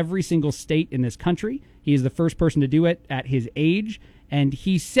marathon in every single state in this country. He is the first person to do it at his age. And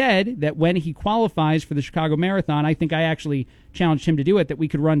he said that when he qualifies for the Chicago Marathon, I think I actually challenged him to do it, that we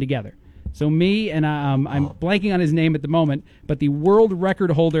could run together. So me and I'm blanking on his name at the moment, but the world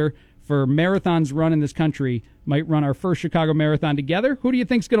record holder for marathons run in this country might run our first Chicago Marathon together. Who do you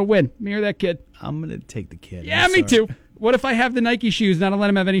think's going to win? Me or that kid? I'm going to take the kid. Yeah, me too. What if I have the Nike shoes and I don't let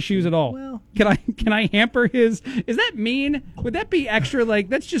him have any shoes at all? Well, can I hamper his? Is that mean? Would that be extra?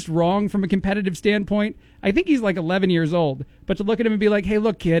 That's just wrong from a competitive standpoint. I think he's 11 years old. But to look at him and be like, hey,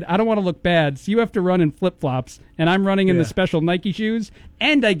 look, kid, I don't want to look bad, so you have to run in flip-flops, and I'm running in the special Nike shoes,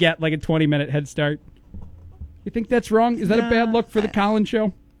 and I get a 20-minute head start. You think that's wrong? Is that a bad look for the Collins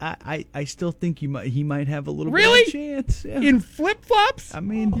show? I still think he might have a little bit of a chance. Yeah. In flip-flops? I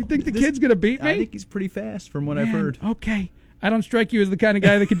mean, you think the kid's going to beat me? I think he's pretty fast from what I've heard. Okay. I don't strike you as the kind of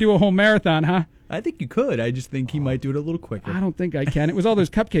guy that could do a whole marathon, huh? I think you could. I just think he might do it a little quicker. I don't think I can. It was all those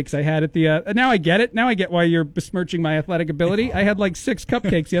cupcakes I had at the... now I get it. Now I get why you're besmirching my athletic ability. I had 6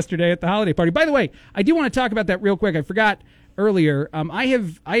 cupcakes yesterday at the holiday party. By the way, I do want to talk about that real quick. I forgot earlier. I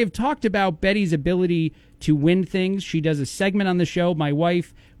have talked about Betty's ability to win things. She does a segment on the show, my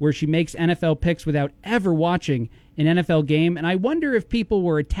wife, where she makes NFL picks without ever watching an NFL game. And I wonder if people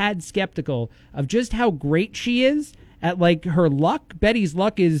were a tad skeptical of just how great she is at her luck. Betty's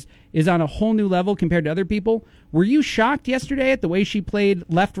luck is on a whole new level compared to other people. Were you shocked yesterday at the way she played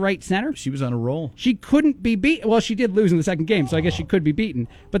left, right, center? She was on a roll. She couldn't be beat. Well, she did lose in the second game, so I guess she could be beaten.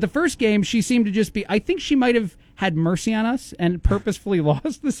 But the first game, she seemed to just be... I think she might have had mercy on us and purposefully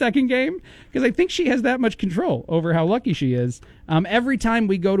lost the second game, because I think she has that much control over how lucky she is. Every time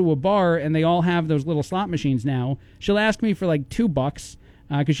we go to a bar and they all have those little slot machines now, she'll ask me for $2,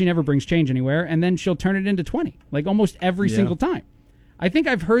 because she never brings change anywhere, and then she'll turn it into 20, almost every single time. I think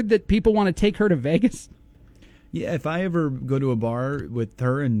I've heard that people want to take her to Vegas. Yeah, if I ever go to a bar with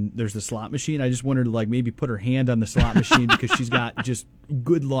her and there's a slot machine, I just want her to like maybe put her hand on the slot machine because she's got just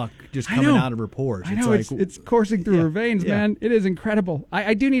good luck just coming out of her pores. I know, it's coursing through her veins, man. It is incredible.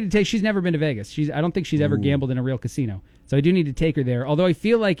 I do need to take. She's never been to Vegas. I don't think she's ever gambled in a real casino. So I do need to take her there. Although I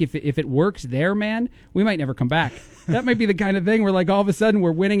feel like if it works there, man, we might never come back. That might be the kind of thing where like all of a sudden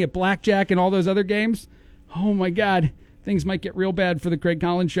we're winning at blackjack and all those other games. Oh my God. Things might get real bad for the Craig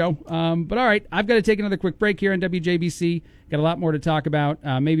Collins Show. But all right, I've got to take another quick break here on WJBC. Got a lot more to talk about.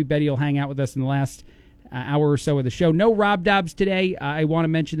 Maybe Betty will hang out with us in the last hour or so of the show. No Rob Dobbs today. I want to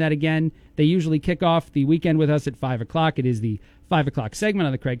mention that again. They usually kick off the weekend with us at 5 o'clock. It is the 5 o'clock segment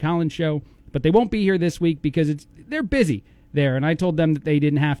on the Craig Collins Show. But they won't be here this week because they're busy there. And I told them that they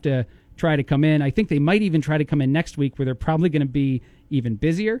didn't have to try to come in. I think they might even try to come in next week where they're probably going to be even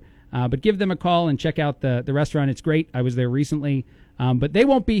busier. But give them a call and check out the restaurant. It's great. I was there recently. But they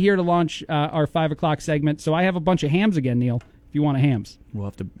won't be here to launch our 5 o'clock segment. So I have a bunch of hams again, Neil, if you want a hams. We'll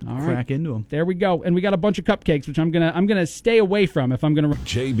have to crack into them. There we go. And we got a bunch of cupcakes, which I'm gonna stay away from if I'm going to...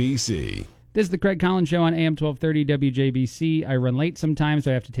 JBC. This is the Craig Collins Show on AM 1230 WJBC. I run late sometimes,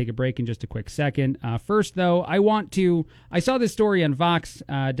 so I have to take a break in just a quick second. First, though, I saw this story on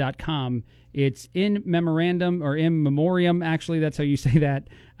Vox.com. It's in memorandum, or in memoriam, actually, that's how you say that.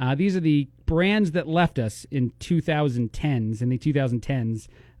 These are the brands that left us in 2010s.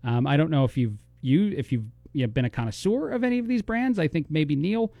 I don't know if you've been a connoisseur of any of these brands. I think maybe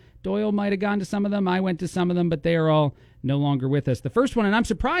Neil Doyle might have gone to some of them. I went to some of them, but they are all no longer with us. The first one, and I'm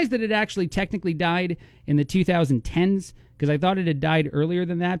surprised that it actually technically died in the 2010s, because I thought it had died earlier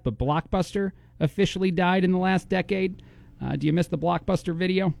than that, but Blockbuster officially died in the last decade. Do you miss the Blockbuster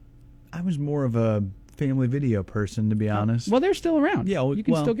video? I was more of a family video person, to be honest. Well, they're still around. Yeah, you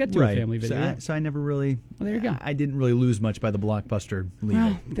can still get to a family video. So I never really... Well, there you go. I didn't really lose much by the Blockbuster leaving.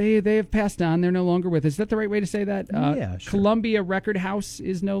 Well, they have passed on. They're no longer with us. Is that the right way to say that? Yeah, sure. Columbia Record House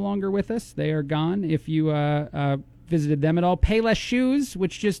is no longer with us. They are gone. If you visited them at all. Payless Shoes,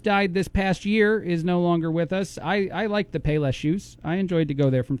 which just died this past year, is no longer with us. I like the Payless Shoes. I enjoyed to go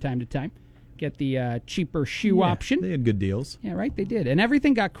there from time to time. Get the cheaper shoe option. They had good deals. Yeah, right, they did. And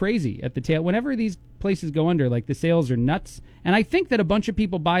everything got crazy at the tail. Whenever these places go under, like, the sales are nuts. And I think that a bunch of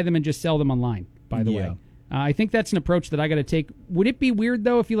people buy them and just sell them online, by the way. I think that's an approach that I got to take. Would it be weird,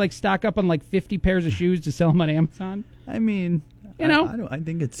 though, if you, like, stock up on, like, 50 pairs of shoes to sell them on Amazon? I mean... I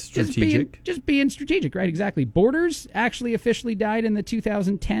think it's strategic. Just being strategic, right? Exactly. Borders actually officially died in the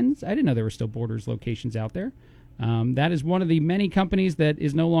 2010s. I didn't know there were still Borders locations out there. That is one of the many companies that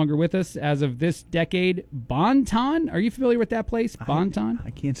is no longer with us as of this decade. Bon-Ton? Are you familiar with that place? Bon-Ton? I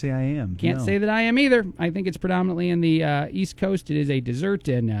can't say I am. Can't say that I am either. I think it's predominantly in the East Coast. It is a dessert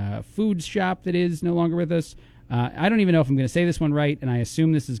and food shop that is no longer with us. I don't even know if I'm going to say this one right, and I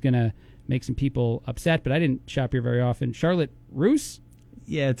assume this is going to make some people upset, but I didn't shop here very often. Charlotte Russe?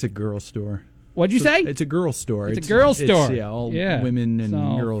 Yeah, it's a girl store. What'd you say? It's a girl store. It's a girl store. All women and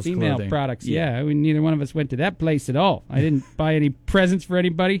girls' female clothing. Products. Yeah. Neither one of us went to that place at all. I didn't buy any presents for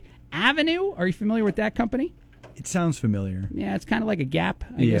anybody. Avenue? Are you familiar with that company? It sounds familiar. Yeah, it's kind of like a Gap.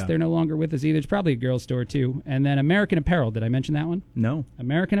 I guess they're no longer with us either. It's probably a girl's store, too. And then American Apparel. Did I mention that one? No.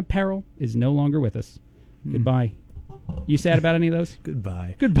 American Apparel is no longer with us. Goodbye. You sad about any of those?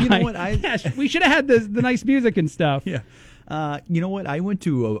 Goodbye. Goodbye. You know what? Yes, we should have had the nice music and stuff. Yeah. You know what? I went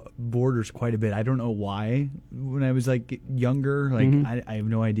to Borders quite a bit. I don't know why. When I was like younger, I have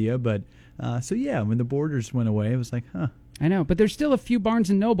no idea. But when the Borders went away, I was like, huh. I know, but there's still a few Barnes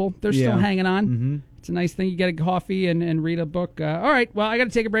and Noble. They're still hanging on. Mm-hmm. It's a nice thing. You get a coffee and read a book. All right. Well, I got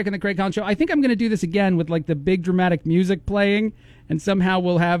to take a break on the Craig Collins Show. I think I'm going to do this again with like the big dramatic music playing, and somehow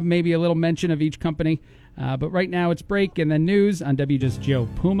we'll have maybe a little mention of each company. But right now it's break and then news on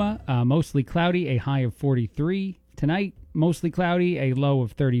WJBC. Puma, mostly cloudy, a high of 43. Tonight, mostly cloudy, a low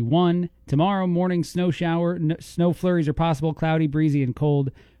of 31. Tomorrow morning, snow shower. Snow flurries are possible, cloudy, breezy, and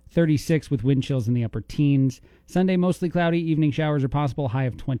cold. 36 with wind chills in the upper teens. Sunday, mostly cloudy, evening showers are possible, high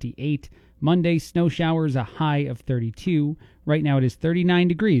of 28. Monday, snow showers, a high of 32. Right now it is 39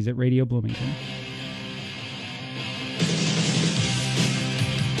 degrees at Radio Bloomington.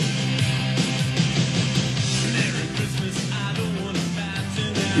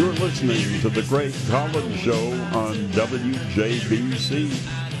 You're listening to The Craig Collins Show on WJBC.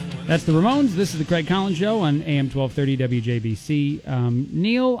 That's the Ramones. This is The Craig Collins Show on AM 1230 WJBC.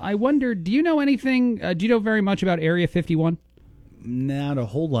 Neil, I wonder, do you know anything, do you know very much about Area 51? Not a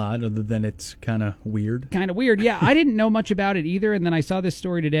whole lot, other than it's kind of weird. Kind of weird, yeah. I didn't know much about it either, and then I saw this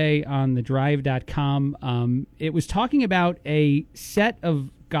story today on thedrive.com. It was talking about a set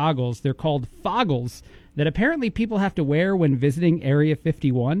of goggles. They're called Foggles that apparently people have to wear when visiting Area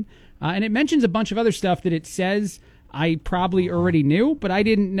 51. And it mentions a bunch of other stuff that it says I probably already knew, but I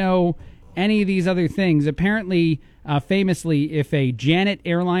didn't know any of these other things. Apparently, famously, if a Janet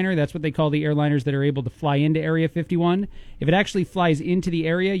airliner, that's what they call the airliners that are able to fly into Area 51, if it actually flies into the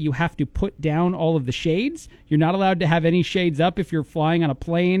area, you have to put down all of the shades. You're not allowed to have any shades up if you're flying on a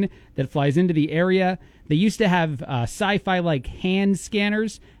plane that flies into the area. They used to have sci-fi-like hand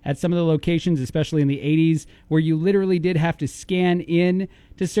scanners at some of the locations, especially in the 80s, where you literally did have to scan in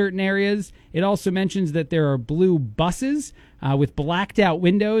to certain areas. It also mentions that there are blue buses with blacked-out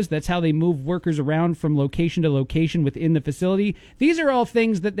windows. That's how they move workers around from location to location within the facility. These are all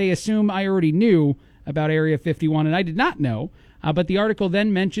things that they assume I already knew about Area 51, and I did not know. But the article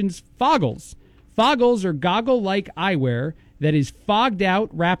then mentions foggles. Foggles are goggle-like eyewear that is fogged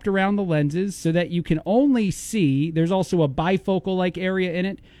out, wrapped around the lenses so that you can only see, there's also a bifocal-like area in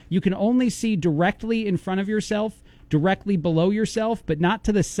it, you can only see directly in front of yourself, directly below yourself, but not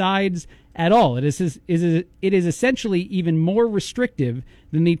to the sides at all. It is essentially even more restrictive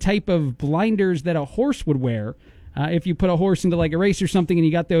than the type of blinders that a horse would wear. If you put a horse into like a race or something and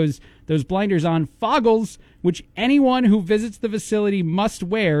you got those blinders on. Foggles, which anyone who visits the facility must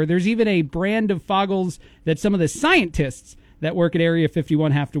wear. There's even a brand of foggles that some of the scientists that work at Area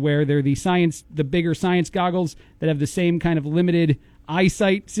 51 have to wear. They're the bigger science goggles that have the same kind of limited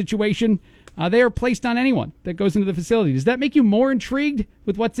eyesight situation. They are placed on anyone that goes into the facility. Does that make you more intrigued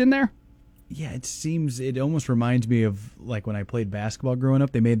with what's in there? Yeah, it almost reminds me of like when I played basketball growing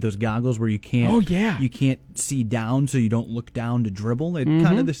up. They made those goggles where you can't see down, so you don't look down to dribble. It's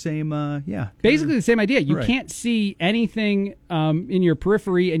kind of the same, basically the same idea. You Right. can't see anything in your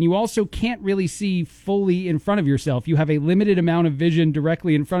periphery, and you also can't really see fully in front of yourself. You have a limited amount of vision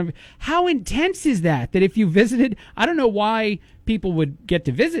directly in front of you. How intense is that? That if you visited, I don't know why people would get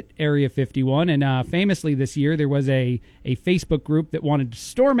to visit Area 51, and famously this year there was a Facebook group that wanted to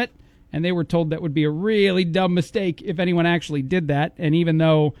storm it. And they were told that would be a really dumb mistake if anyone actually did that. And even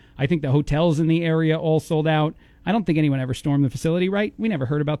though I think the hotels in the area all sold out, I don't think anyone ever stormed the facility, right? We never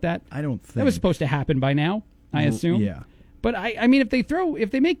heard about that. I don't think. That was supposed to happen by now, I assume. Yeah. But I mean, if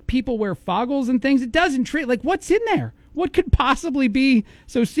they make people wear foggles and things, it does intrigue. Like, what's in there? What could possibly be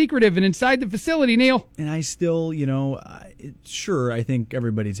so secretive and inside the facility, Neil? And I still, sure, I think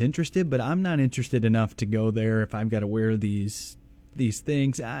everybody's interested, but I'm not interested enough to go there if I've got to wear these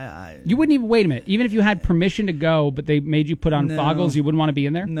things. You wouldn't even, wait a minute, even if you had permission to go, but they made you put on foggles, you wouldn't want to be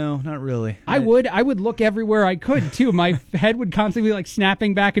in there? No, not really. I would look everywhere I could, too. My head would constantly be like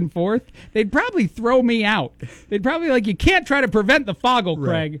snapping back and forth. They'd probably throw me out. They'd probably like, you can't try to prevent the foggle,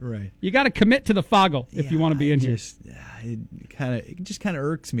 Craig. Right. You got to commit to the foggle if you want to be in here. It just kind of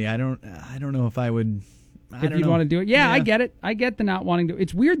irks me. I don't know if I would. If you'd want to do it. Yeah, I get it. I get the not wanting to.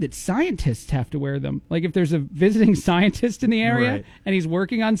 It's weird that scientists have to wear them. Like if there's a visiting scientist in the area and he's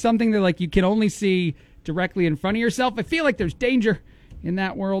working on something, they're like, you can only see directly in front of yourself. I feel like there's danger in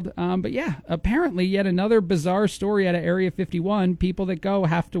that world. But yeah, apparently yet another bizarre story out of Area 51. People that go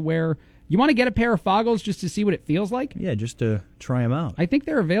have to wear. You want to get a pair of foggles just to see what it feels like? Yeah, just to try them out. I think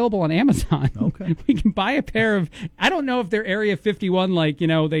they're available on Amazon. Okay. We can buy a pair of, I don't know if they're Area 51, like,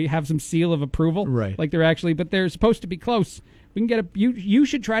 they have some seal of approval. Right. Like they're actually, but they're supposed to be close. We can get you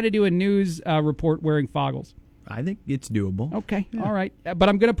should try to do a news report wearing foggles. I think it's doable. Okay, all right. But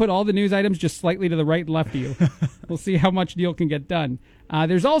I'm going to put all the news items just slightly to the right and left of you. We'll see how much Neil can get done.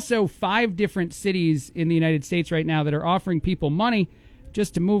 There's also 5 different cities in the United States right now that are offering people money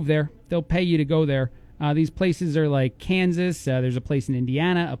just to move there. They'll pay you to go there. These places are like Kansas. There's a place in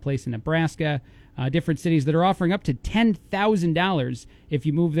Indiana, a place in Nebraska, different cities that are offering up to $10,000 if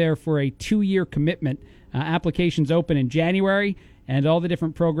you move there for a 2-year commitment. Applications open in January, and all the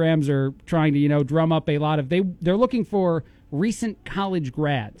different programs are trying to, drum up a lot of... They're looking for recent college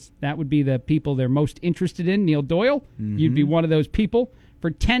grads. That would be the people they're most interested in. Neil Doyle, you'd be one of those people.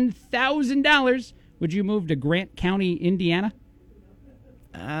 For $10,000, would you move to Grant County, Indiana?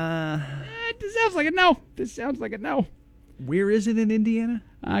 This sounds like a no. This sounds like a no. Where is it in Indiana?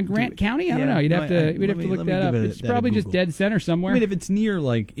 Grant County? I don't know. We'd have to look that up. It's probably just dead center somewhere. I mean, if it's near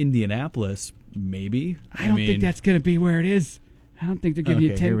like Indianapolis, maybe. I don't think that's going to be where it is. I don't think they'll give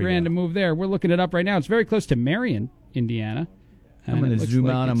you $10,000 to move there. We're looking it up right now. It's very close to Marion, Indiana. I'm going to zoom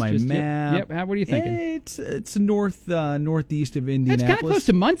out on my map. Yep. What are you thinking? It's northeast of Indianapolis. It's kind of close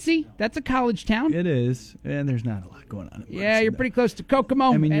to Muncie. That's a college town. It is, and there's not a lot going on in Muncie. Yeah, you're pretty close to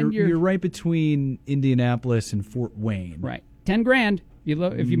Kokomo. I mean, you're right between Indianapolis and Fort Wayne. Right. $10,000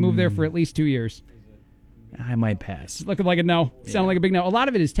 if you move there for at least 2 years. I might pass. It's looking like a no. Sounding like a big no. A lot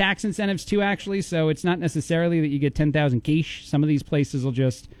of it is tax incentives too, actually. So it's not necessarily that you get 10,000 quiche. Some of these places will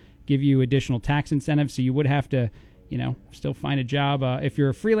just give you additional tax incentives. So you would have to, still find a job. If you're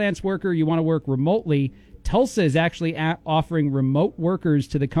a freelance worker, you want to work remotely, Tulsa is actually offering remote workers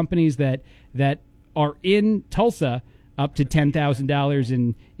to the companies that are in Tulsa up to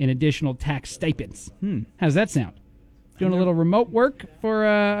 $10,000 in additional tax stipends. How's that sound? Doing a little remote work for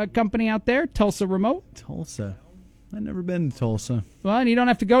a company out there, Tulsa Remote. Tulsa. I've never been to Tulsa. Well, and you don't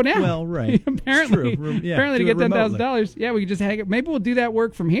have to go now. Well, right. apparently, Yeah, apparently to get $10,000, yeah, we could just hang it. Maybe we'll do that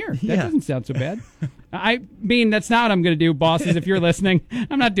work from here. That doesn't sound so bad. I mean, that's not what I'm going to do, bosses. If you're listening,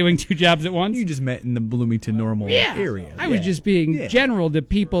 I'm not doing 2 jobs at once. You just met in the Bloomington normal area. I was just being general to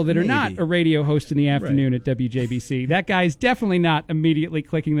people that are not a radio host in the afternoon at WJBC. That guy's definitely not immediately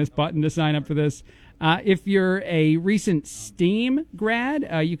clicking this button to sign up for this. If you're a recent STEAM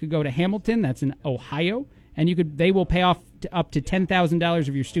grad, you could go to Hamilton. That's in Ohio. And they will pay off up to $10,000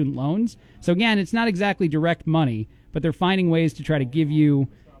 of your student loans. So again, it's not exactly direct money, but they're finding ways to try to give you,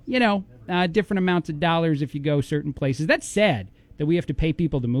 different amounts of dollars if you go certain places. That's sad that we have to pay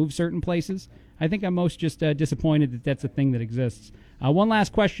people to move certain places. I think I'm most just disappointed that that's a thing that exists. One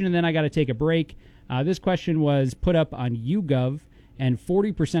last question, and then I got to take a break. This question was put up on YouGov, and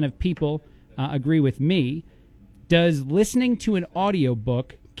 40% of people agree with me. Does listening to an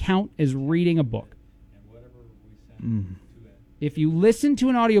audiobook count as reading a book? If you listen to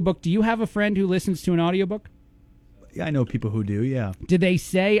an audiobook, do you have a friend who listens to an audiobook? Yeah, I know people who do, yeah. Did they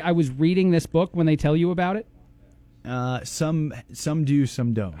say I was reading this book when they tell you about it? Some do,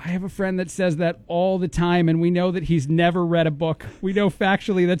 some don't. I have a friend that says that all the time, and we know that he's never read a book. We know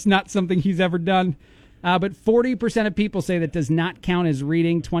factually that's not something he's ever done. But 40% of people say that does not count as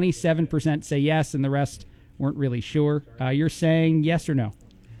reading. 27% say yes, and the rest weren't really sure. You're saying yes or no?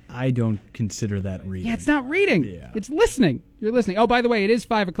 I don't consider that reading. Yeah, it's not reading. Yeah. It's listening. You're listening. Oh, by the way, it is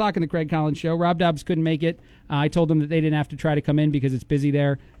 5 o'clock in the Craig Collins Show. Rob Dobbs couldn't make it. I told them that they didn't have to try to come in because it's busy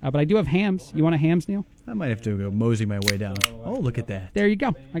there. But I do have hams. You want a hams, Neil? I might have to go mosey my way down. Oh, look at that. There you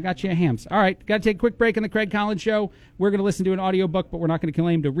go. I got you a hams. All right, got to take a quick break in the Craig Collins Show. We're going to listen to an audiobook, but we're not going to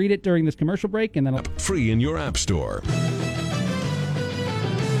claim to read it during this commercial break. And then free in your app store.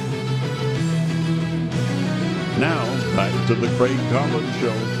 Now, back to the Craig Collins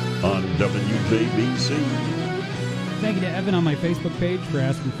Show on WJBC. Thank you to Evan on my Facebook page for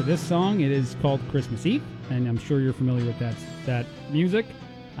asking for this song. It is called Christmas Eve, and I'm sure you're familiar with that music.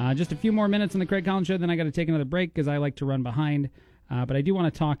 Just a few more minutes on the Craig Collins Show, then I got to take another break because I like to run behind. But I do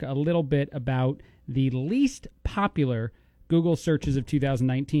want to talk a little bit about the least popular Google searches of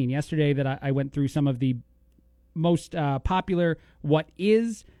 2019. Yesterday that I went through some of the most popular what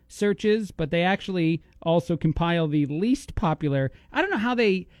is searches, but they actually also compile the least popular. I don't know how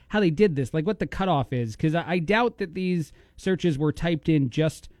they did this, like what the cutoff is, because I doubt that these searches were typed in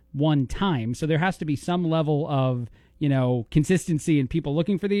just one time. So there has to be some level of consistency in people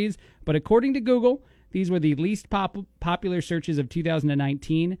looking for these. But according to Google, these were the least popular searches of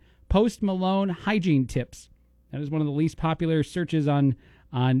 2019. Post Malone hygiene tips. That is one of the least popular searches on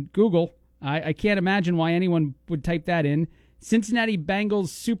Google. I can't imagine why anyone would type that in. Cincinnati Bengals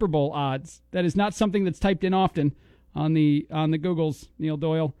Super Bowl odds. That is not something that's typed in often on the Googles, Neil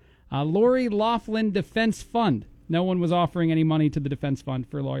Doyle. Lori Loughlin Defense Fund. No one was offering any money to the defense fund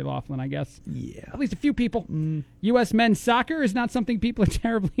for Lori Loughlin, I guess. Yeah. At least a few people. U.S. men's soccer is not something people are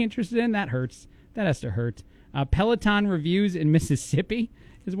terribly interested in. That hurts. That has to hurt. Peloton reviews in Mississippi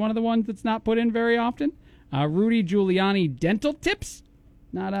is one of the ones that's not put in very often. Rudy Giuliani dental tips.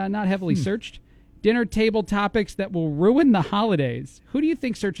 Not heavily searched. Dinner table topics that will ruin the holidays. Who do you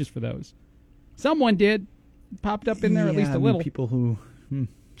think searches for those? Someone did. Popped up in there at least a little. People who...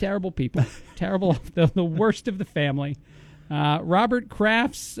 Terrible people. Terrible. The worst of the family. Robert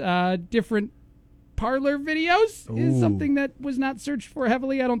Kraft's different parlor videos is something that was not searched for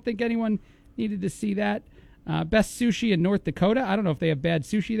heavily. I don't think anyone needed to see that. Best sushi in North Dakota. I don't know if they have bad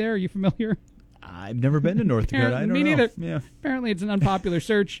sushi there. Are you familiar? I've never been to North Dakota. I don't know. Me neither. Yeah. Apparently it's an unpopular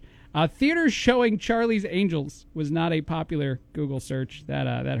search. Theaters showing Charlie's Angels was not a popular Google search.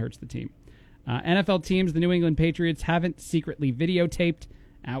 That hurts the team. NFL teams, the New England Patriots, haven't secretly videotaped.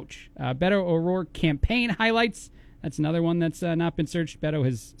 Ouch. Beto O'Rourke campaign highlights. That's another one that's not been searched. Beto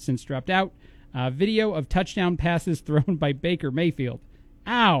has since dropped out. Video of touchdown passes thrown by Baker Mayfield.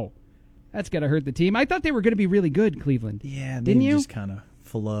 Ow. That's got to hurt the team. I thought they were going to be really good, Cleveland. Yeah, didn't you? Just kind of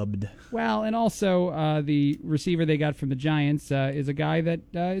flubbed. Well, and also the receiver they got from the Giants is a guy that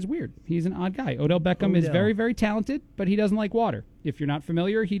is weird. He's an odd guy. Odell Beckham is very, very talented, but he doesn't like water. If you're not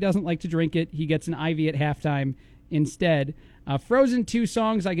familiar, he doesn't like to drink it. He gets an IV at halftime instead. Frozen 2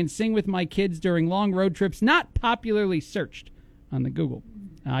 songs I can sing with my kids during long road trips, not popularly searched on the Google.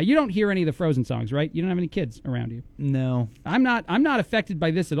 You don't hear any of the Frozen songs, right? You don't have any kids around you. No. I'm not affected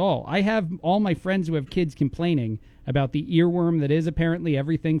by this at all. I have all my friends who have kids complaining about the earworm that is apparently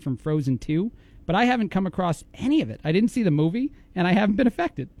everything from Frozen 2, but I haven't come across any of it. I didn't see the movie, and I haven't been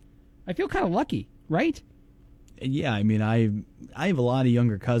affected. I feel kind of lucky, right? Yeah, I mean, I have a lot of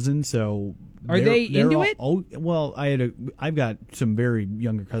younger cousins, so are they into all, it? Oh, well, I've got some very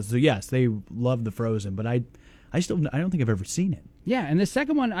younger cousins, so yes, they love the Frozen, but I don't think I've ever seen it. Yeah, and the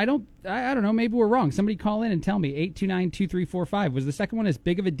second one, I don't know, maybe we're wrong. Somebody call in and tell me. 829-2345. Was the second one as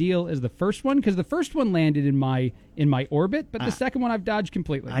big of a deal as the first one? Because the first one landed in my orbit, but the second one I've dodged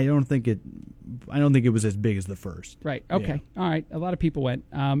completely. I don't think it was as big as the first. Right. Okay. Yeah. All right. A lot of people went.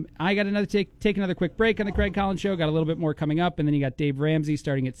 I got another take another quick break on the Craig Collins Show. Got a little bit more coming up, and then you got Dave Ramsey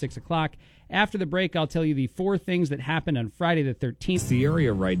starting at 6 o'clock. After the break, I'll tell you the 4 things that happened on Friday the 13th. The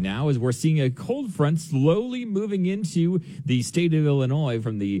area right now is we're seeing a cold front slowly moving into the state of Illinois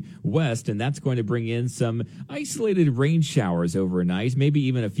from the west, and that's going to bring in some isolated rain showers overnight, maybe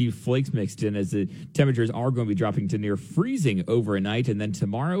even a few flakes mixed in, as the temperatures are going to be dropping to near freezing overnight. And then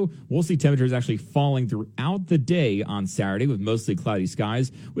tomorrow, we'll see temperatures actually falling throughout the day on Saturday with mostly cloudy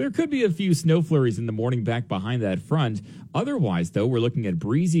skies. There could be a few snow flurries in the morning back behind that front. Otherwise, though, we're looking at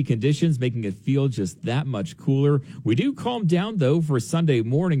breezy conditions, making it feel just that much cooler. We do calm down, though, for Sunday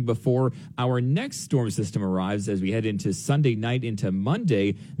morning before our next storm system arrives as we head into Sunday night into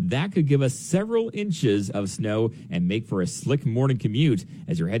Monday. That could give us several inches of snow and make for a slick morning commute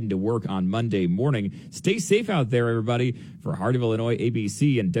as you're heading to work on Monday morning. Stay safe out there, everybody. For Heart of Illinois,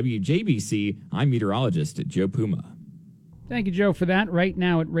 ABC, and WJBC, I'm meteorologist Joe Puma. Thank you, Joe, for that. Right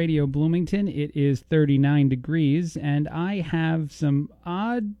now at Radio Bloomington, it is 39 degrees, and I have some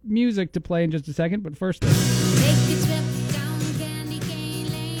odd music to play in just a second, but first...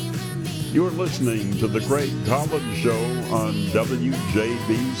 You're listening to The Craig Collins Show on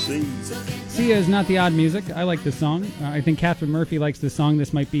WJBC. Sia is not the odd music. I like this song. I think Catherine Murphy likes this song.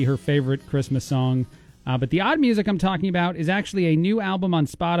 This might be her favorite Christmas song. But the odd music I'm talking about is actually a new album on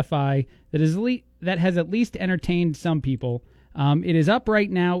Spotify that has at least entertained some people. It is up right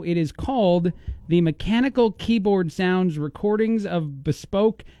now. It is called The Mechanical Keyboard Sounds Recordings of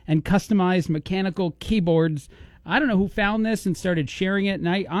Bespoke and Customized Mechanical Keyboards. I don't know who found this and started sharing it, and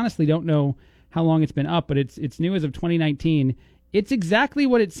I honestly don't know how long it's been up, but it's new as of 2019. It's exactly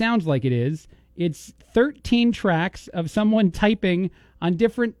what it sounds like it is. It's 13 tracks of someone typing on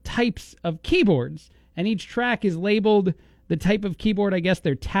different types of keyboards, and each track is labeled the type of keyboard I guess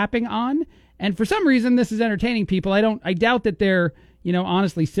they're tapping on. And for some reason, this is entertaining people. I doubt that they're,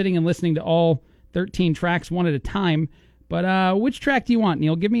 honestly sitting and listening to all 13 tracks one at a time. But which track do you want,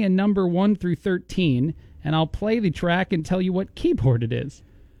 Neil? Give me a number 1 through 13, and I'll play the track and tell you what keyboard it is.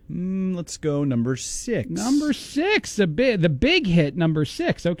 Let's go number 6. Number 6, the big hit, number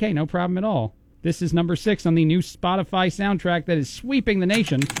 6. Okay, no problem at all. This is number 6 on the new Spotify soundtrack that is sweeping the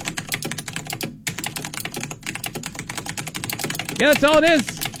nation. Yeah, that's all it is.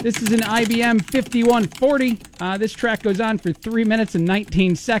 This is an IBM 5140. This track goes on for 3 minutes and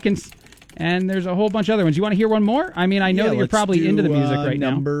 19 seconds, and there's a whole bunch of other ones. You want to hear one more? I mean, I know that you're probably into the music right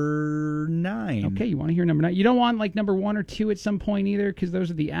now. Number 9. Okay, you want to hear number 9. You don't want like number 1 or 2 at some point either, because those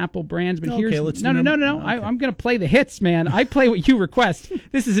are the Apple brands. But okay, here's let's no. Okay. I'm going to play the hits, man. I play what you request.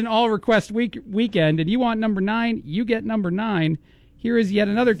 This is an all request weekend, and you want number 9, you get number 9. Here is yet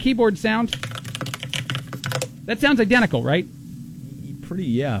another keyboard sound. That sounds identical, right?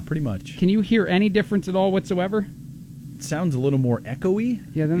 Pretty much. Can you hear any difference at all whatsoever? It sounds a little more echoey.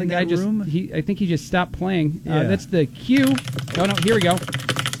 Yeah, then the guy I think he just stopped playing. Yeah. That's the Q. Oh, no, here we go.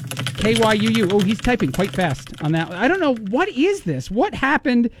 KYUU. Oh, he's typing quite fast on that. I don't know. What is this? What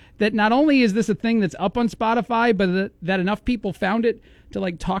happened that not only is this a thing that's up on Spotify, but that enough people found it to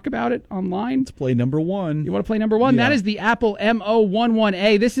like talk about it online? Let's play number 1. You want to play number 1? Yeah. That is the Apple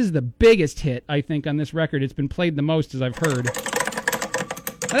MO11A. This is the biggest hit, I think, on this record. It's been played the most, as I've heard.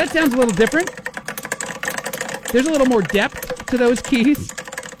 Now, that sounds a little different. There's a little more depth to those keys.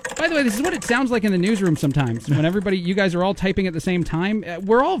 By the way, this is what it sounds like in the newsroom sometimes when you guys are all typing at the same time.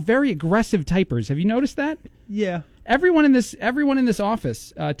 We're all very aggressive typers. Have you noticed that? Yeah. Everyone in this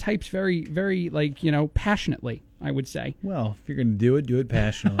office types very, very passionately, I would say. Well, if you're going to do it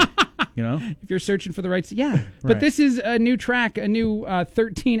passionately. If you're searching for the right... Yeah. Right. But this is a new track, a new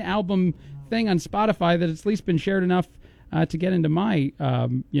 13 album thing on Spotify that it's at least been shared enough to get into my,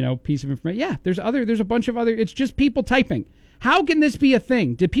 piece of information. Yeah, there's a bunch of other, it's just people typing. How can this be a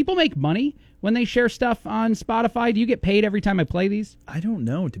thing? Did people make money when they share stuff on Spotify? Do you get paid every time I play these? I don't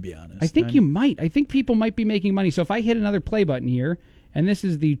know, to be honest. I think you might. I think people might be making money. So if I hit another play button here, and this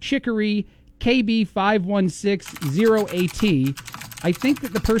is the Chicory KB5160AT, I think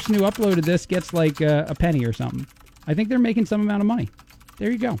that the person who uploaded this gets like a penny or something. I think they're making some amount of money.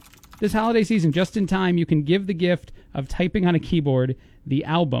 There you go. This holiday season, just in time, you can give the gift of typing on a keyboard the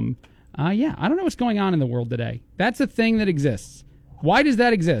album. Yeah, I don't know what's going on in the world today. That's a thing that exists. Why does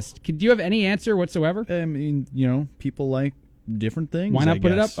that exist? Do you have any answer whatsoever? I mean, people like different things. Why not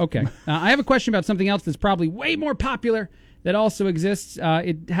put guess. it up? Okay. I have a question about something else that's probably way more popular that also exists.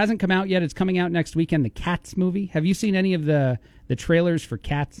 It hasn't come out yet. It's coming out next weekend, the Cats movie. Have you seen any of the trailers for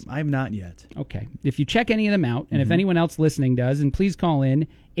Cats? I have not yet. Okay. If you check any of them out, and if anyone else listening does, and please call in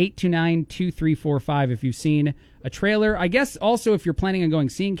 829-2345 if you've seen a trailer. I guess also if you're planning on going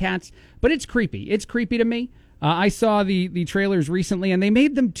seeing Cats, but it's creepy. It's creepy to me. I saw the trailers recently, and they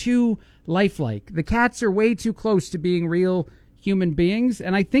made them too lifelike. The cats are way too close to being real human beings,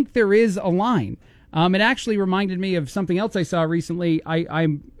 and I think there is a line. It actually reminded me of something else I saw recently.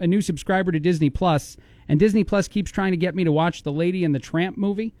 I'm a new subscriber to Disney Plus, and Disney Plus keeps trying to get me to watch the Lady and the Tramp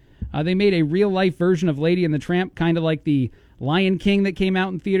movie. They made a real-life version of Lady and the Tramp, kind of like the Lion King that came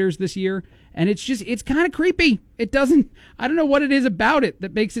out in theaters this year. And it's kind of creepy. I don't know what it is about it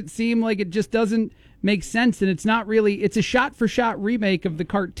that makes it seem like it just doesn't make sense. And it's not really, it's a shot-for-shot remake of the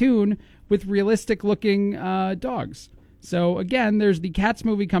cartoon with realistic-looking dogs. So, again, there's the Cats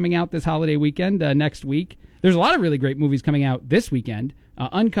movie coming out this holiday weekend, next week. There's a lot of really great movies coming out this weekend.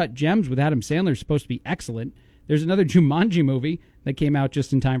 Uncut Gems with Adam Sandler is supposed to be excellent. There's another Jumanji movie that came out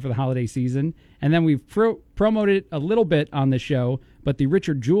just in time for the holiday season. And then we've promoted it a little bit on the show, but the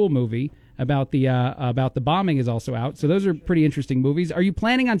Richard Jewell movie about the bombing is also out. So those are pretty interesting movies. Are you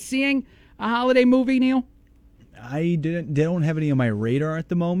planning on seeing a holiday movie, Neil? I don't have any on my radar at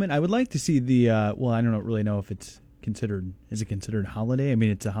the moment. I would like to see the, I don't really know if it's considered holiday. I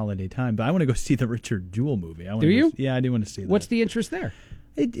mean, it's a holiday time, but I want to go see the Richard Jewell movie. Do you? Yeah, I do want to see that. What's the interest there?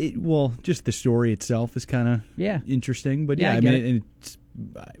 Just the story itself is kind of interesting. But I mean,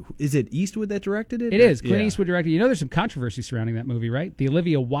 is it Eastwood that directed it? It is. Clint Eastwood directed. There's some controversy surrounding that movie, right? The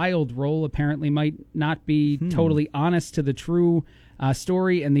Olivia Wilde role apparently might not be totally honest to the true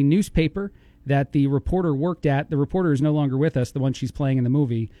story, and the newspaper that the reporter worked at, the reporter is no longer with us, the one she's playing in the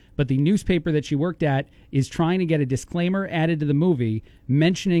movie, but the newspaper that she worked at is trying to get a disclaimer added to the movie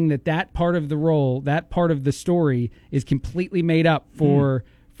mentioning that part of the role, that part of the story is completely made up for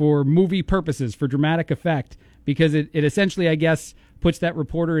movie purposes, for dramatic effect, because it essentially, I guess, puts that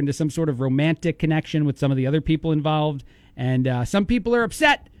reporter into some sort of romantic connection with some of the other people involved, and some people are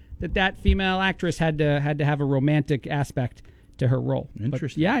upset that female actress had to have a romantic aspect to her role.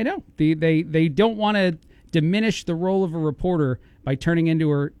 Interesting. But, yeah, I know. They don't want to diminish the role of a reporter by turning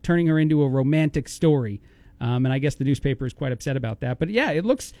her into a romantic story. And I guess the newspaper is quite upset about that. But yeah, it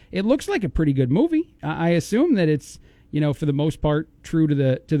looks like a pretty good movie. I assume that it's, for the most part, true to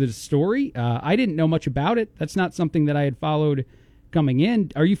the story. I didn't know much about it. That's not something that I had followed coming in.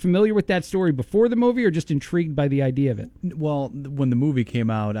 Are you familiar with that story before the movie, or just intrigued by the idea of it? Well, when the movie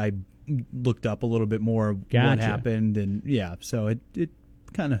came out, I looked up a little bit more what happened, and so it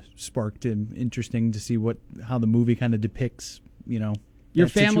kind of sparked interesting to see how the movie kind of depicts your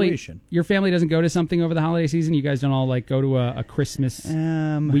family situation. Your family doesn't go to something over the holiday season? You guys don't all go to a Christmas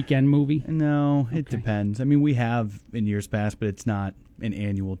weekend movie? No, it depends. I mean, we have in years past, but it's not an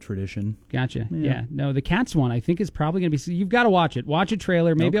annual tradition. Gotcha. Yeah. No, the Cats one I think is probably going to be. You've got to watch it. Watch a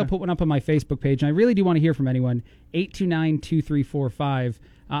trailer. Maybe I'll put one up on my Facebook page. And I really do want to hear from anyone. 829-2345.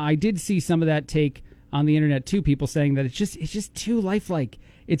 I did see some of that take on the internet too. People saying that it's just too lifelike.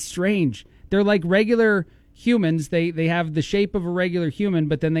 It's strange. They're like regular humans. They have the shape of a regular human,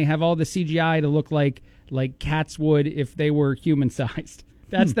 but then they have all the CGI to look like cats would if they were human sized.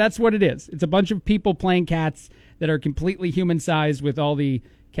 That's what it is. It's a bunch of people playing cats that are completely human sized with all the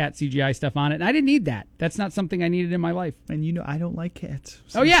cat CGI stuff on it. And I didn't need that. That's not something I needed in my life. And I don't like cats.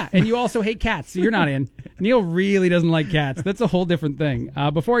 So. Oh, yeah. And you also hate cats, so you're not in. Neil really doesn't like cats. That's a whole different thing.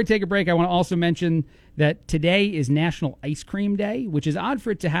 Before I take a break, I want to also mention that today is National Ice Cream Day, which is odd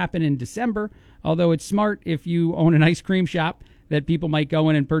for it to happen in December, although it's smart if you own an ice cream shop that people might go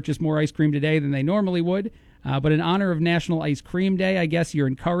in and purchase more ice cream today than they normally would. But in honor of National Ice Cream Day, I guess you're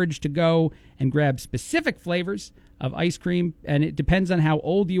encouraged to go and grab specific flavors of ice cream, and it depends on how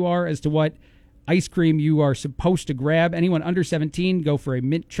old you are as to what ice cream you are supposed to grab. Anyone under 17, go for a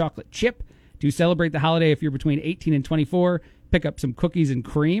mint chocolate chip. To celebrate the holiday, if you're between 18 and 24, pick up some cookies and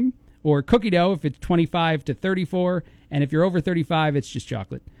cream, or cookie dough if it's 25 to 34, and if you're over 35, it's just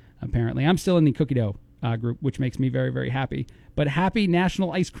chocolate, apparently. I'm still in the cookie dough group, which makes me very, very happy. But happy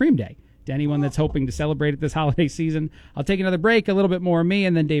National Ice Cream Day to anyone that's hoping to celebrate it this holiday season. I'll take another break, a little bit more of me,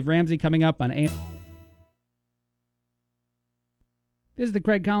 and then Dave Ramsey coming up on AM. This is the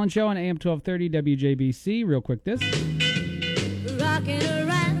Craig Collins Show on AM 1230 WJBC. Real quick, this. Rock rocking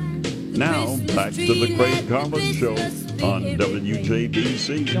around. Now, back to the Craig Collins Show on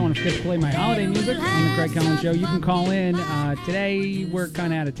WJBC. Don't want to forget to play my holiday music on the Craig Collins Show. You can call in. Today, we're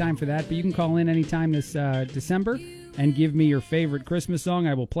kind of out of time for that, but you can call in anytime this December and give me your favorite Christmas song.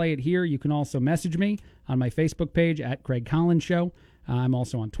 I will play it here. You can also message me on my Facebook page at Craig Collins Show. I'm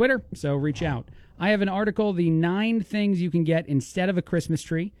also on Twitter, so reach out. I have an article, the 9 things you can get instead of a Christmas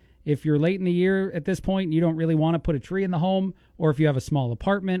tree. If you're late in the year at this point and you don't really want to put a tree in the home, or if you have a small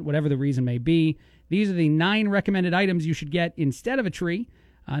apartment, whatever the reason may be, these are the 9 recommended items you should get instead of a tree.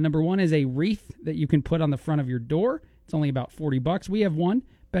 Number 1 is a wreath that you can put on the front of your door. It's only about $40. We have one.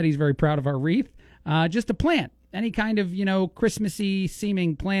 Betty's very proud of our wreath. Just a plant, any kind of, Christmassy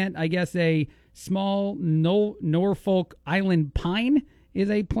seeming plant. I guess a small Norfolk Island pine is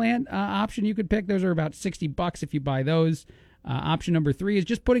a plant option you could pick. Those are about $60 if you buy those. Option number 3 is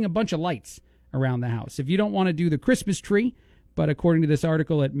just putting a bunch of lights around the house. If you don't want to do the Christmas tree, but according to this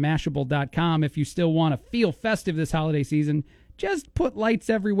article at Mashable.com, if you still want to feel festive this holiday season, just put lights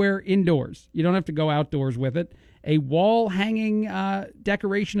everywhere indoors. You don't have to go outdoors with it. A wall hanging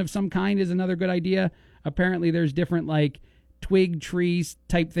decoration of some kind is another good idea. Apparently there's different twig trees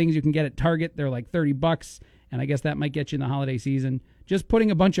type things you can get at Target. They're like $30, and I guess that might get you in the holiday season. Just putting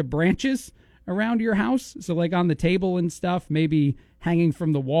a bunch of branches around your house, so on the table and stuff, maybe hanging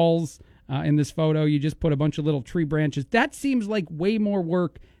from the walls. In this photo, you just put a bunch of little tree branches. That seems like way more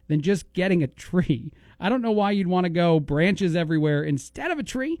work than just getting a tree. I don't know why you'd want to go branches everywhere instead of a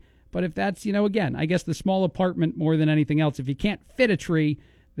tree, but if that's, again, I guess the small apartment more than anything else, if you can't fit a tree,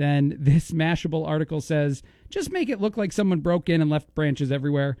 then this Mashable article says just make it look like someone broke in and left branches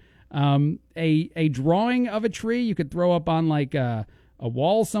everywhere. A drawing of a tree you could throw up on a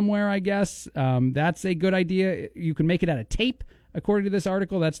wall somewhere, I guess. That's a good idea. You can make it out of tape, according to this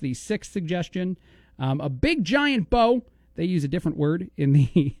article. That's the 6th suggestion. A big giant bow. They use a different word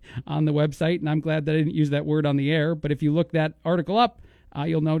on the website, and I'm glad that I didn't use that word on the air. But if you look that article up,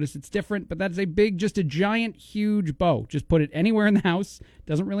 you'll notice it's different. But that's just a giant, huge bow. Just put it anywhere in the house.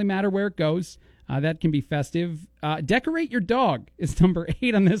 Doesn't really matter where it goes. That can be festive. Decorate your dog is number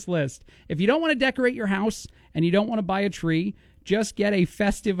 8 on this list. If you don't want to decorate your house and you don't want to buy a tree, just get a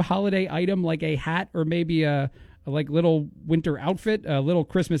festive holiday item like a hat or maybe a little winter outfit, a little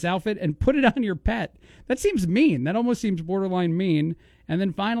Christmas outfit, and put it on your pet. That seems mean. That almost seems borderline mean. And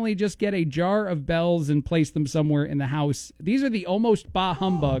then finally, just get a jar of bells and place them somewhere in the house. These are the almost bah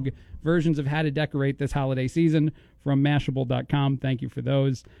humbug versions of how to decorate this holiday season from Mashable.com. Thank you for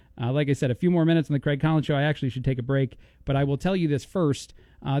those. Like I said, a few more minutes on the Craig Collins Show. I actually should take a break, but I will tell you this first.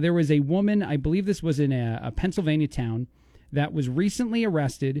 There was a woman, I believe this was in a Pennsylvania town, that was recently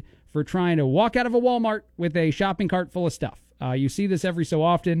arrested for trying to walk out of a Walmart with a shopping cart full of stuff. You see this every so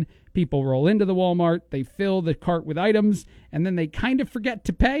often. People roll into the Walmart, they fill the cart with items, and then they kind of forget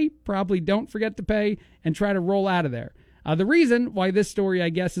to pay, probably don't forget to pay, and try to roll out of there. The reason why this story, I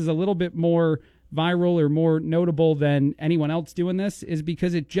guess, is a little bit more viral or more notable than anyone else doing this is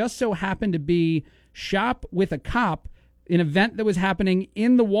because it just so happened to be Shop with a Cop, an event that was happening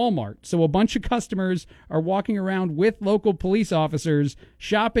in the Walmart. So a bunch of customers are walking around with local police officers,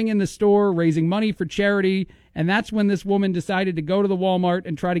 shopping in the store, raising money for charity, and that's when this woman decided to go to the Walmart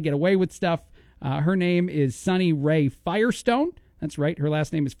and try to get away with stuff. Her name is Sunny Ray Firestone. That's right, her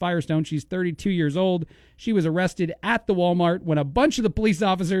last name is Firestone. She's 32 years old. She was arrested at the Walmart when a bunch of the police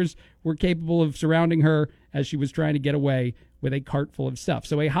officers were capable of surrounding her as she was trying to get away with a cart full of stuff.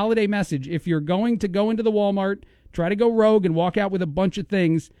 So a holiday message, if you're going to go into the Walmart, try to go rogue and walk out with a bunch of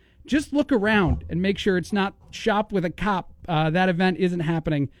things, just look around and make sure it's not Shop with a Cop. That event isn't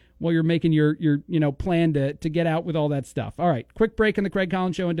happening while you're making your plan to get out with all that stuff. All right, quick break on the Craig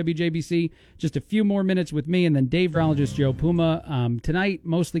Collins Show on WJBC. Just a few more minutes with me and then Dave Meteorologist Joe Puma. Tonight,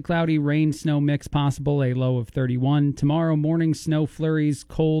 mostly cloudy, rain, snow mix possible, a low of 31. Tomorrow morning, snow flurries,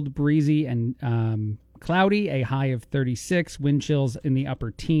 cold, breezy, and cloudy, a high of 36. Wind chills in the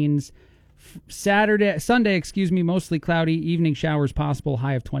upper teens. Sunday, mostly cloudy, evening showers possible,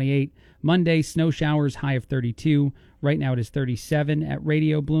 high of 28. Monday, snow showers, high of 32. Right now it is 37 at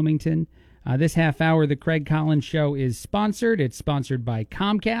Radio Bloomington. This half hour, the Craig Collins Show is sponsored. It's sponsored by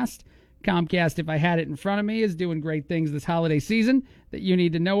Comcast. Comcast, if I had it in front of me, is doing great things this holiday season that you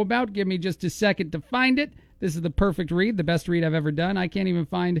need to know about. Give me just a second to find it. This is the perfect read, the best read I've ever done. I can't even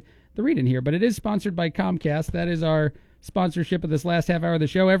find the read in here, but it is sponsored by Comcast. That is our sponsorship of this last half hour of the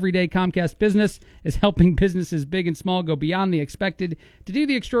show. Every day, Comcast Business is helping businesses big and small go beyond the expected to do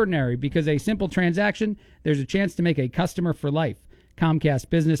the extraordinary, because a simple transaction, there's a chance to make a customer for life.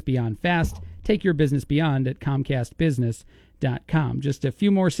 Comcast Business, beyond fast. Take your business beyond at ComcastBusiness.com. Just a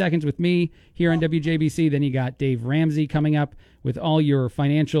few more seconds with me here on WJBC. Then you got Dave Ramsey coming up with all your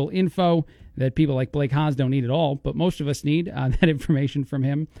financial info that people like Blake Haas don't need at all, but most of us need that information from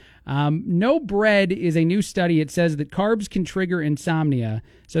him. No bread is a new study. It says that carbs can trigger insomnia,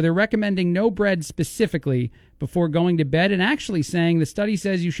 so they're recommending no bread specifically before going to bed, and actually saying the study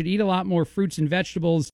says you should eat a lot more fruits and vegetables